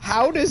 Okay,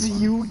 how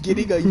does you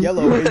getting a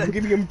yellow and you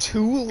giving him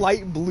 2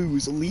 light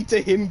blues lead to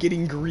him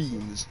getting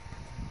greens?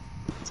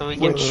 So we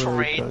can Oh,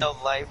 trade okay. the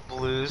light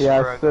blues for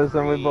Yes, a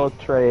then we green. both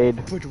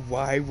trade. But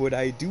why would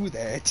I do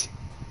that?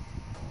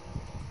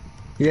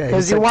 Yeah,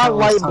 Because you want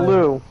light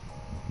blue.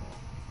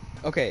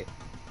 Okay,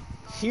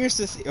 here's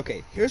the thing.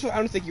 Okay, here's what I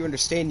don't think you're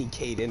understanding,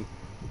 Caden.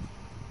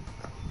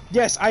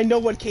 Yes, I know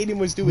what Caden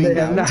was doing Yeah,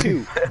 now now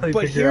too, I finally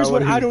but figure here's out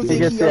what what I he's don't doing. think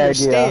He he gets the idea.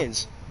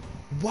 understands.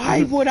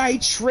 Why would I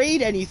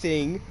trade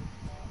anything?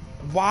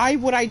 Why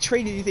would I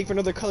trade anything for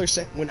another color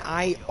set when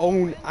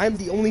I'm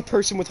the only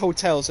person with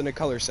hotels in a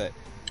color set?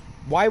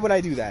 Why would I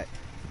do that?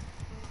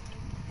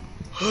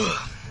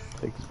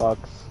 $6.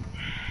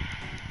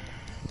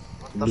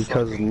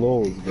 Because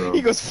lols, bro.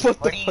 He goes,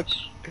 what the What are you fuck?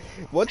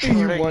 What do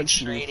you want,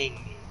 Snoop? trading?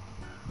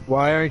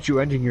 Why aren't you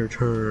ending your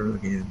turn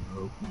again,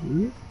 bro?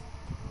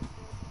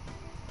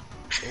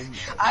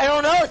 I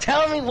don't know.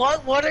 Tell me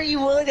what are you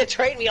willing to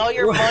trade me all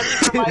your money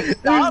for my There's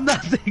stuff?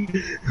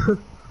 nothing.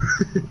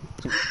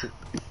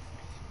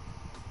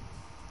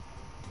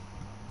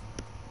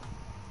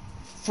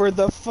 For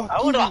the fuck?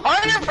 I would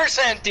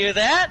 100% do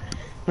that.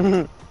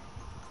 Are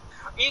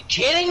you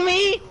kidding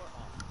me?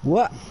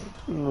 What?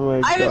 Oh my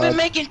I haven't God. been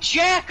making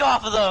jack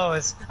off of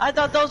those. I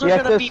thought those were You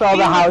have gonna to be sell the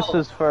beautiful.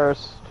 houses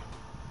first.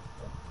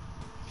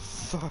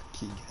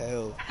 Fucking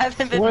hell. I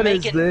haven't been What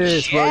is making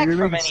this, bro? jack You're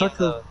from making any such of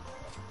a- those.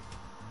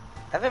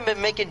 I haven't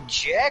been making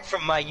jack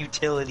from my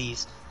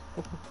utilities.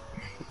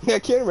 Yeah, I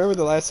can't remember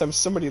the last time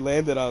somebody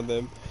landed on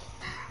them.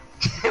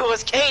 It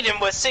was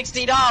Caden with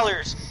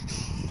 $60.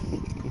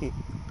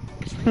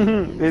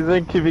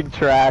 Isn't keeping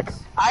track.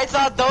 I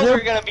thought those were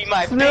gonna be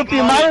my Snoop, big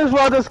you money. might as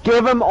well just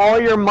give him all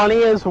your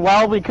money as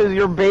well because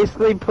you're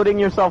basically putting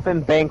yourself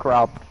in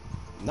bankrupt.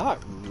 Not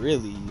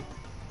really.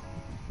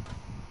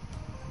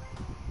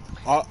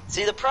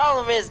 See, the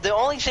problem is, the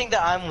only thing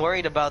that I'm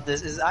worried about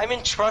this is I'm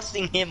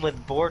entrusting him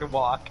with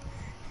Boardwalk.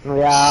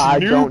 Yeah, I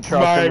don't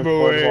trust him with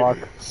Boardwalk.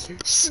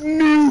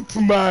 Snoop,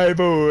 my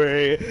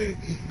boy.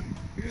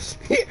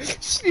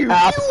 Snoop,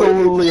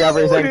 Absolutely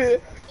everything.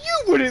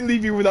 You wouldn't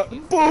leave me without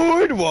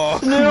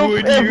Boardwalk, Snoop,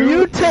 would if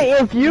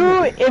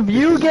you? if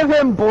you give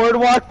him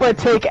Boardwalk but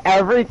take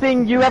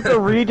everything, you have to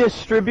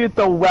redistribute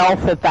the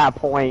wealth at that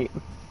point.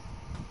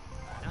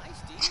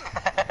 Nice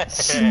deal.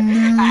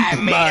 Snoop, I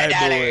made my it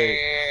out of boy.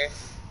 here.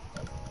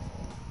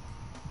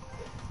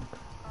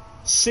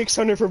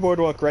 600 for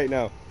Boardwalk right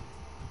now.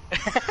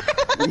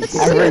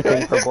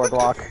 Everything for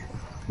Boardwalk.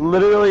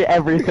 Literally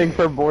everything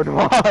for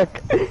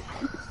Boardwalk.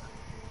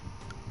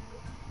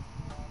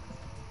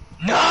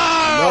 No!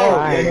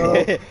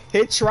 Triangle.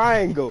 Hit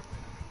triangle.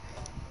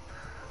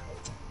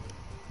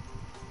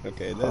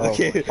 Okay,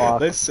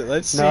 fuck. let's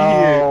see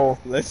No.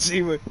 here. Let's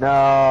see what.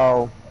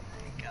 No.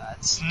 God,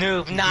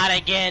 Snoop, not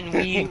again.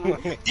 Do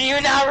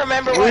you not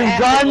remember what We've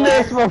happened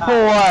done this last time?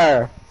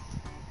 before.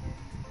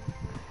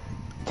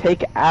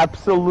 Take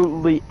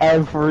absolutely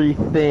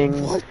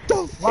everything. What the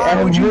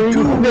Why would you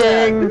do that,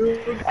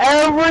 Everything.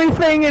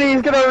 Everything, and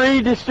he's gonna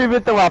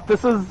redistribute the wealth.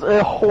 This is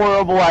a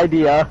horrible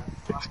idea.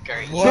 Fuck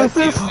are you What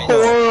This is doing?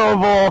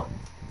 horrible.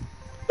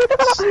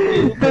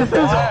 This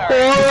is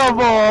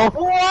horrible.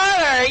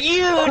 What are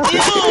you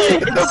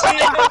doing?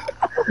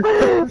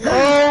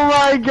 Oh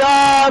my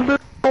god, this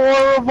is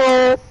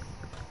horrible.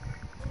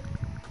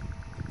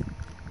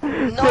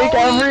 No, Take he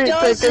everything.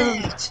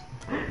 doesn't.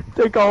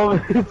 Take all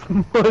of his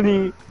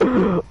money.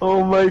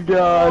 Oh my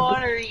god.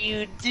 What are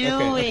you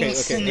doing,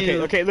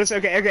 Snoop? Okay, listen,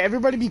 okay,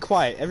 everybody be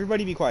quiet.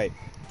 Everybody be quiet.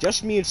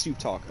 Just me and Snoop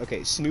talk.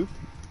 Okay, Snoop.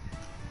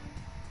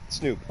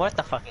 Snoop. What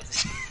the fuck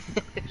is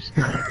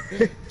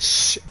this?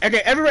 Shh.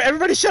 Okay,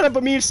 everybody shut up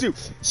but me and Snoop.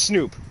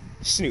 Snoop.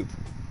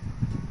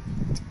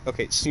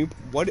 Okay, Snoop,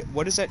 what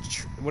is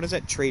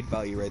that trade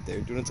value right there?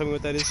 Do you want to tell me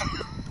what that is?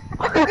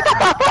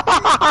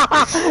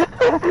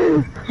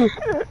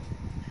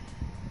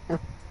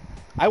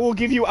 I'll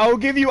give you a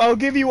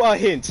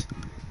hint.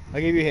 I'll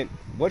give you a hint.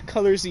 What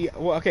color is the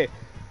okay.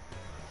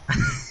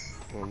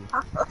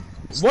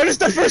 What is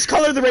the first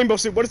color of the rainbow,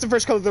 Snoop? What is the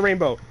first color of the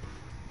rainbow?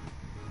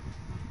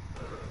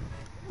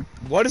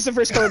 What is the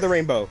first color of the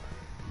rainbow?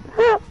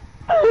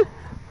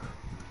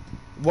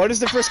 What is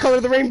the first color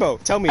of the rainbow?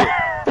 Tell me it.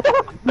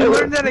 You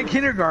learned that in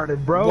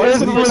kindergarten, bro. What is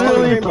This the is first color of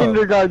the literally rainbow?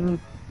 kindergarten.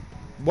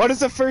 What is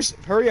the first?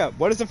 Hurry up.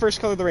 What is the first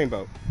color of the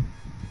rainbow?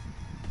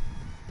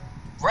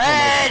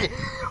 Red!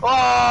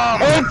 Oh!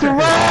 It's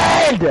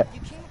red!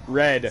 You can't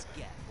Red. always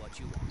get what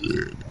you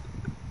want.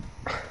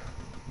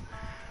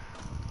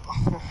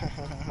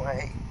 Oh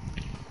my.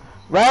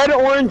 Red,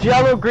 orange,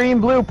 yellow, green,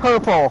 blue,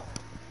 purple.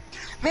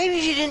 Maybe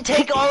if you didn't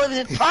take all of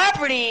his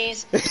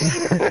properties. You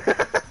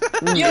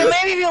know,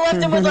 maybe if you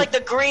left him with like the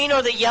green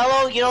or the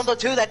yellow, you know, the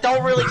two that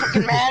don't really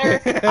fucking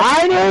matter.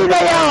 I need the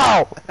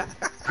yellow!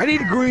 I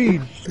need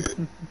green.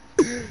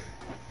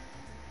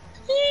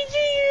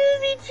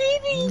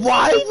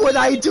 Why would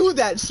I do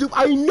that, Snoop?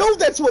 I know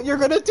that's what you're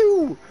gonna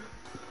do.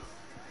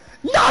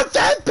 Not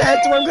that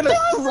bad, so I'm gonna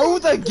throw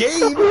the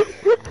game.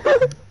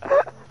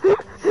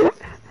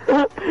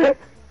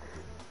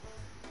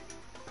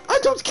 I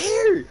don't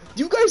care.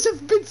 You guys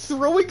have been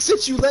throwing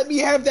since you let me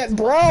have that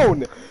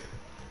brown.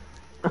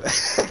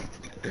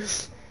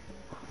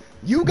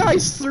 You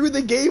guys threw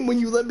the game when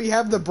you let me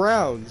have the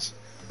browns.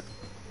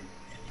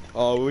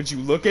 Oh, would you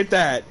look at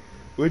that?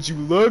 Would you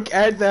look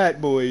at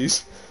that,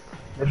 boys?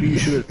 Maybe you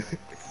should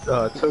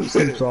took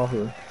Snoop's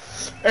offer.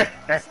 Bad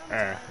things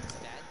happen.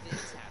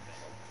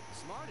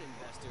 Smart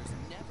investors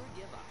never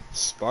give up.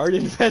 Smart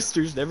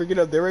investors never get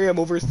up. There I am,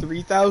 over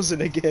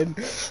 3,000 again.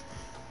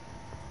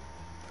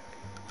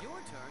 Your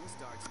turn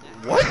starts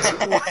now. What?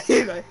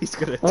 Why? He's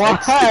gonna text.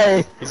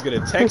 Why? He's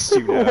gonna text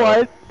you now.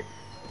 What?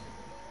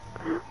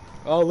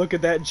 Oh, look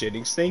at that,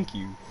 Jennings. Thank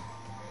you.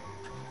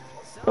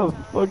 The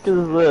fuck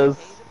is this?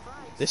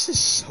 This is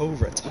so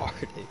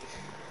retarded.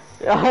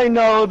 I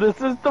know, this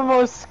is the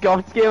most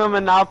scuffed game of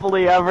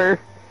Monopoly ever.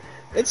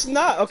 It's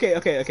not. Okay.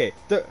 Okay.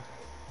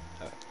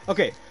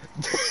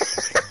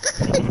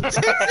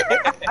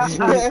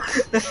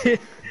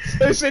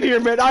 Listen here,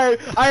 man. I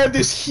have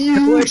this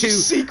huge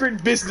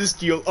secret business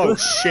deal. Oh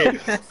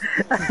shit.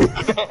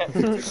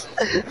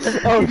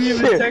 Oh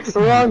shit,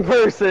 wrong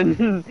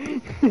person.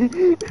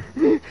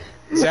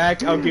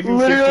 Zach, I'll give you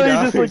Literally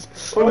 $50.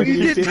 just I'll like, give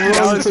you you did $50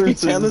 wrong if you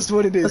person. tell us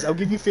what it is. I'll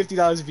give you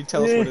 $50 if you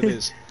tell us what it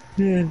is.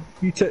 Yeah,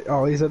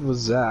 all he said was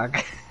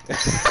Zach.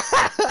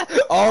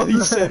 All he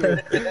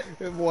said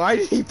was, why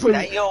did he put Now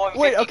you owe him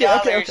wait, okay,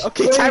 Wait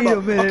time a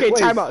out. minute, Okay, wait.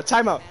 time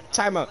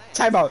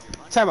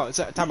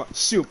out.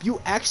 Soup,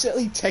 you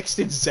accidentally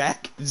texted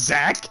Zach.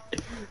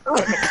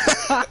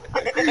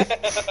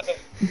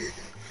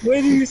 What are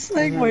you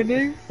saying my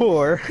name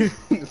for?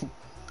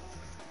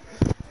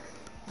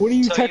 What are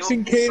you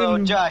texting Kate So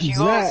and Josh, you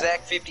owe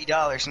Zach? Zach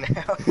 $50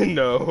 now.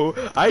 No,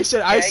 I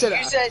said.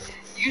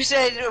 You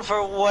said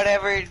for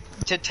whatever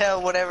to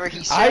tell whatever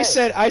he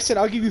said. I said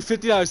I'll give you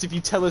 $50 if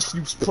you tell us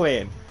Snoop's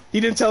plan. He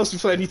didn't tell us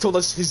Snoop's plan. He told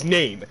us his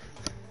name.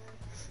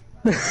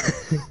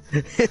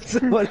 It's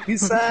what he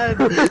said.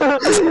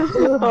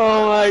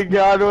 Oh my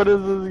god, what is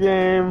this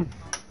game?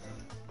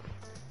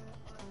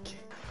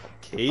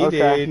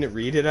 Kaden,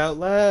 read it out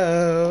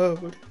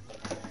loud.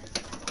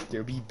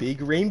 There'll be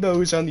big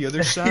rainbows on the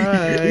other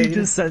side. He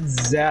just said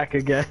Zach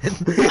again.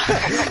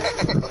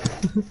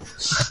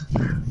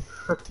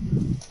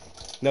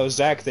 No,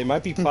 Zach, they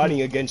might be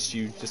plotting against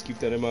you. Just keep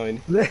that in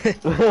mind.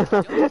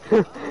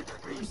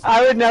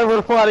 I would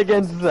never plot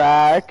against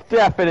Zach.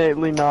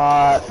 Definitely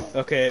not.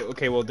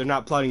 Okay, well, they're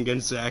not plotting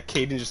against Zach.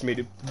 Kaden just made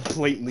it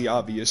blatantly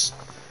obvious.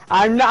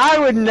 I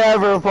would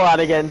never plot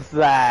against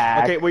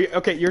Zach.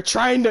 Okay, you're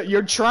trying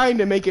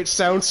to make it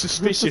sound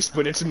suspicious,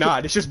 but it's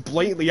not. It's just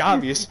blatantly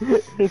obvious.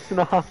 It's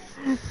not.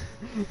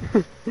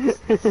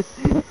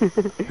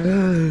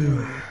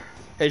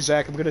 Hey,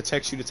 Zach, I'm gonna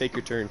text you to take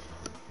your turn.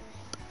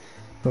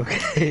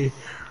 Okay.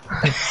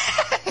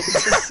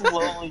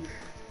 Slowly.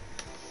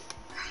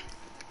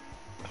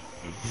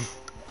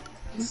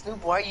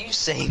 Snoop, why are you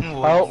saying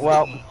what? Oh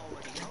well.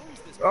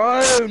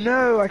 Oh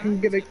no, I can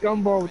get a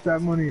gumball with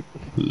that money.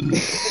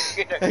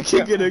 I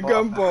can get a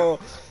gumball.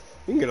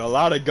 You can get a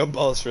lot of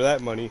gumballs for that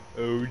money.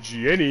 Oh,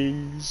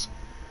 Jennings.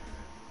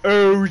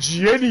 Oh,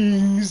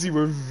 Jennings, you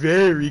were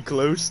very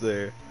close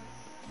there.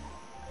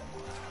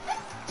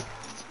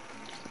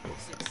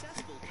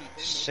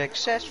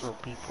 Successful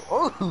people.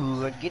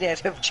 Oh, a get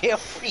out of jail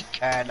free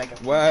card.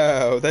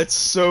 Wow, that's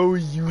so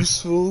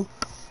useful.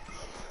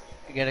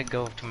 I gotta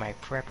go to my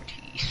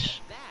properties.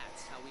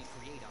 That's how we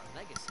create our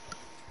legacy.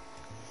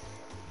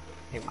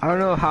 I don't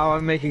know how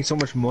I'm making so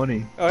much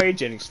money. Oh, hey,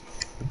 Jennings.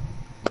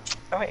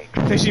 Oh wait,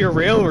 There's your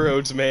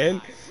railroads,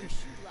 man.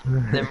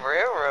 the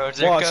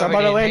railroads are Watch, I'm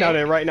about to coming land in on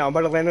it right now. I'm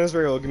about to land on this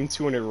railroad. Give me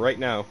 200 right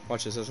now.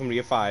 Watch this. That's gonna be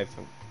a 5.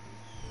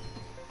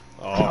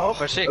 Oh,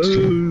 for 6.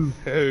 Ooh.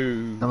 Oh.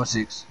 Number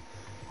 6.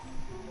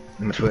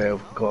 Number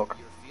 12. Cock.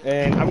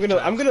 And I'm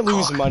gonna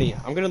lose money.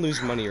 I'm gonna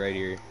lose money right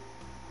here.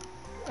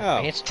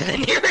 Oh. It's to the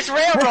nearest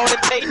railroad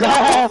and pay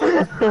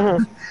double.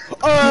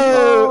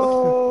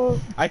 Oh!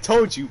 I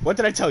told you. What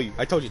did I tell you?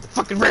 I told you the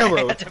fucking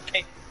railroad. to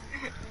pay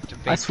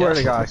I swear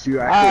to gosh,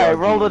 you actually. Alright,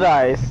 roll the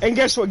dice. And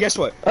guess what? Guess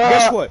what?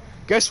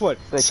 Guess what?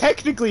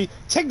 Technically,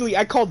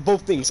 I called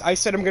both things. I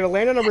said I'm gonna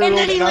land on a railroad And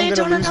then he and I'm lands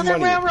gonna on lose another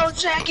money. railroad.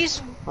 Zach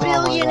is my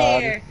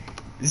billionaire.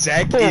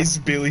 Zach is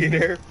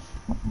billionaire.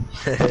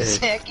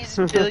 Zach is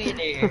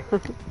billionaire.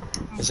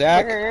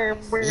 Zach,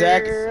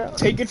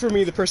 take it from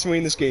me, the person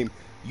winning this game.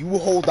 You will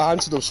hold on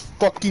to those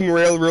fucking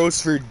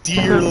railroads for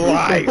dear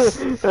life.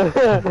 What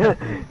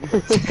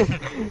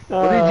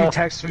did you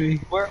text me?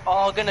 We're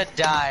all gonna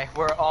die.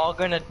 We're all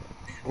gonna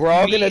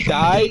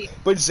die,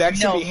 but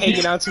Zach's gonna be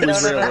hanging on to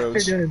his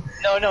railroads.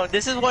 No,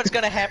 this is what's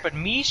gonna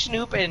happen. Me,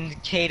 Snoop, and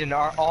Caden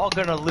are all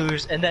gonna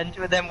lose, and then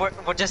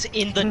we're just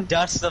in the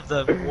dust of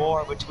the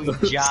war between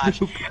Josh.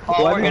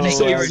 All we're gonna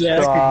hear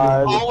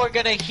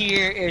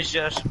is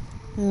just of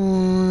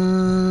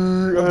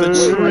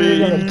the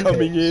train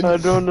coming in. I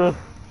don't know.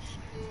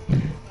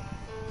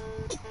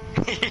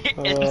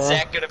 and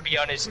Zach gonna be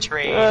on his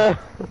train.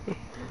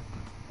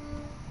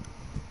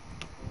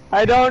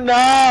 I don't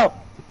know.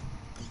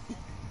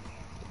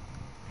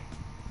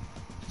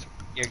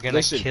 You're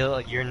gonna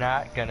kill. You're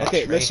not gonna.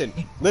 Okay, train. listen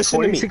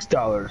to me.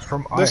 $26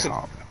 from Listen,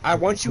 IHOP. I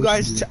want you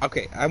guys to.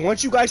 Okay, I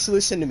want you guys to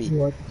listen to me.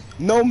 What?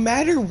 No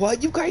matter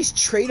what you guys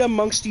trade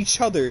amongst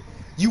each other,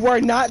 you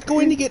are not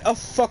going to get a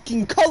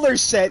fucking color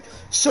set,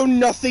 so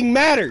nothing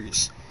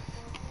matters.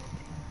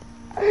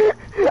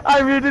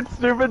 I mean, it's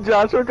stupid,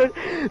 Josh. Real quick.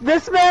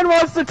 This man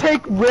wants to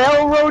take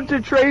railroad to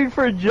trade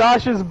for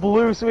Josh's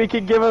blue so he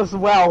can give us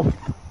wealth.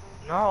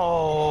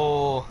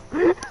 No.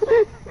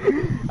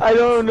 I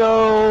don't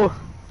know.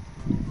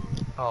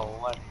 Oh,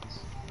 what?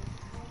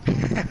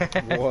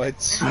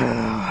 What?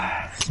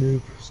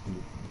 Snoop.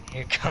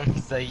 Here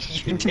comes the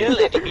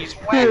utilities.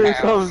 Here Wow.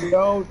 comes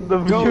the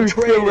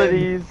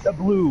utilities. The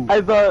blue.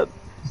 I thought.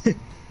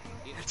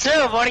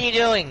 Snoop, what are you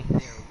doing? There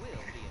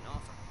will be an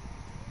offer.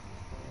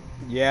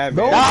 Yeah, man.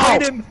 Don't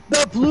trade him.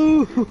 The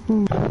blue.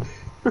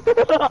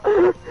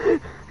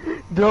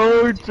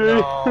 Don't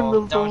trade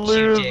No, the don't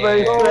blues, you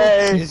they dare.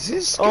 say. Is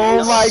this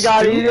Oh my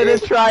god, he's gonna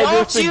try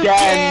Don't this you again.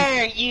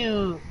 dare,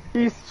 you!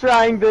 He's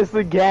trying this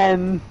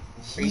again.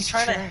 Are you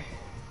trying to...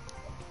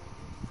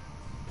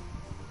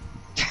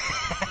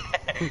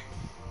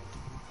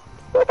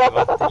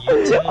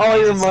 All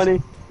your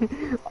money.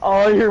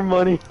 All your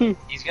money.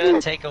 He's gonna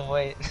take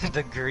away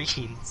the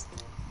greens.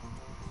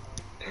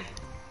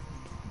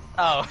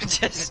 Oh,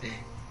 just...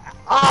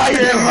 All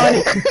your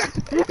money.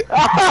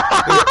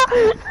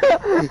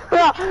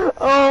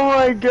 Oh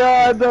my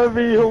god, that'd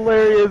be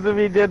hilarious if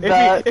he did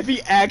that. If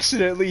he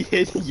accidentally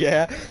hit,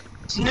 yeah.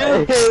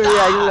 Snoop, Yeah,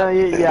 stop!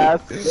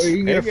 yes. So you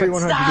can get a free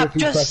 100 Stop, if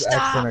you just press X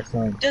stop! the next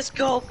time. Just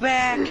go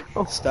back!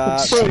 Stop.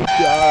 Oh my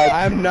god.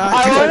 I'm not I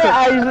want to gonna...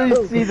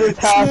 actually see this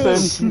happen.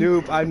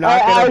 Snoop, I'm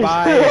not gonna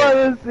buy I it.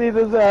 want to see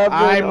this happen.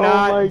 I'm Oh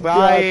not my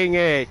buying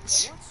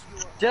it.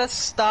 Just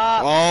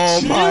stop!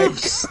 Oh my Snoop,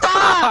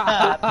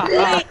 stop!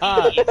 Please!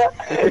 god.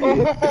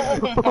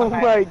 Oh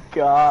my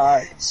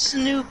god.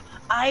 Snoop,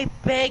 I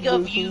beg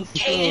of you,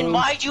 Caden,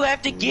 why'd you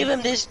have to give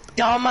him this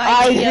dumb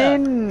I idea?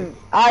 didn't.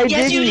 I Yes,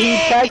 didn't. you He did.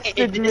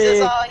 texted This is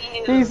me. all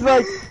you. He's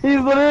like,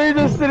 he's literally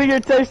just sitting here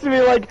texting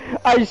me like,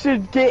 I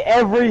should get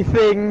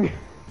everything.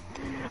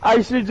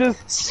 I should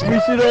just, we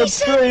should all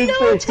trade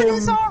no to to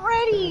this him.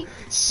 already.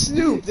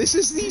 Snoop, this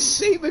is the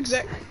same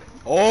exact...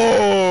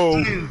 Oh!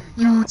 You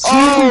Oh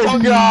Swear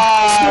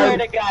god.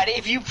 to God,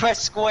 if you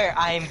press square,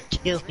 I am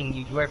killing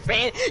you. You are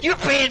banned. You're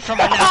banned from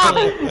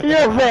Monopoly.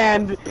 You're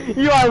banned.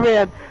 You are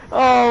banned.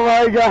 Oh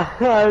my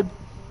god.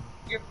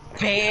 You're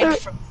banned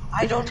from.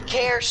 I don't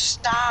care.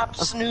 Stop,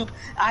 Snoop.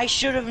 I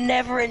should have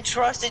never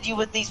entrusted you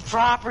with these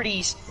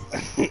properties.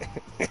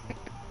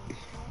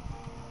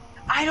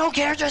 I don't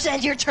care. Just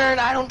end your turn.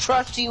 I don't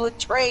trust you with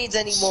trades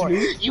anymore.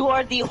 Snoop? You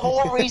are the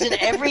whole reason.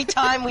 Every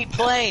time we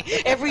play,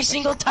 every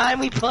single time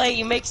we play,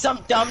 you make some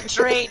dumb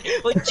trade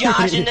with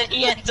Josh, and then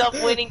he ends up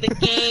winning the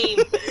game.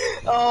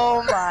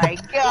 Oh my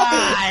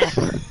god.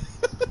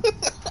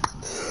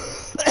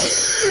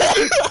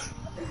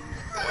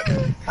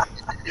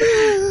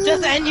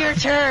 Just end your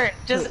turn.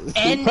 Just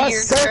end Press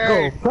your circle.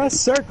 turn. Press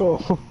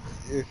circle.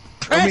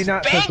 Press I mean,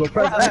 not circle.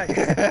 Press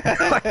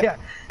bankrupt. X. Yeah.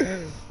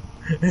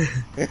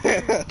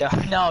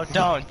 No,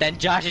 don't. Then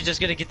Josh is just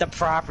gonna get the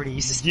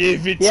properties.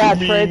 Give it Yeah, to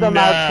me trade them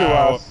now. out to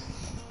us.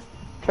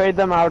 Trade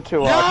them out to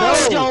No,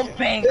 us. don't Go get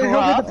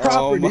bankrupt. the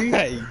Oh property.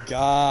 my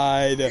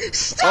god.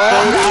 Trade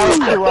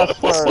out to us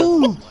first.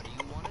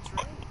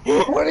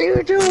 What are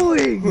you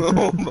doing?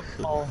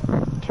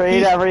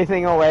 Trade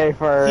everything away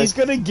first. He's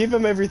gonna give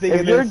him everything If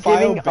and you're then file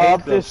giving up,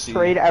 bankruptcy. just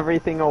trade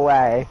everything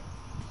away.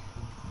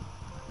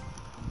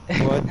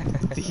 What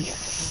the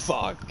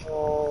fuck?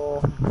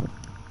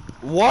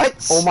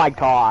 What? Oh my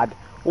god.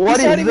 What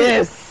He's not is even-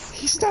 this?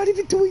 He's not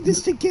even doing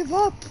this to give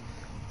up.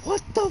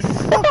 What the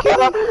fuck?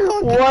 Fuck?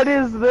 What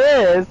is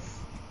this?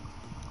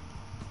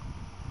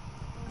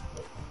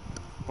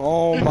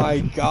 Oh my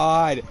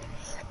god.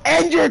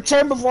 End your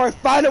turn before I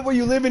find out where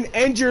you live and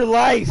end your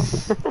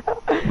life.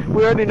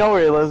 We already know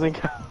where he lives in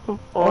California.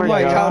 Oh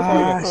my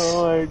god.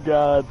 Oh my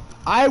god.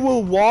 I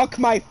will walk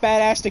my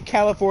fat ass to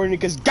California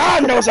because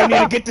God knows I need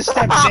to get the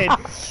steps in.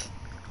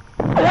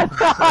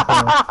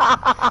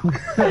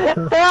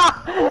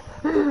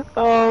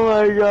 Oh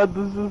my god,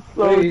 this is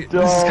so Wait,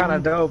 dumb. this is kind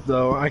of dope,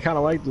 though. I kind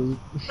of like this.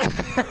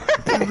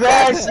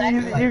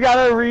 Zach, you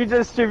gotta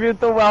redistribute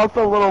the wealth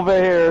a little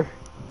bit here.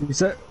 You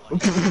said.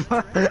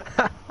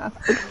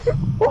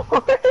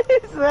 What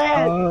is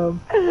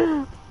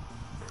that?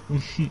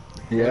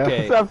 Yeah.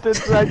 Okay.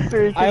 Acceptance next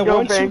week I and go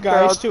want you guys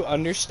bankrupt. to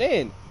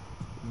understand.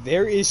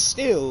 There is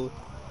still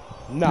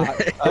not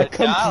a $1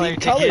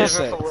 complete to color give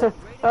set. her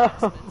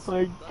Oh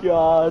my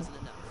god.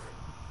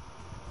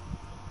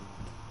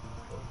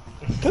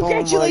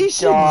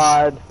 Congratulations! Oh my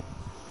god.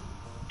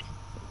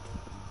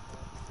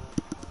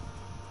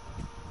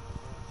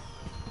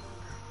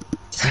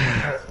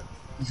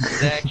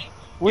 Zach,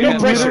 We No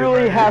pressure.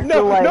 literally have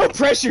to like. No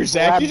pressure,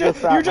 Zach. wrap You're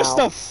this up just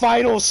now. a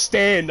final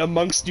stand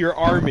amongst your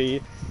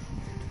army.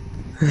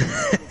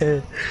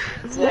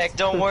 Zach,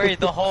 don't worry.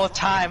 The whole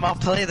time I'll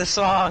play the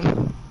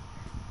song.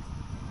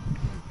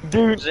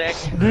 Dude. Zach,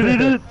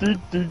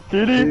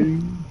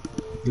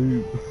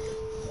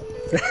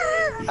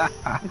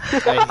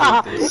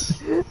 I hate this.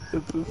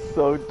 This is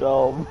so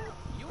dumb.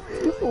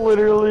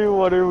 Literally,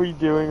 what are we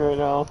doing right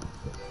now?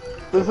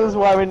 This is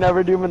why we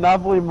never do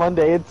Monopoly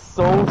Monday. It's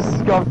so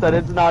scuffed that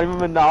it's not even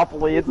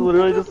Monopoly. It's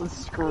literally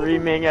just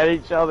screaming at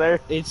each other.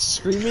 It's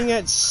screaming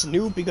at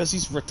Snoop because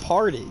he's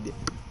retarded.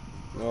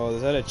 Oh,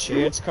 is that a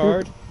chance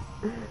card?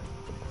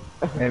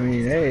 I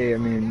mean, hey,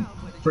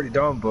 pretty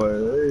dumb,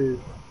 but.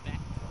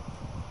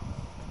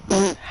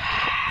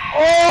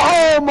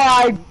 Oh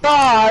my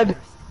god!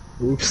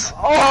 Oops.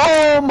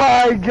 Oh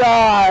my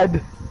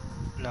god!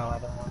 no, I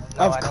don't want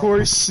to. Of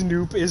course,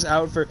 Snoop is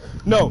out for.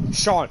 No,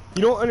 Sean,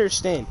 you don't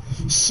understand.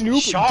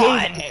 Snoop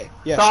Sean! gave.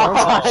 Yeah,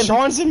 Sean!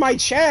 Sean's in my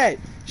chat.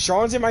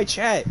 Sean's in my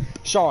chat.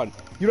 Sean,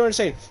 you don't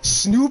understand.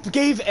 Snoop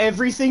gave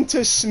everything to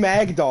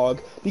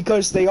Smagdog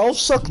because they all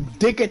suck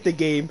dick at the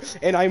game,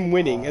 and I'm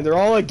winning, and they're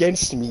all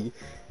against me.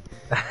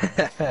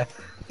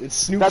 And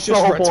Snoop's That's the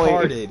just whole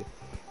point. retarded.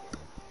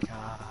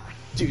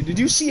 Dude, did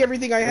you see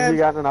everything I have? you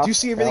gotten enough? Do you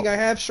see everything I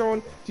have, Sean?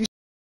 Do you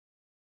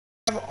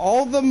I have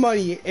all the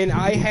money, and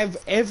I have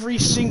every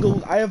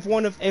single. I have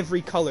one of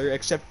every color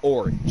except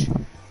orange.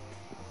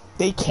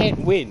 They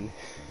can't win.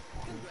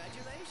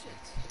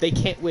 They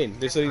can't win.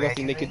 There's literally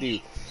nothing they could do.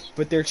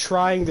 But they're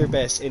trying their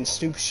best, and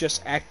Snoop's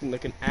just acting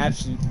like an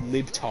absolute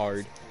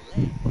libtard.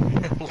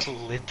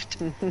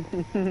 Lipped.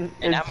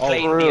 And I'm It's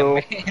playing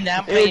true.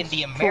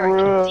 the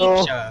American true.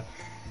 theme song.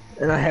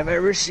 And I have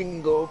every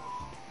single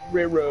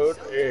railroad.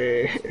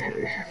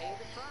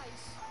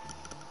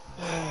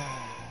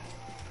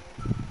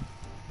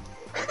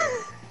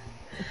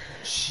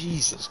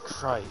 Jesus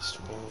Christ,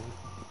 man.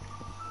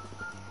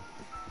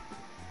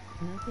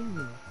 Nothing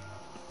new.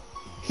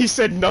 He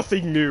said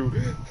nothing new.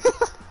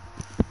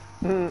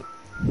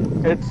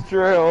 It's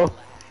true.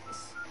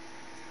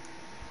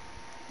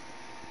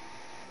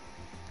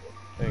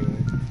 Hang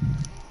on.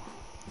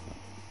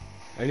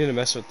 I need to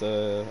mess with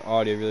the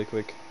audio really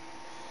quick.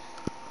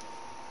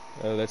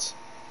 Oh, that's...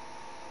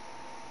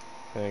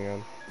 Hang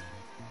on.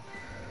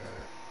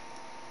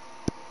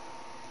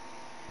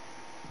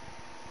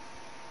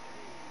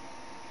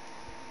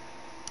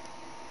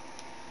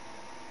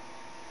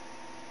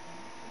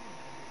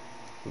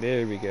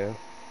 There we go.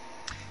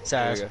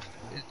 Sorry. There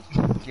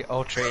Your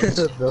old trades.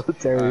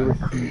 Military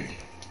recruit.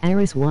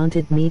 Iris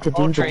wanted me to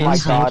do the Oh my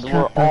God,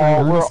 cut,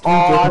 we're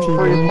all on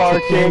free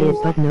parking.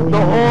 but no The one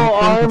whole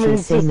wanted to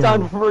army's say just no.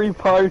 on free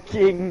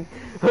parking.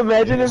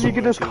 Imagine if you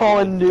could just call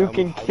a nuke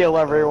and kill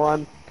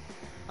everyone.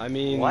 I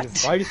mean, What?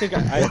 why do you think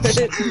I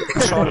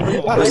Sean, what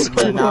about this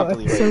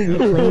Monopoly So we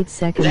played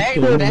second That-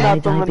 game and That's I not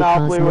the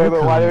died Monopoly because way, no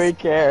but why do we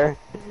cons. care?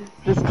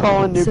 Just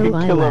call a nuke So and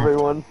I kill left.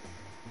 everyone.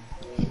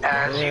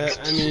 Yeah,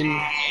 I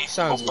mean,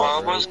 sounds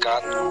about Obama's right.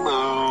 got the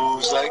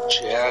moves like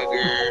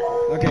Jagger.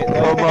 Okay,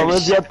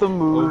 Obama's got the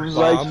moves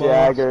like Obama.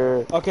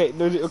 Jagger. Okay,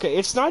 okay,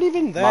 it's not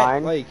even that,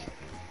 Mine? like,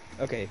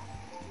 okay.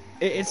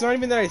 It's not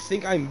even that I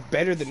think I'm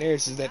better than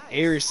Aris, it's that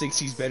Aris thinks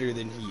he's better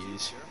than he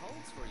is.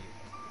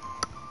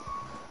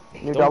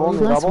 New double, new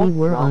Plus double? we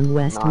were No, on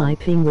West, none. my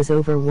ping was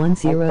over That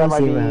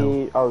might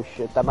 100. be, oh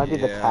shit, that might be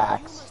the Yeah.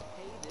 tax.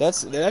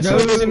 That's the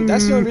only reason.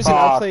 That's the only reason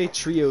I'll Fuck. play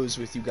trios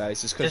with you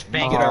guys is because Just we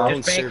get our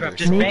own bankrupt, servers.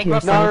 just Make your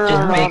bankrupt, No, just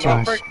no, no,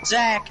 bankrupt Josh. for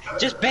Zach.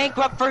 Just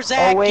bankrupt for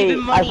Zach. Oh wait, Give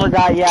him I money.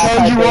 forgot, yeah. Can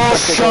I you all bankrupt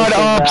it shut goes to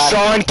up? Zach.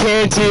 Sean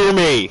can't hear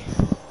me.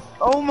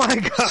 Oh my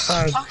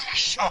god! Fuck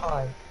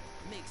Sean.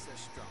 Makes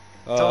us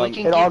strong. So we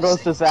can It all give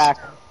goes to Zach.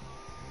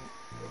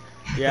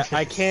 Yeah,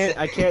 I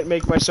can't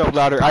make myself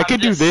louder. I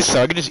could do this,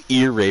 so I could just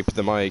ear rape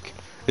the mic.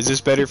 Is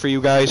this better for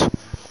you guys?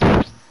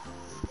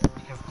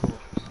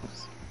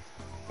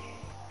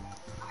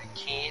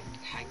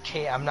 I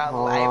can't. I'm not.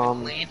 I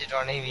haven't landed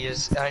on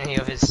any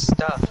of his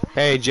stuff.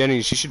 Hey,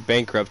 Jenny, she should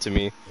bankrupt to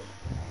me.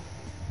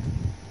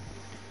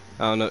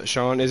 I don't know,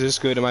 Sean, is this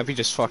good? It might be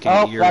just fucking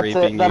Oh, ear that's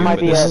raping it. That you, might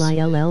but be this. it.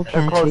 LILL, They're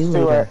catch close you to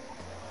later. it.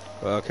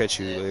 Well, I'll catch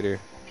you later.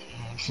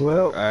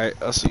 Well, Alright,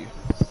 I'll see you.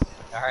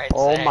 All right.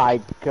 Oh Zach. my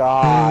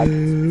god.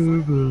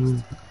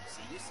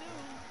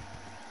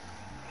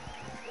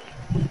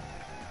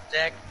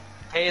 Zach,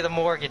 pay the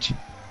mortgage.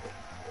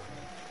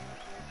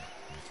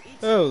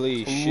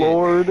 Holy shit.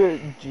 Lord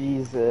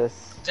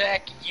Jesus.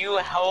 Zach, you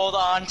hold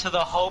on to the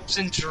hopes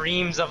and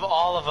dreams of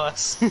all of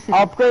us.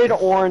 Upgrade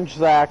orange,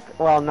 Zach.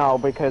 Well, no,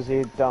 because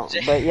you don't.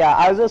 But yeah,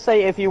 I was gonna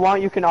say, if you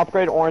want, you can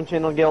upgrade orange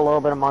and you'll get a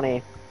little bit of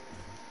money.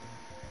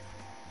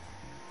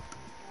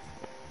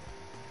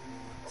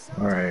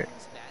 alright.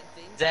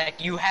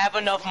 Zach, you have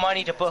enough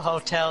money to put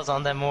hotels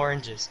on them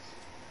oranges.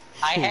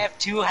 I have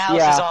 2 houses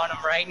Yeah. on them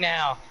right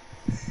now.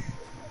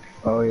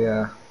 Oh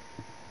yeah.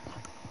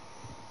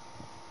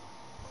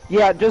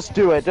 Yeah, just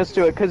do it,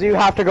 because you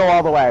have to go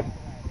all the way.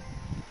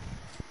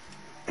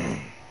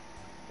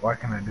 What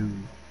can I do?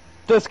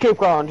 Just keep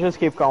going, just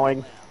keep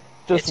going.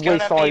 Just It's gonna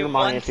waste all be your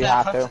money if you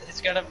have to.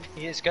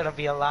 It's gonna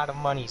be a lot of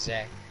money,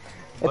 Zach.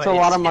 It's But a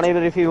lot of money,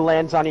 but if you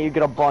lands on it, you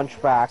get a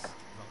bunch back.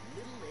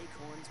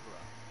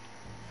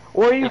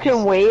 Or you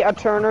can wait a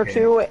turn or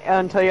two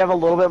until you have a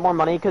little bit more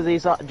money, because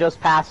he's just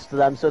past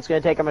them, so it's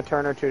going to take him a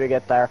turn or two to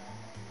get there.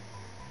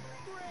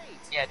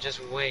 Yeah,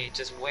 just wait.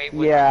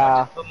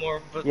 Yeah. Put more.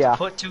 Yeah.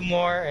 Put 2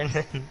 more, and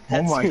then Oh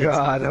that's my it.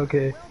 god,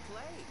 okay.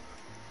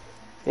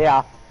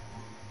 Yeah.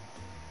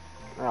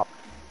 Yep.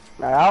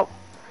 Yep.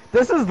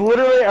 This is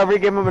literally every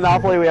game of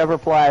Monopoly we ever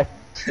play.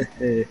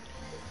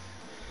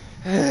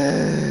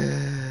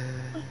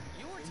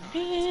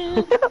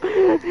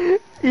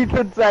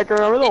 Ethan, Zach,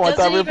 remember the It one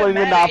time we doesn't played even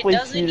matter. Monopoly It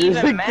doesn't Cheaters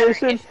even matter.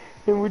 Edition,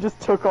 and we just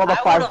took all the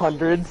I would've-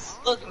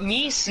 500s? Look,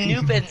 me,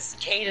 Snoop, and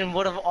Caden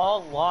would have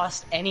all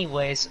lost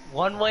anyways.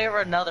 One way or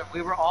another,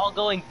 we were all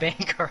going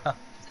bankrupt.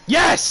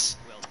 Yes!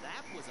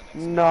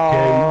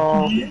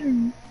 No.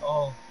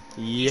 Oh.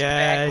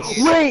 Yes.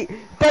 Wait,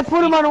 that's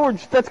put him on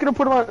orange. That's gonna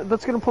put him on.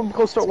 That's gonna put him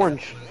close to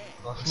orange.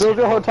 Build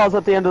your hotels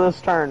at the end of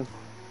this turn.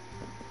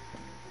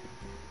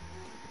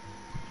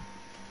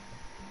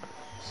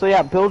 So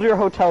yeah, build your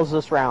hotels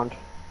this round.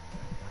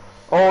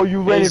 Oh,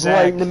 you landed Zach.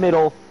 right in the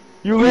middle.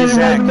 You landed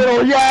right in the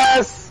middle.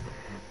 Yes,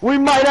 we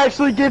might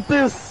actually get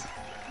this.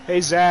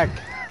 Hey, Zach.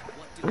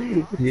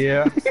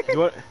 Yeah.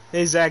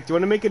 Hey, Zach, do you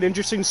want to make it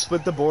interesting?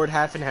 Split the board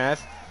half and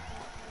half?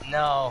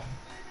 No.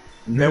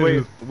 That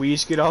way we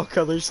each get all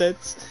color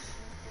sets?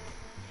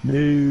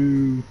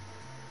 No.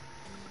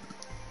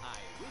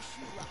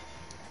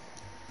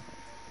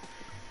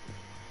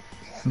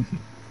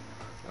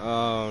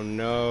 Oh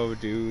no,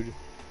 dude.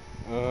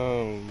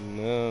 Oh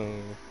no.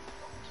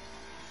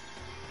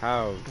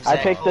 How? I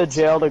take the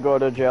jail to go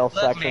to jail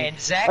Look, section. man,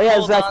 Zach Oh yeah,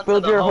 holds on Zach, to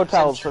build the your hopes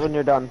hotels and when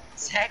you're done.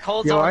 Zach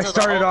holds Yo, on I to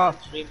started the off-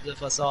 hopes and dreams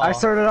of us all. I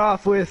started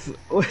off with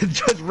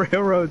just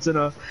railroads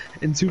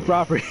in 2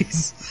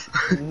 properties.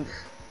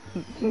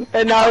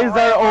 And now he's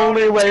our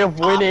only way of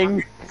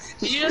winning.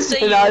 Did you just say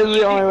And now he's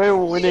the only way of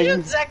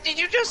winning. Zach, did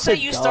you just say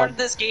you Good started dog.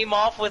 this game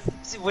off with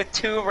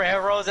 2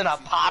 railroads and a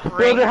pop ring?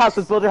 Build your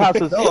houses, build your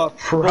houses. No, a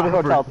Build your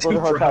hotels, build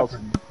your hotels.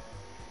 property.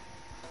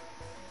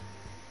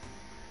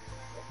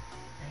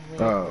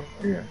 Oh,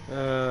 yeah.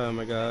 Oh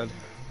my god.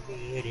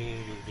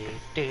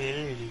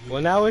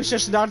 Well, now it's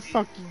just not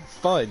fucking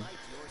fun.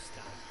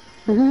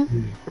 Yeah,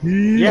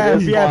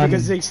 It's yeah, fun.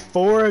 because it takes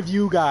 4 of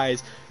you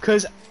guys.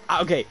 Cause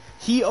okay,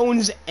 he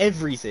owns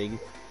everything.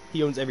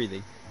 He owns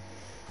everything.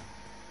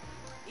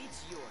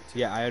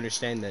 Yeah, I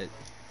understand that.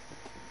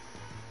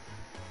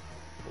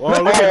 Whoa,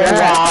 look at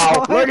that!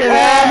 Wow. Look at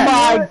that!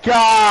 Oh my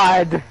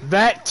god!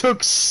 That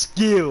took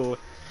skill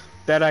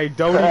that I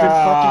don't even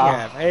fucking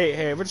have. Hey,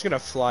 hey, we're just gonna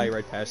fly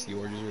right past the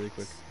oranges really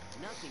quick.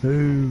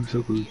 Ooh,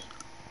 so close.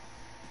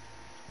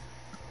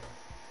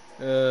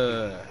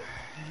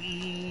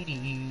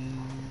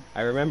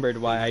 I remembered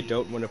why I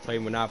don't want to play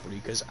Monopoly,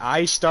 because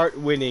I start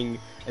winning,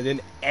 and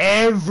then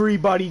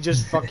everybody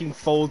just fucking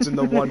folds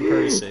into one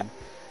person.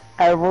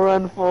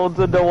 Everyone folds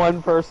into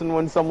one person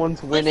when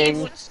someone's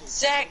winning.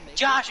 Zach,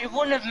 Josh, it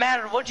wouldn't have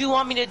mattered. What do you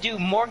want me to do?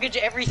 Mortgage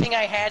everything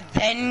I had,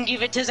 then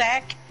give it to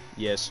Zach?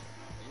 Yes.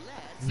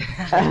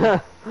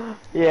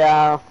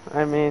 Yeah,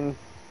 I mean...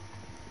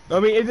 I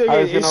mean,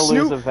 I was gonna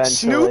Snoop, lose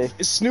eventually.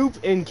 Snoop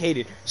and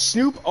Kaden.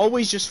 Snoop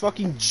always just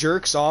fucking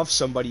jerks off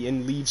somebody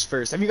and leaves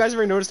first. Have you guys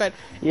ever noticed that?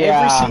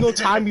 Yeah. Every single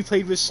time we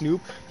played with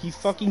Snoop, he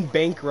fucking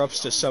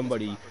bankrupts to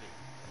somebody.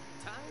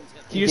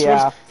 He just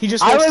Yeah. wants, he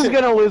just I wants was to,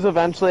 gonna lose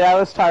eventually. I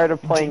was tired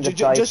of playing the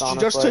dice, just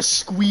honestly. to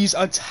squeeze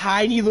a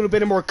tiny little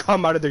bit more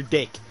cum out of their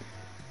dick.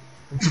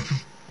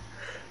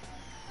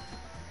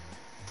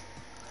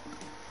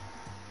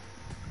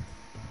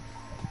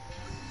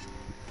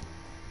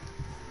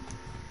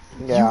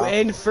 Yeah. You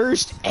end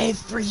first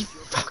every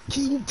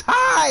fucking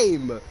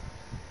time!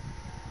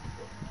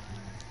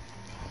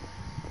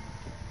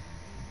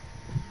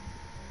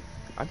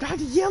 I'm not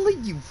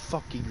yelling, you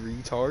fucking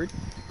retard.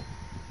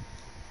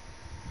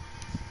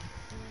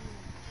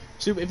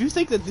 So, if you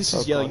think that this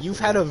is yelling, you've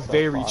had a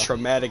very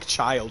traumatic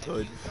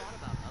childhood.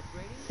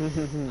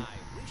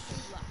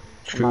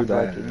 True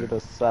that. You to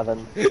 7.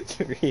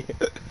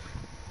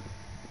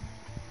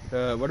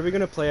 What are we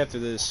gonna play after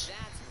this?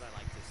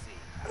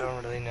 I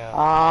don't really know.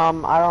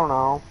 I don't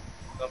know.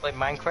 Wanna play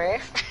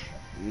Minecraft?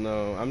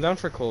 No, I'm down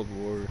for Cold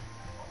War.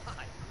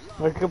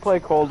 We could play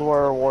Cold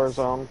War or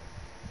Warzone.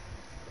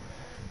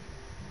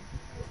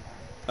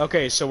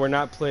 Okay, so we're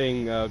not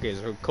playing, okay,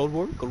 so Cold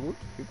War? Cold War?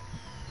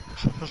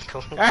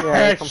 Cool.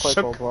 Yeah, we can play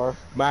Suck Cold War.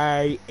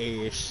 my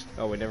ass.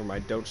 Oh wait, never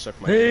mind, don't suck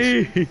my ass.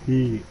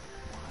 Hey!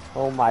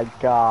 Oh my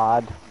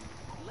god.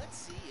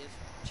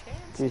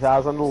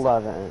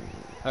 2011.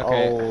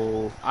 Okay,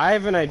 Oh, I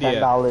have an idea.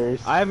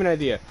 $10. I have an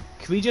idea.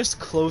 Can we just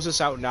close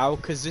this out now?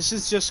 Because this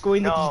is just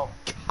going to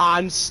be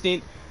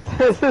constant.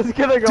 This is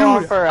gonna go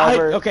on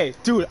forever. Okay,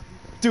 dude,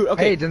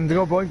 okay. Hey, then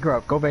go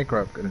bankrupt. Go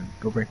bankrupt.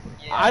 Go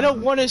bankrupt. Yeah. I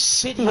don't want to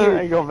sit here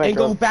And go and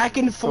go bankrupt. back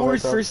and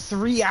forth for bankrupt.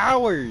 3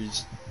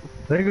 hours.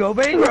 Then go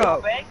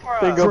bankrupt.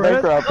 Bankrupt. Then go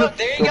bankrupt. Look,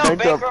 there you go,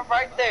 bankrupt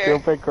right there. Go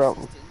bankrupt.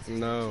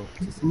 No.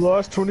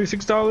 Lost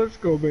 $26.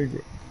 Go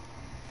bankrupt.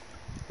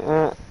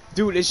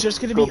 Dude, it's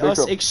just gonna Go be us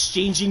bankrupt.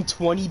 exchanging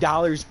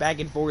 $20 back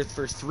and forth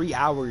for 3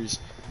 hours.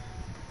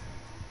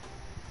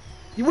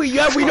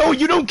 Yeah, we know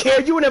you don't care.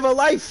 You don't have a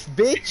life,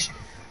 bitch.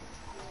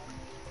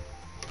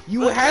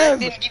 You Look, have.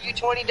 I didn't give you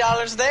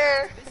 $20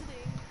 there.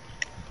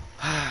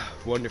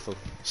 Wonderful.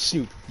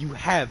 Snoop, you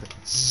have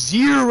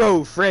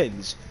 0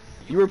 friends.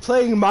 You were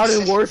playing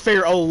Modern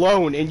Warfare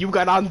alone, and you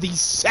got on the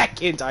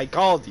second I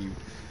called you.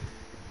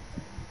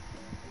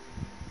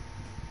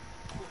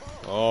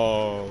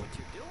 Oh.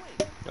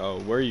 Oh,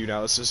 where are you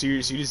now? So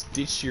you just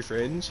ditched your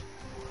friends?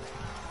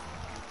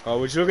 Oh,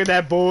 would you look at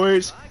that,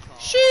 boys?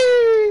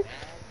 Shee!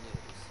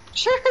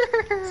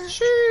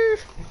 Shee!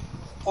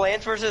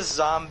 Plants vs.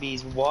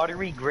 Zombies,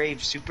 Watery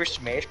Grave, Super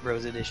Smash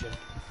Bros. Edition.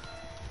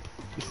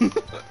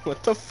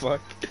 What the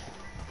fuck?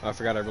 Oh, I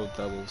forgot I rolled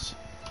doubles.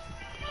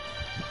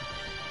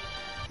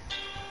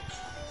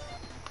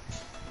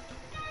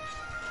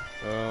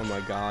 Oh my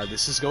god,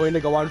 this is going to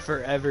go on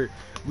forever.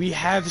 We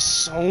have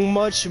so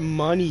much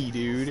money,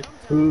 dude.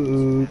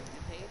 Ooh.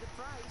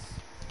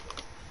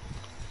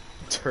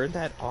 Turn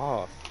that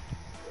off.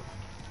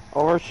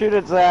 Overshoot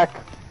it, Zach.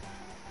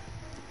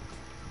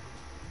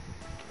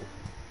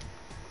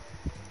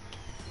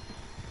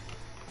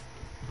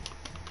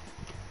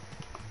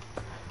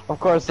 Of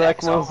course,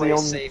 Zach Zach's was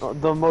always safe.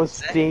 the most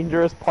Zach-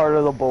 dangerous part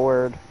of the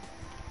board.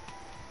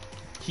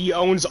 He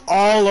owns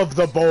all of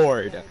the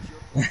board.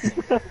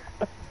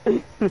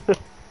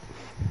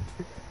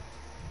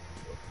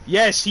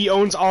 Yes, he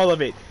owns all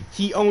of it.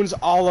 He owns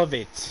all of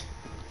it.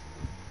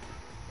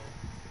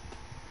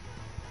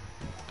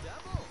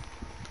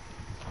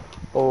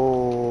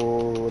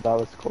 Oh, that that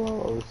was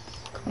close.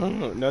 Oh,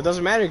 no, it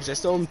doesn't matter because I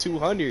still owe him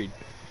 200.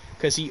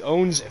 Because he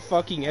owns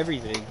fucking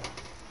everything.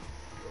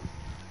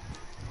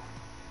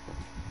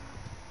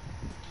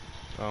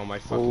 Oh my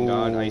fucking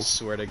god, I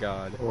swear to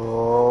god.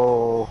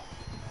 Oh.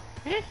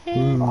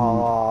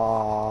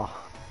 Aww.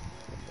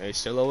 I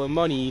still owe him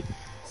money.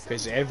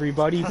 Because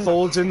everybody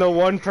folds into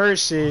one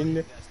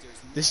person.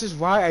 This is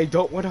why I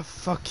don't want to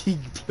fucking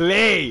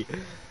play.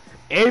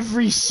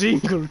 Every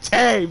single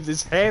time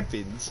this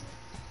happens.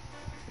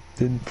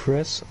 Then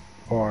press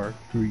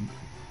R3.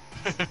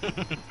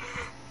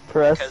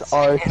 Press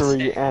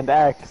R3 and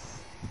X.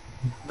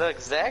 Look,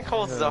 Zach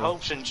holds the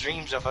hopes and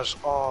dreams of us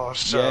all,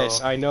 so...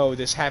 Yes, I know.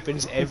 This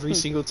happens every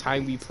single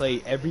time we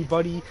play.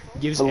 Everybody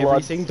gives Blood,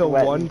 everything to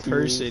sweat, one and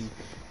tears. person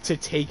to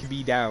take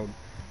me down.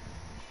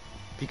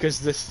 Because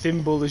the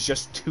thimble is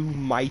just too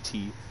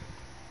mighty.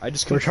 I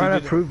just We're trying to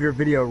completed- prove your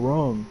video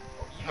wrong.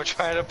 We're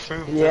trying to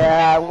prove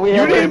Yeah, we You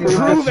haven't didn't proved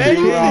prove this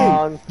anything!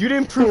 wrong. You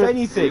didn't prove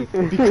anything!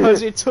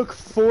 Because it took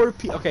 4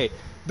 people. Okay,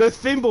 the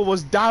thimble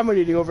was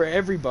dominating over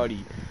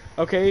everybody.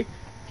 Okay?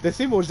 The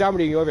thimble was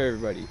dominating over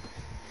everybody.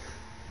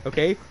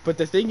 Okay? But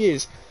the thing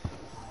is,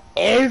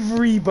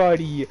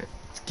 everybody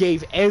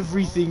gave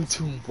everything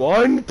to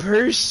one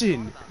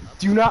person.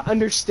 Do you not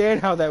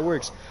understand how that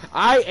works?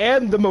 I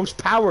am the most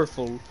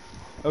powerful.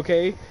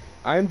 Okay?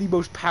 I am the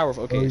most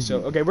powerful. Okay, so,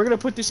 okay, we're gonna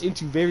put this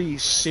into very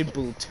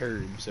simple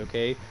terms,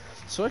 okay?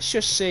 So let's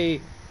just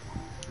say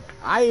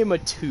I am a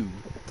 2,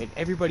 and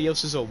everybody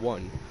else is a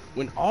 1.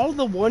 When all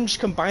the 1s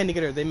combine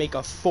together, they make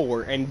a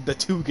 4, and the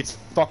 2 gets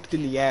fucked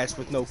in the ass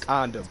with no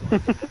condom.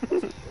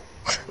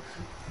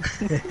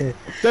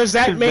 Does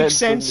that make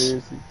sense?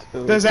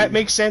 Does that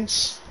make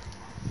sense?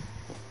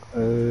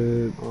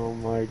 Oh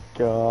my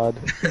god.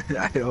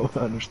 I don't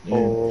understand.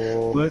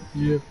 Oh. But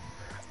yeah.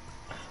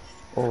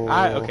 Oh.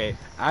 I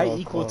So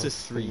equal to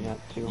close, 3. being at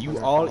You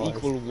all $200.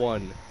 equal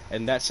 1.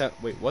 And that's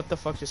wait, what the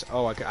fuck just?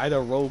 Oh, I could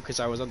either roll because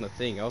I was on the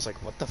thing. I was like,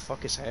 what the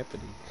fuck is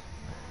happening?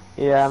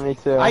 Yeah, me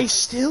too. I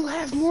still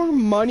have more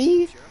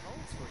money?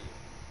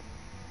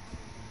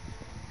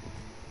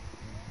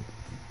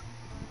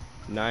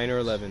 $9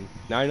 or $11?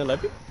 $9,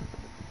 $11?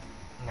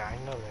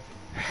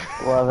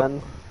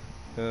 11.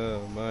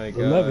 Oh my god.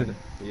 11.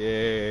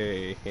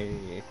 Yay.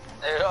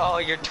 Oh,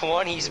 your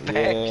 20's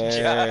back,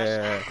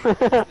 Yeah.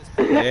 Josh.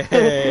 Yeah.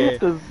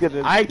 This is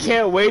gonna, I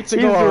can't wait to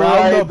he's go around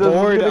right, the this is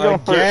board gonna go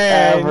again.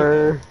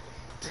 forever.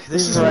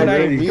 This He's is right, what I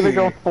it's gonna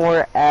go mean.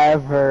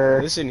 forever.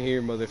 Listen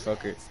here,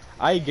 motherfucker.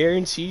 I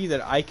guarantee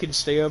that I can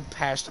stay up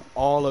past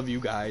all of you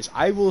guys.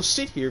 I will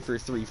sit here for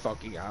 3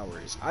 fucking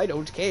hours. I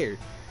don't care.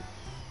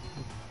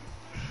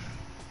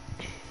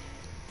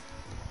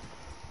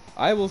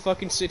 I will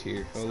fucking sit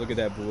here. Oh, look at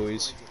that,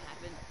 boys.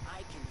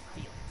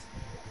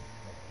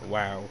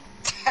 Wow.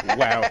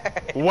 Wow.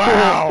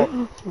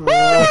 Wow!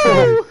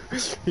 Woo!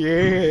 Yeah!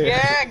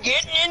 Yeah,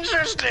 getting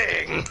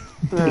interesting!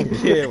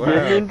 Yeah, wow.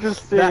 Getting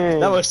interesting.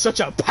 That was such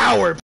a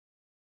power.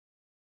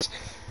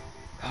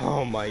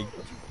 Oh my.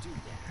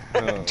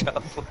 Oh,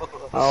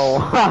 Oh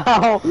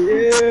wow.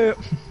 Yeah.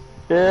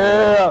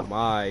 Yeah.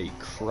 my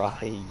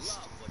Christ.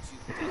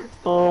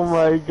 Oh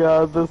my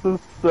god, this is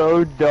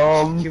so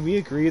dumb. Can we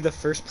agree the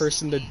first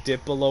person to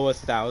dip below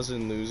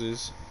 1,000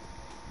 loses?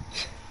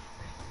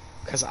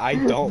 Cause I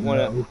don't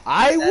wanna. No.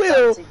 I That's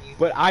will, up to you.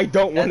 but I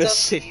don't wanna That's up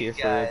to sit you here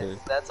guys. forever.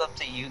 That's up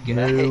to you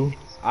guys. No.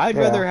 I'd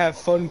Yeah. rather have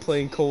fun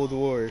playing Cold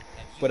War,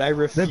 but I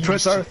refuse. Then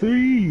press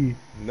R3.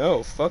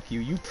 No, fuck you.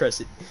 You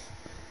press it.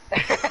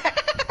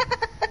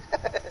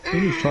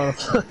 He's trying to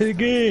play the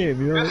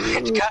game, you know?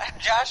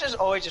 Josh is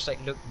always just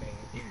like, look, man,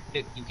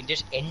 look, you can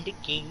just end the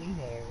game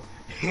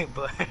now,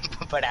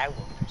 but I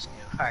won't.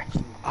 Alright.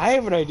 I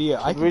have an idea.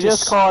 I Should could we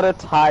just call it a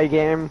tie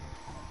game?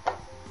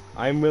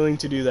 I'm willing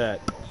to do that.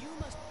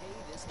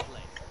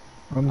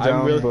 I'm I'm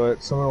down, really-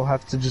 but someone will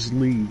have to just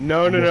leave.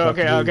 No, no, We'll no. have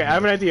to Okay, leave. okay. I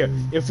have an idea.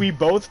 If we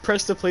both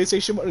press the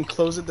PlayStation button and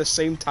close at the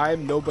same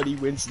time, nobody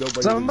wins.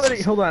 Nobody. Somebody,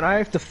 loses. hold on. I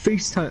have to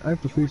FaceTime. I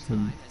have to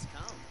FaceTime.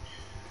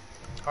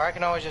 Or I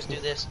can always just do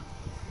this.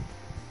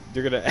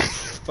 You're gonna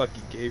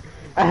fucking game.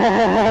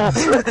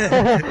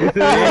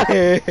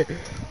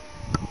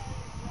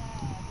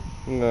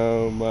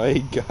 Oh my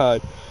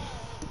god.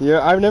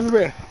 Yeah, I've never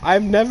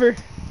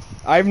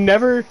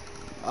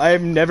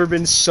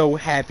been so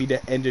happy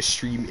to end a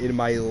stream in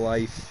my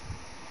life.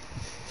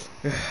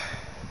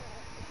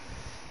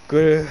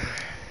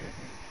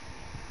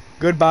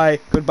 Goodbye,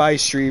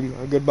 stream.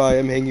 Goodbye,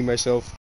 I'm hanging myself.